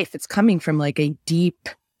in life, it's coming from like a deep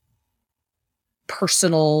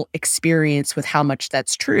personal experience with how much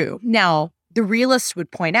that's true. Now, the realist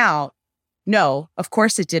would point out, no, of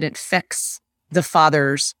course it didn't fix the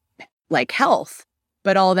father's like health,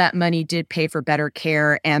 but all that money did pay for better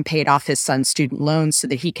care and paid off his son's student loans so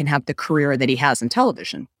that he can have the career that he has in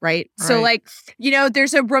television, right? So like,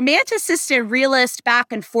 there's a romanticist and realist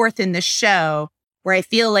back and forth in this show where I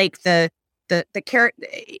feel like the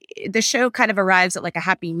show kind of arrives at like a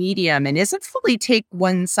happy medium and isn't fully take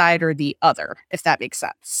one side or the other, if that makes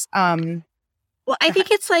sense. Well, I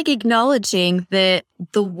think it's like acknowledging that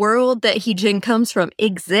the world that Hee-jin comes from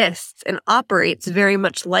exists and operates very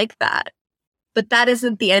much like that. But that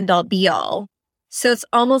isn't the end all be all. So it's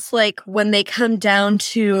almost like when they come down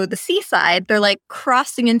to the seaside, they're like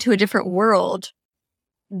crossing into a different world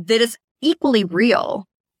that is equally real.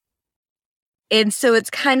 And so it's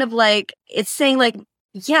kind of like, it's saying like,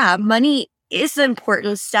 yeah, money is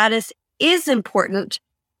important, status is important,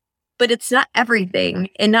 but it's not everything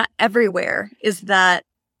and not everywhere is that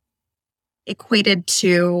equated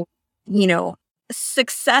to,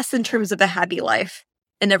 success in terms of a happy life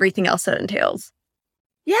and everything else that entails.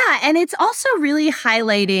 Yeah. And it's also really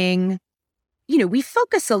highlighting, we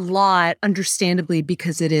focus a lot, understandably,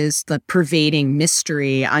 because it is the pervading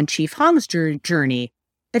mystery on Chief Hong's journey.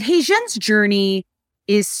 But Hee-jin's journey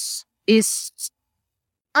is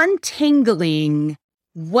untangling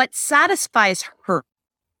what satisfies her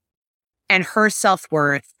and her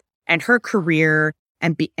self-worth and her career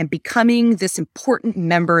and becoming this important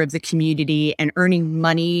member of the community and earning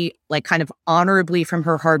money, like kind of honorably from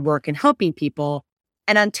her hard work and helping people,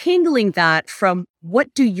 and untangling that from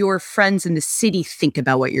what do your friends in the city think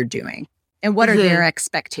about what you're doing and what are their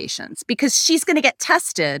expectations? Because she's going to get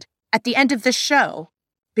tested at the end of the show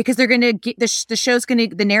because they're going to get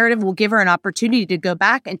the narrative will give her an opportunity to go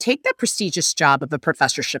back and take that prestigious job of a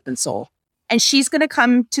professorship in Seoul. And she's going to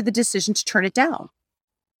come to the decision to turn it down.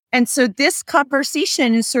 And so this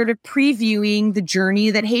conversation is sort of previewing the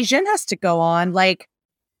journey that Hee-jin has to go on. Like,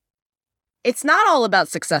 it's not all about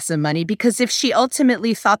success and money, because if she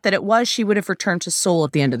ultimately thought that it was, she would have returned to Seoul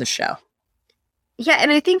at the end of the show. Yeah,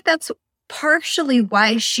 and I think that's partially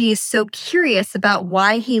why she is so curious about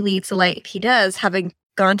why he leads the life he does, having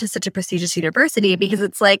gone to such a prestigious university, because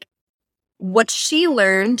it's like, what she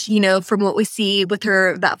learned, from what we see with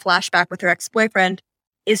her, that flashback with her ex-boyfriend,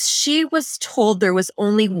 is she was told there was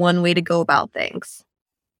only one way to go about things.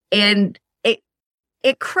 And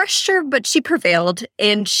it crushed her, but she prevailed,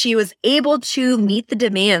 and she was able to meet the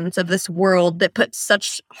demands of this world that put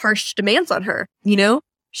such harsh demands on her.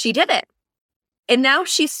 She did it. And now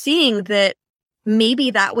she's seeing that maybe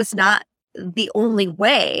that was not the only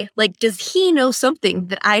way. Like, does he know something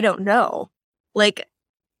that I don't know? Like,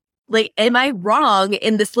 am I wrong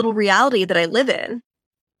in this little reality that I live in?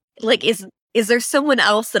 Like, is there someone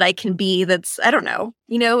else that I can be that's, I don't know.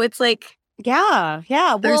 It's like, yeah.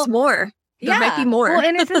 There's more. There might be more. Well,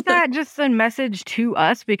 and isn't that just a message to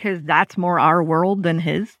us because that's more our world than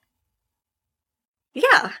his?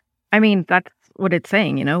 Yeah. I mean, that's what it's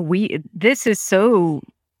saying, this is so,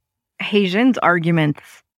 Hee-jin's arguments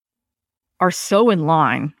are so in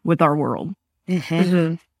line with our world.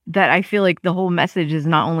 That I feel like the whole message is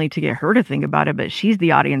not only to get her to think about it, but she's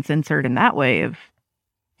the audience insert in that way of,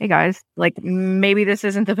 hey guys, like maybe this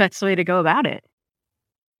isn't the best way to go about it.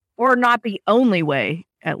 Or not the only way,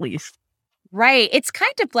 at least. Right. It's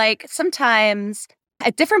kind of like sometimes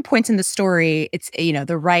at different points in the story, it's,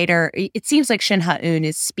 the writer, it seems like Shin Ha-eun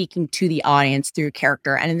is speaking to the audience through a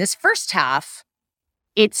character. And in this first half,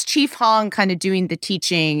 it's Chief Hong kind of doing the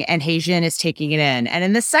teaching and Hee-jin is taking it in. And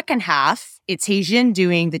in the second half, it's Hee-jin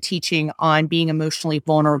doing the teaching on being emotionally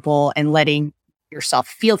vulnerable and letting yourself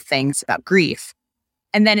feel things about grief.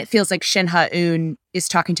 And then it feels like Shin Ha-eun is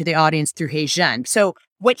talking to the audience through Hee-jin. So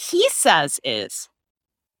what he says is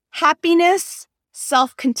happiness,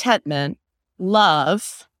 self-contentment,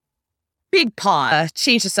 love, big pause,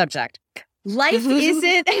 change the subject. Life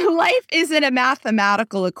isn't a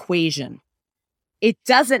mathematical equation. It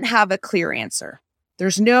doesn't have a clear answer.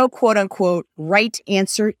 There's no quote unquote right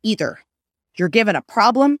answer either. You're given a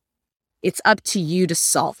problem. It's up to you to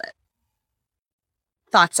solve it.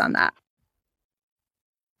 Thoughts on that?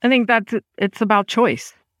 I think it's about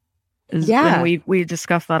choice. Yeah. And we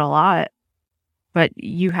discussed that a lot, but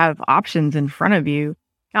you have options in front of you.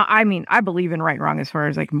 Now, I mean, I believe in right and wrong as far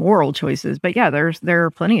as like moral choices, but yeah, there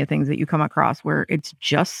are plenty of things that you come across where it's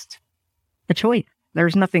just a choice.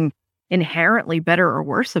 There's nothing inherently better or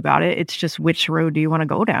worse about it. It's just which road do you want to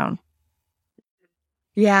go down?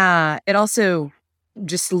 Yeah. It also,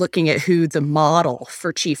 just looking at who the model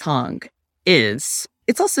for Chief Hong is,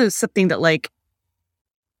 it's also something that like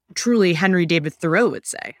truly Henry David Thoreau would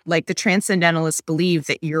say. Like the transcendentalists believe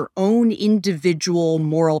that your own individual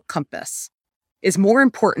moral compass is more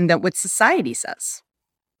important than what society says.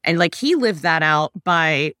 And like he lived that out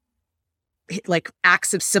by like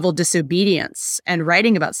acts of civil disobedience and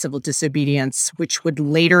writing about civil disobedience, which would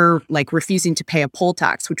later like refusing to pay a poll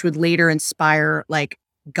tax, which would later inspire like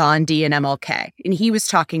Gandhi and MLK. And he was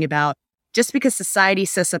talking about just because society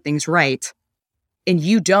says something's right and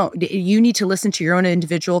you don't, you need to listen to your own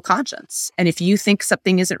individual conscience. And if you think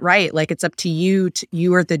something isn't right, like it's up to you.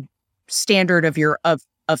 You are the standard of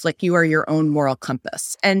like you are your own moral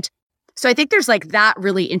compass. And so I think there's like that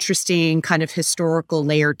really interesting kind of historical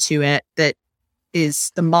layer to it that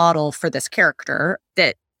is the model for this character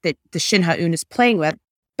that the Shin Ha-eun is playing with.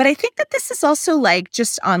 But I think that this is also like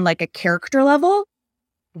just on like a character level,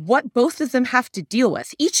 what both of them have to deal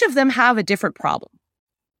with. Each of them have a different problem.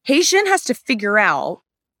 Hae-jin has to figure out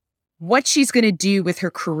what she's going to do with her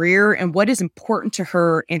career and what is important to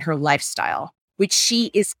her in her lifestyle, which she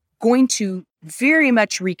is going to very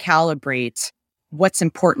much recalibrate what's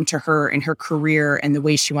important to her in her career and the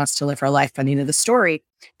way she wants to live her life by the end of the story.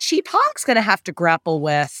 Chi Pong's going to have to grapple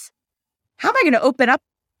with, how am I going to open up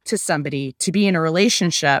to somebody to be in a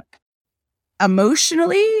relationship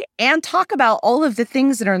emotionally and talk about all of the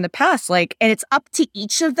things that are in the past? Like, and it's up to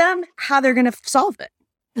each of them how they're going to solve it.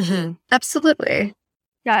 Mm-hmm. Absolutely.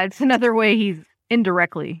 Yeah, it's another way he's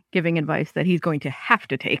indirectly giving advice that he's going to have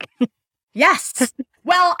to take. Yes.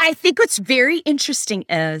 Well, I think what's very interesting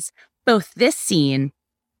is both this scene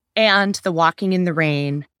and the walking in the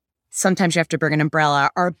rain, sometimes you have to bring an umbrella,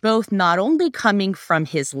 are both not only coming from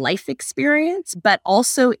his life experience, but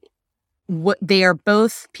also they are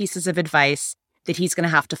both pieces of advice that he's going to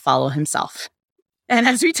have to follow himself. And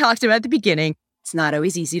as we talked about at the beginning, it's not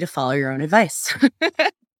always easy to follow your own advice.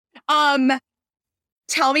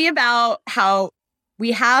 Tell me about how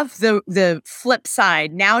we have the flip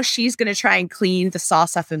side. Now she's going to try and clean the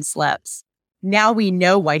sauce off his lips. Now we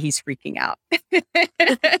know why he's freaking out.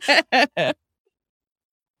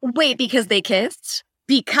 Wait, because they kissed?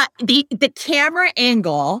 Because the camera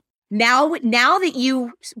angle, now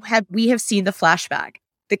that we have seen the flashback,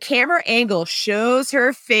 the camera angle shows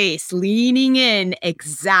her face leaning in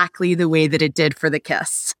exactly the way that it did for the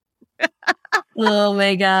kiss. Oh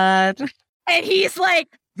my God. And he's like,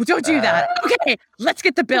 well, don't do that. Okay, let's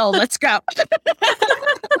get the bill. Let's go.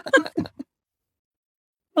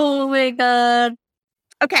 Oh my God.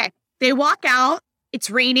 Okay, they walk out. It's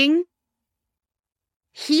raining.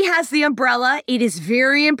 He has the umbrella. It is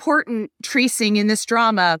very important tracing in this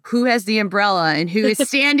drama who has the umbrella and who is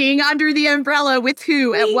standing under the umbrella with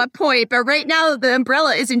who at what point. But right now, the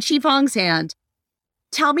umbrella is in Chi Pong's hand.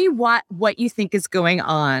 Tell me what you think is going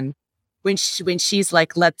on when she's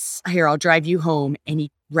like, I'll drive you home. And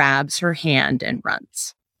he grabs her hand and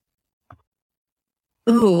runs.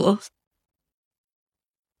 Ooh.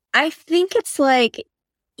 I think it's like,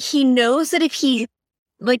 he knows that if he,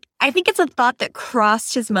 like, I think it's a thought that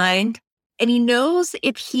crossed his mind. And he knows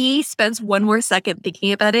if he spends one more second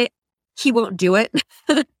thinking about it, he won't do it.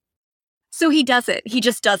 So he does it. He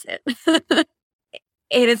just does it. And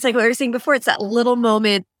it's like what we were saying before, it's that little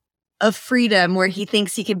moment of freedom where he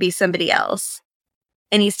thinks he can be somebody else.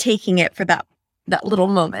 And he's taking it for that little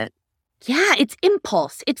moment. Yeah, it's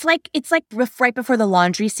impulse. It's like right before the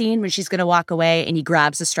laundry scene when she's going to walk away and he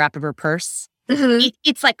grabs the strap of her purse. Mm-hmm.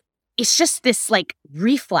 It's just this like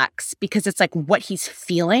reflex because it's like what he's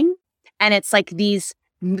feeling. And it's like these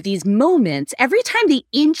moments, every time they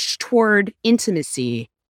inch toward intimacy,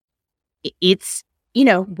 it's, you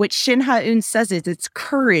know, what Shin Ha-eun says is it's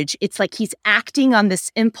courage. It's like he's acting on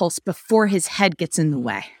this impulse before his head gets in the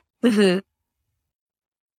way. Mm-hmm.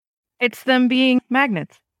 It's them being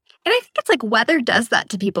magnets. And I think it's like weather does that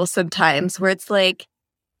to people sometimes where it's like,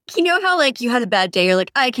 you know how like you had a bad day, you're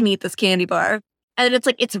like, I can eat this candy bar. And it's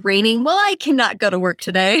like, it's raining. Well, I cannot go to work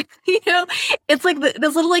today. You know, it's like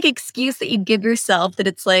this little like excuse that you give yourself that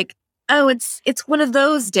it's like, oh, it's one of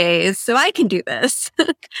those days, so I can do this.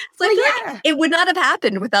 It's like, yeah, it would not have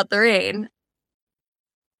happened without the rain.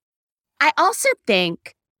 I also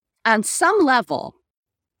think on some level,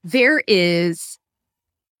 there is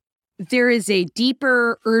a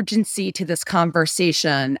deeper urgency to this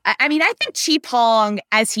conversation. I mean, I think Chi Pong,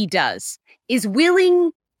 as he does, is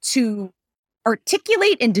willing to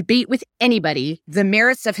articulate and debate with anybody the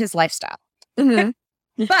merits of his lifestyle.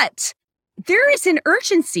 Mm-hmm. But there is an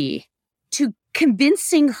urgency to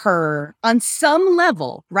convincing her on some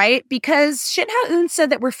level, right? Because Shin Ha-eun said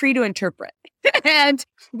that we're free to interpret. And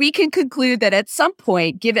we can conclude that at some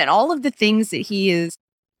point, given all of the things that he is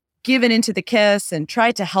given into the kiss and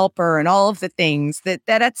tried to help her and all of the things, that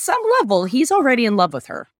at some level, he's already in love with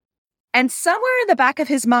her. And somewhere in the back of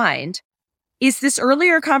his mind is this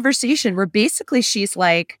earlier conversation where basically she's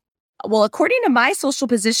like, well, according to my social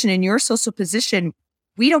position and your social position,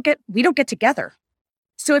 we don't get together.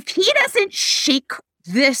 So if he doesn't shake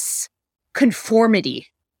this conformity,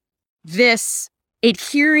 this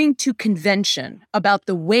adhering to convention about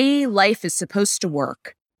the way life is supposed to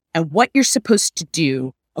work and what you're supposed to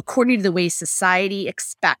do according to the way society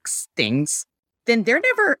expects things, then they're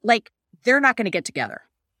not going to get together.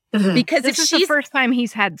 Mm-hmm. Because this is the first time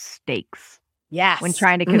he's had stakes. Yes. when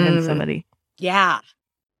trying to convince somebody. Yeah.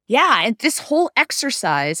 Yeah. And this whole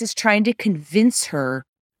exercise is trying to convince her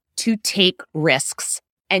to take risks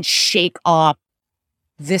and shake off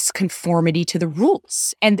this conformity to the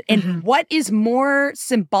rules. And what is more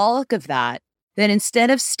symbolic of that than instead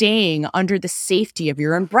of staying under the safety of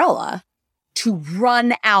your umbrella to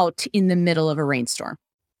run out in the middle of a rainstorm?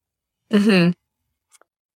 Mm-hmm.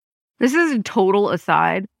 This is a total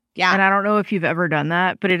aside. Yeah. And I don't know if you've ever done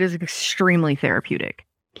that, but it is extremely therapeutic.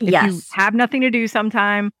 If Yes. you have nothing to do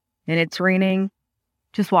sometime and it's raining,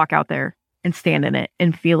 just walk out there and stand in it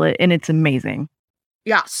and feel it. And it's amazing.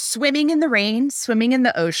 Yeah. Swimming in the rain, swimming in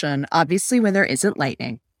the ocean, obviously when there isn't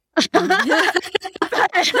lightning.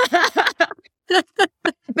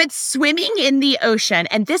 But swimming in the ocean.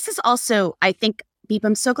 And this is also, I think, Beep,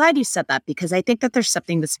 I'm so glad you said that, because I think that there's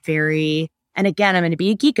something that's very, and again, I'm going to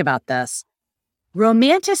be a geek about this,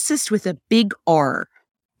 romanticist with a big R,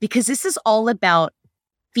 because this is all about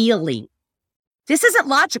feeling. This isn't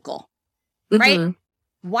logical, right? Mhm.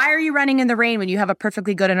 Why are you running in the rain when you have a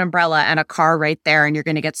perfectly good umbrella and a car right there and you're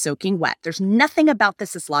going to get soaking wet? There's nothing about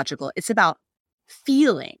this that's logical. It's about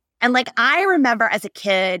feeling. And like, I remember as a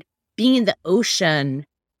kid being in the ocean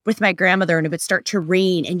with my grandmother and it would start to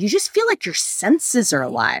rain and you just feel like your senses are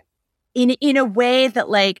alive in a way that,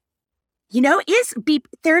 like, you know,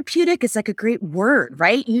 therapeutic is like a great word,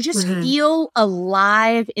 right? You just feel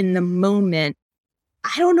alive in the moment.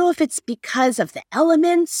 I don't know if it's because of the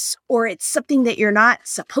elements or it's something that you're not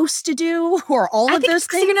supposed to do or all of those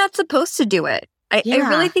things. You're not supposed to do it. I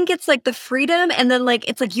really think it's like the freedom, and then like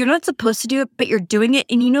it's like you're not supposed to do it, but you're doing it,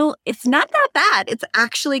 and you know it's not that bad. It's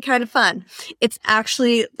actually kind of fun. It's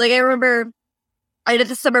actually like, I remember I did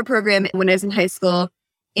the summer program when I was in high school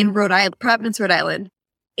in Rhode Island, Providence, Rhode Island,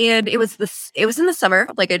 and it was in the summer,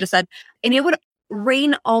 like I just said, and it would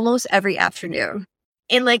rain almost every afternoon,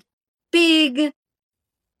 and like big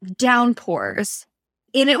downpours,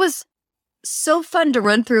 and it was so fun to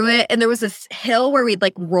run through it. And there was this hill where we'd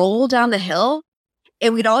like roll down the hill.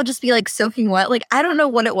 And we'd all just be like soaking wet. Like, I don't know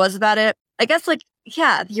what it was about it. I guess like,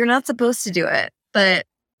 yeah, you're not supposed to do it, but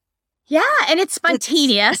yeah, and it's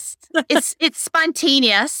spontaneous. it's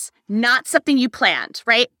spontaneous, not something you planned,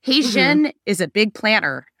 right? Heijin is a big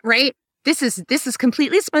planner, right? This is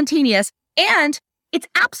completely spontaneous, and it's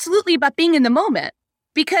absolutely about being in the moment,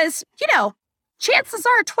 because, you know, chances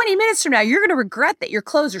are 20 minutes from now, you're going to regret that your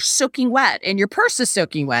clothes are soaking wet and your purse is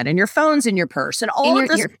soaking wet and your phone's in your purse and all of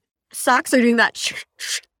this. Your socks are doing that.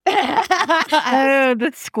 Oh,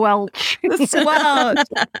 the squelch. The squelch.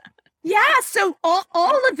 Yeah, so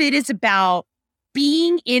all of it is about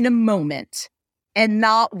being in a moment and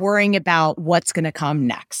not worrying about what's going to come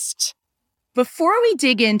next. Before we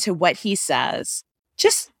dig into what he says,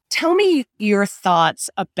 just tell me your thoughts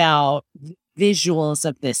about visuals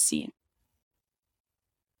of this scene.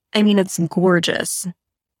 I mean, it's gorgeous.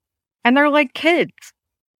 And they're like kids.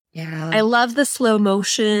 Yeah. I love the slow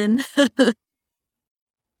motion.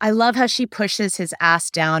 I love how she pushes his ass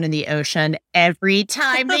down in the ocean every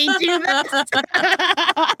time they do this.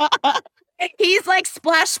 He's like,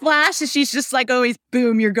 splash, splash. And she's just like, always,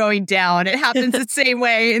 boom, you're going down. It happens the same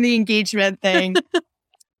way in the engagement thing.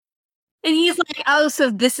 And he's like, oh, so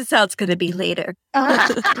this is how it's going to be later.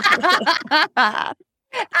 I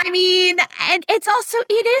mean, and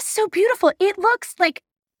it is so beautiful. It looks like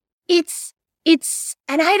it's,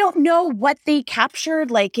 and I don't know what they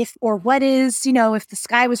captured, like if the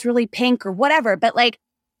sky was really pink or whatever, but like,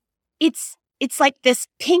 it's like this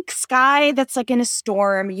pink sky that's like in a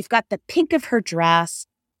storm. You've got the pink of her dress.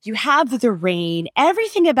 You have the rain,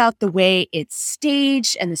 everything about the way it's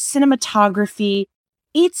staged and the cinematography.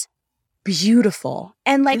 It's beautiful.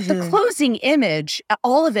 And like the closing image,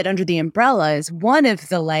 all of it under the umbrella, is one of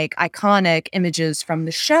the like iconic images from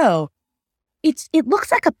the show. It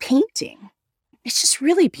looks like a painting. It's just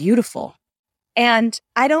really beautiful. And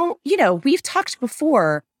we've talked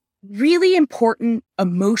before, really important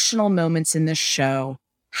emotional moments in this show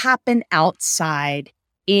happen outside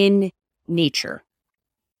in nature.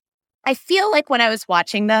 I feel like when I was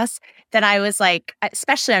watching this, that I was like,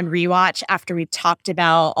 especially on rewatch, after we've talked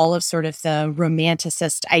about all of sort of the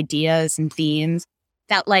romanticist ideas and themes,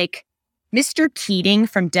 that like Mr. Keating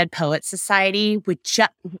from Dead Poets Society would just,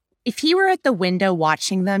 if he were at the window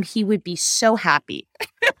watching them, he would be so happy.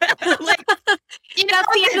 Like, That's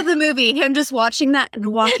the end of the movie, him just watching that and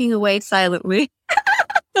walking away silently.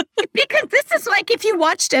 Because this is like, if you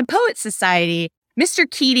watch Dead Poets Society, Mr.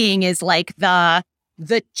 Keating is like the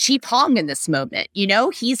Chief Hong in this moment. You know,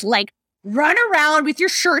 he's like, run around with your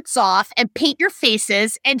shirts off and paint your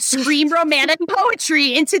faces and scream romantic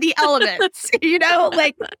poetry into the elements. You know,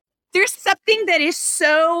 like there's something that is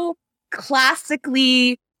so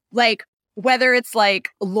classically, like, whether it's like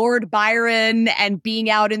Lord Byron and being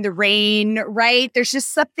out in the rain, right? There's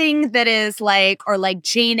just something that is like, or like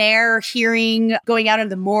Jane Eyre going out in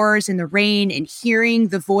the moors in the rain and hearing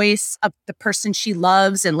the voice of the person she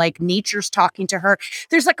loves and like nature's talking to her.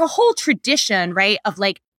 There's like a whole tradition, right, of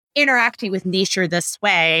like interacting with nature this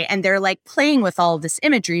way. And they're like playing with all of this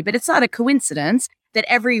imagery, but it's not a coincidence that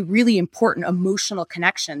every really important emotional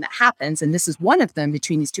connection that happens, and this is one of them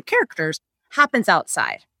between these two characters, happens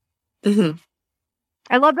outside. Mm-hmm.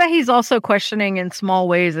 I love that he's also questioning in small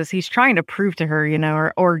ways as he's trying to prove to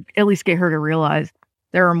her, or at least get her to realize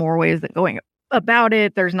there are more ways that going about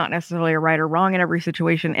it. There's not necessarily a right or wrong in every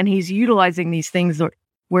situation. And he's utilizing these things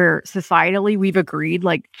where societally we've agreed,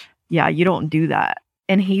 like, yeah, you don't do that.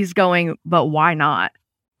 And he's going, but why not?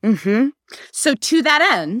 Mm-hmm. So to that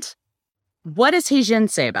end, what does Heijin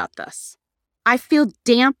say about this? I feel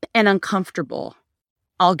damp and uncomfortable.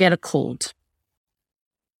 I'll get a cold.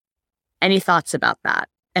 Any thoughts about that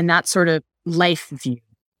and that sort of life view?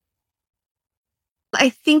 I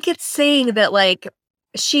think it's saying that, like,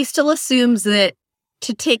 she still assumes that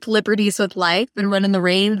to take liberties with life and run in the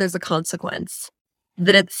rain, there's a consequence.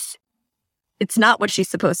 That it's not what she's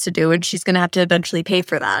supposed to do, and she's going to have to eventually pay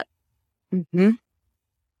for that. Mm-hmm.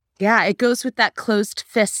 Yeah, it goes with that closed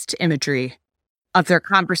fist imagery of their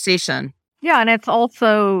conversation. Yeah, and it's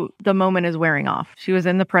also the moment is wearing off. She was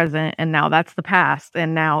in the present, and now that's the past,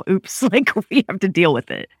 and now, oops, like, we have to deal with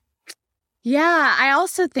it. Yeah, I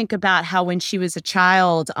also think about how when she was a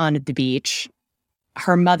child on the beach,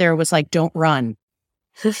 her mother was like, don't run.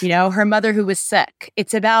 Her mother who was sick.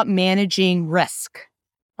 It's about managing risk,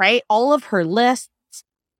 right? All of her lists,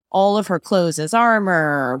 all of her clothes as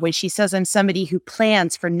armor. When she says, I'm somebody who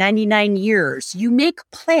plans for 99 years, you make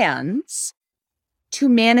plans to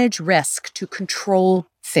manage risk, to control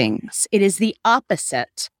things. It is the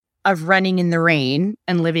opposite of running in the rain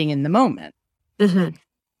and living in the moment. Mm-hmm.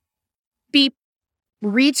 Beep,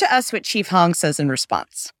 read to us what Chief Hong says in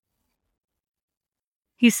response.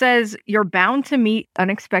 He says, you're bound to meet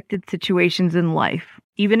unexpected situations in life.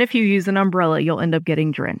 Even if you use an umbrella, you'll end up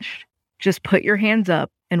getting drenched. Just put your hands up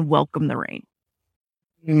and welcome the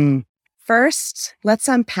rain. First, let's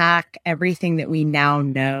unpack everything that we now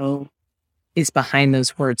know is behind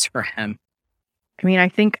those words for him. I mean, I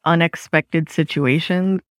think unexpected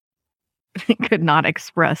situations could not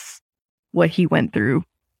express what he went through.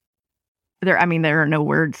 There are no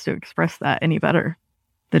words to express that any better.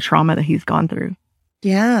 The trauma that he's gone through.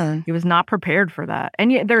 Yeah. He was not prepared for that.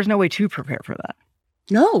 And yet there's no way to prepare for that.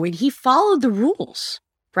 No, and he followed the rules,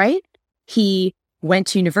 right? He went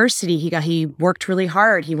to university. He worked really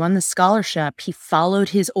hard. He won the scholarship. He followed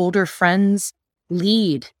his older friends'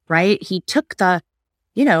 lead, right? He took the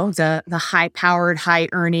high-powered,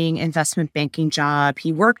 high-earning investment banking job.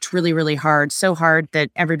 He worked really, really hard, so hard that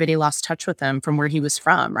everybody lost touch with him from where he was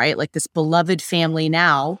from, right? Like this beloved family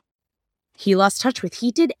now, he lost touch with.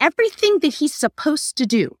 He did everything that he's supposed to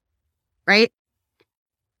do, right?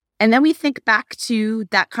 And then we think back to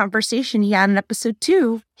that conversation he had in episode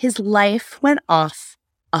 2. His life went off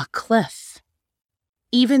a cliff,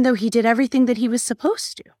 even though he did everything that he was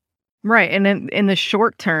supposed to. Right. And in the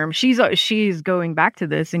short term, she's going back to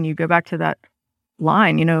this, and you go back to that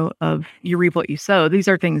line, of you reap what you sow. These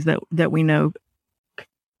are things that we know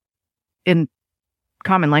in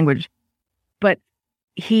common language. But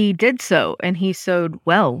he did sow, and he sowed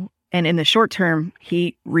well. And in the short term,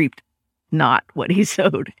 he reaped not what he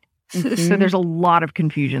sowed. Mm-hmm. So there's a lot of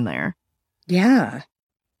confusion there. Yeah.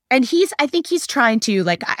 And I think he's trying to,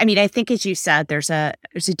 I think, as you said, there's a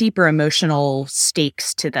deeper emotional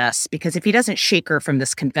stakes to this, because if he doesn't shake her from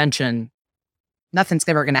this convention, nothing's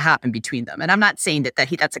ever going to happen between them. And I'm not saying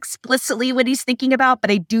that's explicitly what he's thinking about,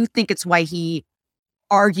 but I do think it's why he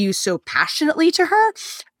argues so passionately to her.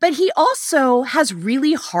 But he also has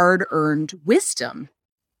really hard-earned wisdom.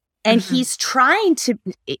 And mm-hmm. he's trying to,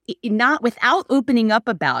 not without opening up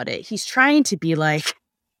about it, he's trying to be like,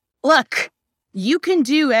 look, you can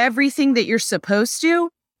do everything that you're supposed to,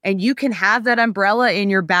 and you can have that umbrella in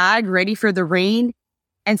your bag ready for the rain.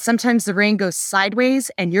 And sometimes the rain goes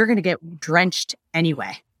sideways and you're going to get drenched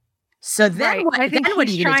anyway. So then what are you going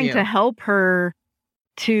to do? Trying to help her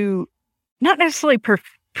to not necessarily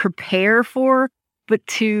prepare for, but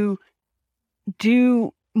to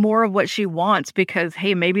do more of what she wants, because,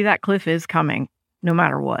 hey, maybe that cliff is coming no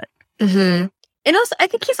matter what. Mm-hmm. And also, I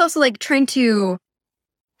think he's also trying to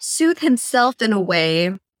soothe himself in a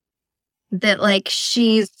way that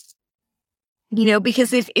she's,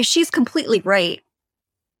 because if she's completely right,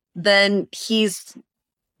 then he's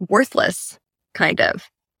worthless, kind of.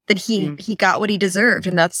 That he got what he deserved,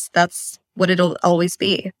 and that's what it'll always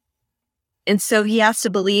be. And so he has to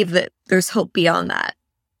believe that there's hope beyond that,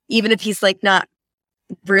 even if he's like not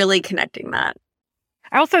really connecting that.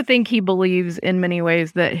 I also think he believes in many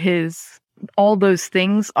ways that all those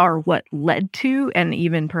things are what led to and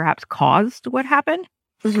even perhaps caused what happened.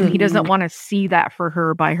 And he doesn't want to see that for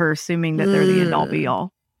her by her assuming that they're the end all be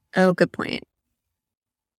all. Oh, good point.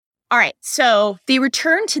 All right. So they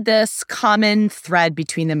return to this common thread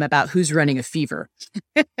between them about who's running a fever.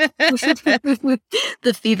 The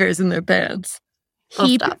fever's in their pants.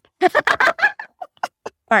 Stop. All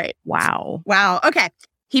right. Wow. Okay.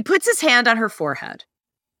 He puts his hand on her forehead.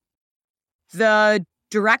 The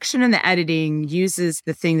direction and the editing uses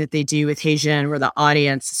the thing that they do with Hae-jin, where the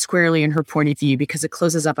audience is squarely in her point of view because it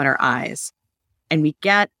closes up on her eyes. And we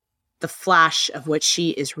get the flash of what she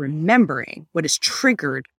is remembering, what is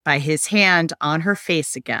triggered by his hand on her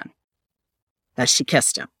face again, that she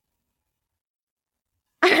kissed him.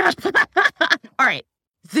 All right.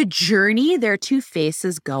 The journey their two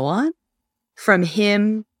faces go on, from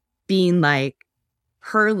him being like,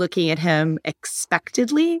 her looking at him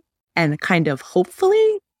expectedly and kind of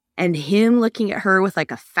hopefully, and him looking at her with like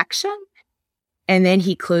affection. And then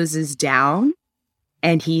he closes down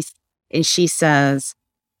and she says,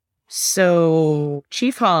 "So,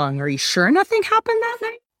 Chief Hong, are you sure nothing happened that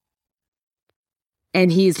night?" And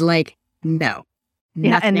he's like, "No."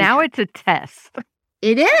 Yeah, and now it's a test.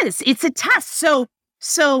 It is. It's a test.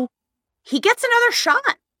 So he gets another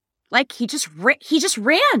shot. Like he just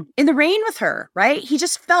ran in the rain with her, right? He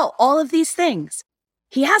just felt all of these things.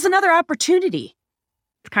 He has another opportunity.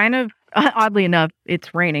 It's kind of, oddly enough,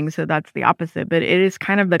 it's raining, so that's the opposite. But it is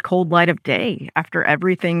kind of the cold light of day after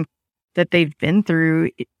everything that they've been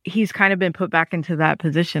through. He's kind of been put back into that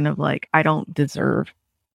position of like, I don't deserve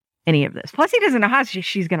any of this. Plus, he doesn't know how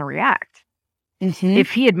she's going to react. Mm-hmm.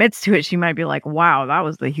 If he admits to it, she might be like, wow, that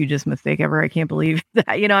was the hugest mistake ever. I can't believe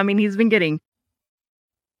that. He's been getting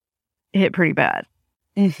hit pretty bad.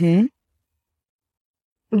 Mm-hmm.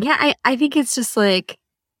 Yeah, I think it's just like,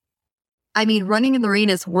 running in the rain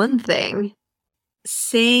is one thing.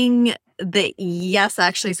 Saying that, yes,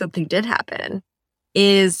 actually something did happen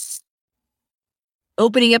is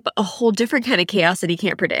opening up a whole different kind of chaos that he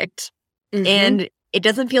can't predict. Mm-hmm. And it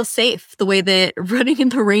doesn't feel safe the way that running in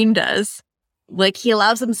the rain does. Like, he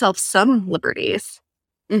allows himself some liberties,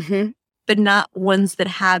 but not ones that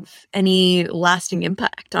have any lasting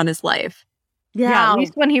impact on his life. Yeah, at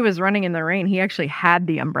least when he was running in the rain, he actually had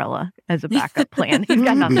the umbrella as a backup plan. He's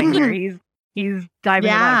got nothing there. He's diving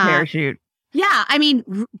without a parachute. Yeah,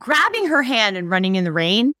 grabbing her hand and running in the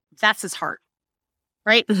rain, that's his heart,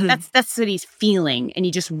 right? Mm-hmm. That's what he's feeling, and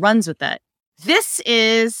he just runs with it. This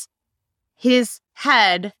is his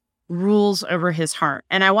head rules over his heart.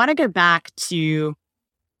 And I want to go back to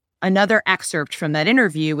another excerpt from that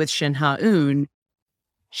interview with Shin Ha-eun.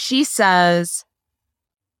 She says,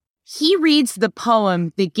 he reads the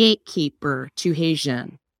poem The Gatekeeper to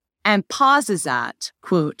Hae-jin and pauses at,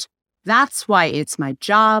 quote, "That's why it's my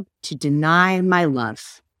job to deny my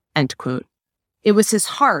love," end quote. It was his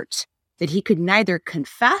heart that he could neither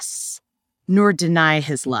confess nor deny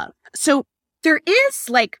his love. So there is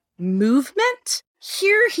like movement.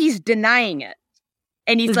 Here he's denying it.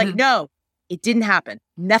 And he's like, no, it didn't happen.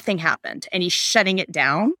 Nothing happened. And he's shutting it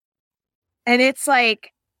down. And it's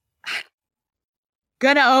like,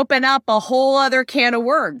 gonna open up a whole other can of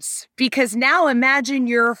worms. Because now imagine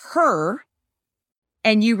you're her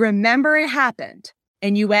and you remember it happened.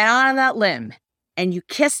 And you went on that limb and you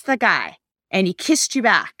kissed the guy and he kissed you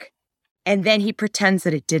back. And then he pretends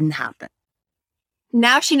that it didn't happen.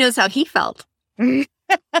 Now she knows how he felt.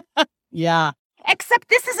 Yeah. Except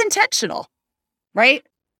this is intentional, right?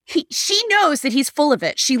 She knows that he's full of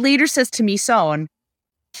it. She later says to Mi-seon,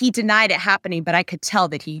 he denied it happening, but I could tell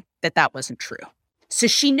that that wasn't true. So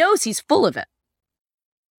she knows he's full of it.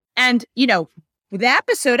 And, the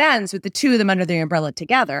episode ends with the two of them under the umbrella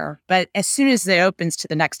together. But as soon as it opens to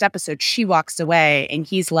the next episode, she walks away and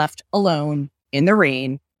he's left alone in the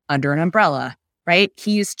rain under an umbrella, right?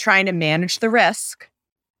 He's trying to manage the risk.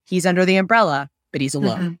 He's under the umbrella, but he's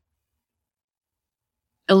alone. Mm-hmm.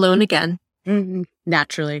 Alone again. Mm-hmm.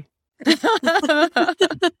 Naturally.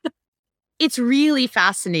 It's really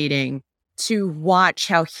fascinating to watch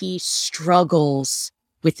how he struggles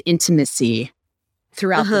with intimacy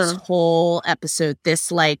throughout this whole episode.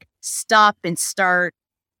 This like stop and start,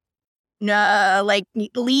 like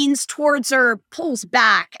leans towards her, pulls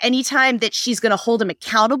back. Anytime that she's going to hold him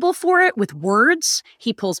accountable for it with words,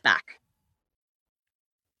 he pulls back.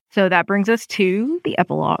 So that brings us to the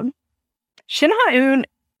epilogue. Shin Ha-eun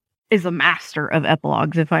is a master of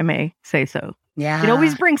epilogues, if I may say so. Yeah. It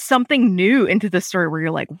always brings something new into the story where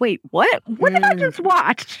you're like, wait, what? What did I just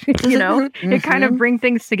watch? You know, it kind of brings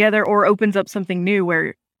things together or opens up something new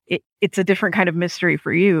where it's a different kind of mystery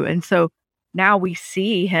for you. And so now we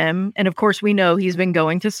see him. And of course, we know he's been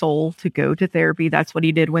going to Seoul to go to therapy. That's what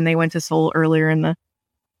he did when they went to Seoul earlier in the,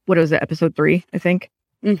 what was it, episode 3, I think.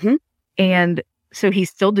 And so he's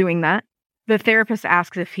still doing that. The therapist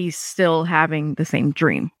asks if he's still having the same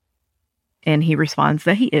dream. And he responds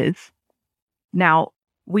that he is. Now,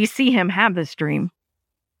 we see him have this dream,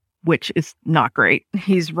 which is not great.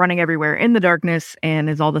 He's running everywhere in the darkness and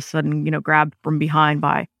is all of a sudden, grabbed from behind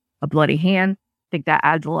by a bloody hand. I think that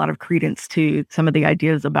adds a lot of credence to some of the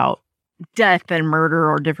ideas about death and murder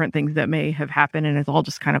or different things that may have happened. And it's all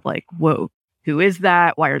just kind of like, whoa, who is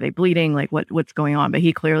that? Why are they bleeding? Like, what's going on? But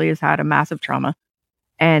he clearly has had a massive trauma.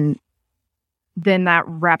 And then that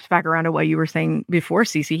wraps back around to what you were saying before,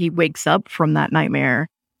 Cece. He wakes up from that nightmare,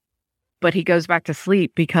 but he goes back to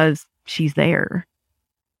sleep because she's there.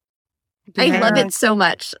 I love it so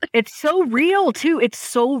much. It's so real, too. It's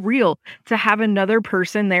so real to have another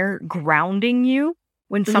person there grounding you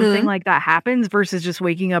when something like that happens versus just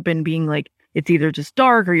waking up and being like, it's either just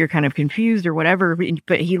dark or you're kind of confused or whatever.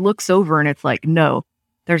 But he looks over and it's like, no,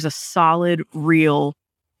 there's a solid, real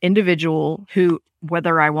individual who,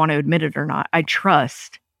 whether I want to admit it or not, I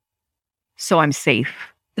trust. So I'm safe.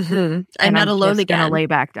 I'm not alone again. Gonna lay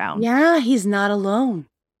back down. Yeah, he's not alone.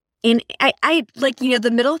 And I like,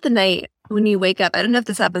 the middle of the night when you wake up, I don't know if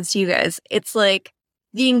this happens to you guys. It's like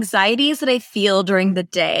the anxieties that I feel during the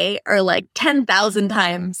day are like 10,000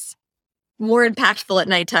 times more impactful at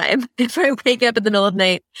nighttime if I wake up in the middle of the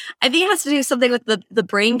night. I think it has to do something with the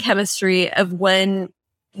brain chemistry of when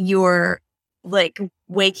you're like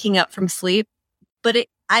waking up from sleep. But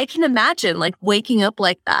I can imagine like waking up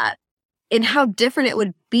like that and how different it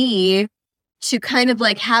would be to kind of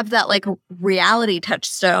like have that like reality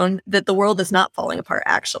touchstone that the world is not falling apart,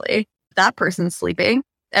 actually. That person's sleeping.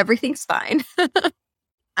 Everything's fine.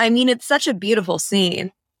 I mean, it's such a beautiful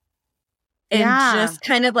scene. And just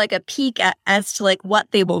kind of like a peek as to like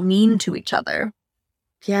what they will mean to each other.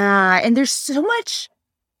 Yeah. And there's so much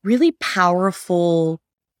really powerful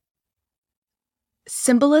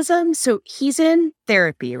symbolism. So he's in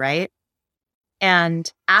therapy, right?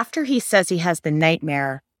 And after he says he has the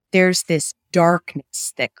nightmare, there's this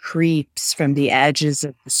darkness that creeps from the edges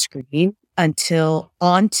of the screen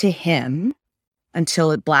onto him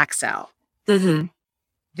until it blacks out. Then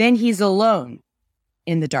he's alone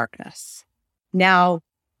in the darkness. Now,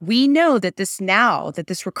 we know that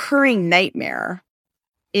this recurring nightmare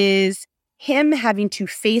is him having to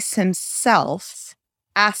face himself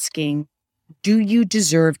asking, do you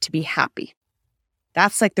deserve to be happy?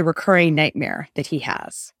 That's like the recurring nightmare that he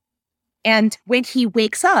has. And when he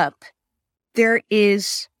wakes up, there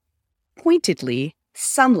is pointedly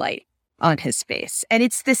sunlight on his face. And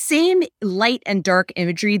it's the same light and dark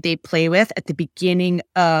imagery they play with at the beginning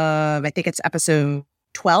of, I think it's episode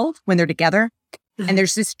 12, when they're together. And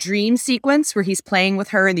there's this dream sequence where he's playing with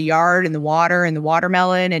her in the yard and the water and the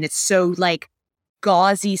watermelon. And it's so like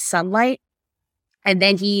gauzy sunlight. And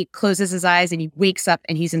then he closes his eyes and he wakes up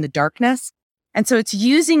and he's in the darkness. And so it's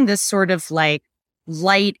using this sort of like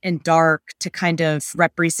light and dark to kind of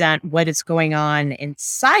represent what is going on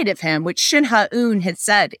inside of him, which Shin Ha-eun had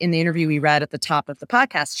said in the interview we read at the top of the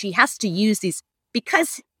podcast. She has to use these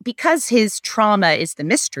because his trauma is the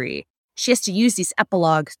mystery. She has to use these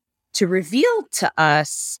epilogues to reveal to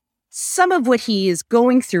us some of what he is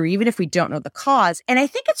going through, even if we don't know the cause. And I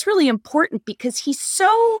think it's really important because he's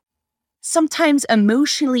so sometimes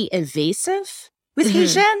emotionally evasive with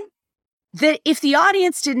Hae-jin that if the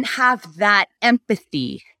audience didn't have that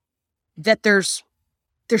empathy, that there's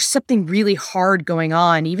something really hard going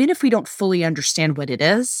on, even if we don't fully understand what it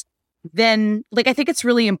is, then like I think it's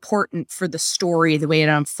really important for the story, the way it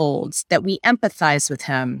unfolds, that we empathize with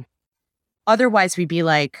him. Otherwise, we'd be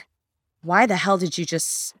like, why the hell did you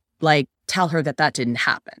just like tell her that didn't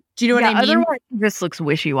happen? Do you know what I mean? Otherwise, this looks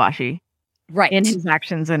wishy-washy. Right. In his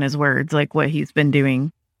actions and his words, like what he's been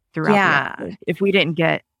doing throughout the episode. If we didn't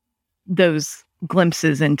get those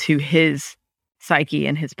glimpses into his psyche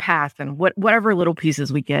and his past and whatever little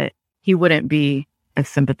pieces we get, he wouldn't be as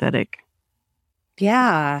sympathetic.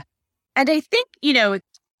 Yeah. And I think,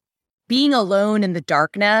 being alone in the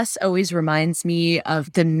darkness always reminds me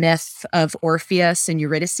of the myth of Orpheus and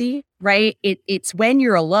Eurydice, right? It's when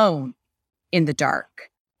you're alone in the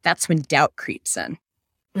dark, that's when doubt creeps in.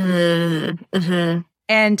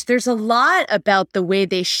 And there's a lot about the way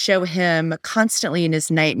they show him constantly in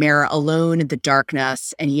his nightmare alone in the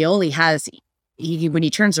darkness. And he only has, when he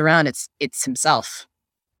turns around, it's himself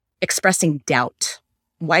expressing doubt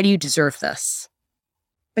Why do you deserve this?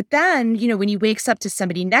 But then, when he wakes up to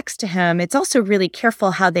somebody next to him, it's also really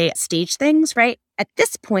careful how they stage things, right? At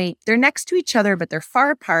this point, they're next to each other, but they're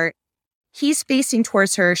far apart. He's facing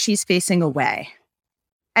towards her. She's facing away.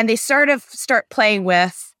 And they start playing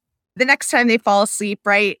with the next time they fall asleep,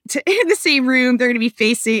 right? In the same room, they're going to be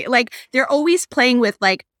facing, like, they're always playing with,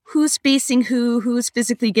 like, who's facing who's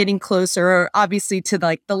physically getting closer, or obviously to,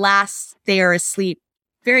 like, the last they are asleep,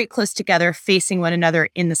 very close together, facing one another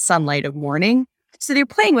in the sunlight of morning. So they're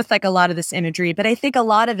playing with, like, a lot of this imagery, but I think a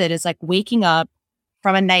lot of it is like waking up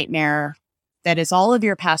from a nightmare that is all of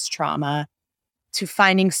your past trauma to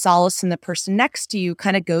finding solace in the person next to you.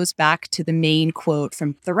 Kind of goes back to the main quote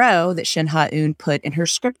from Thoreau that Shin Ha-eun put in her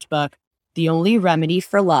script book: "The only remedy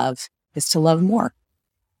for love is to love more."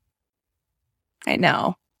 I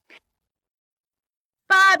know.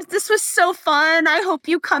 Babs, this was so fun. I hope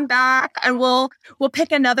you come back, and we'll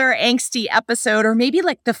pick another angsty episode, or maybe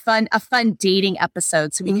like a fun dating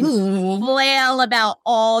episode, so we can flail about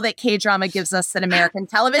all that K-drama gives us that American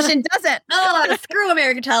television doesn't. Oh, screw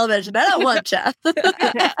American television. I don't want you.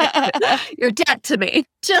 You're dead to me,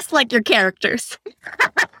 just like your characters.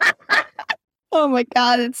 Oh my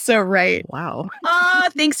God, it's so right. Wow.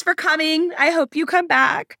 Thanks for coming. I hope you come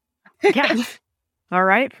back. Yes. All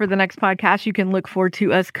right. For the next podcast, you can look forward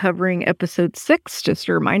to us covering episode 6. Just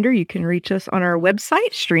a reminder, you can reach us on our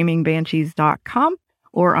website, streamingbanshees.com,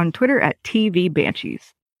 or on Twitter at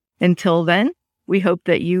TVBanshees. Until then, we hope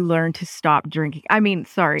that you learn to stop drinking.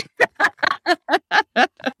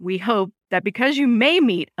 We hope that because you may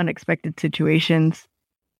meet unexpected situations,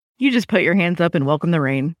 you just put your hands up and welcome the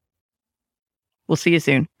rain. We'll see you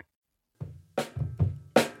soon.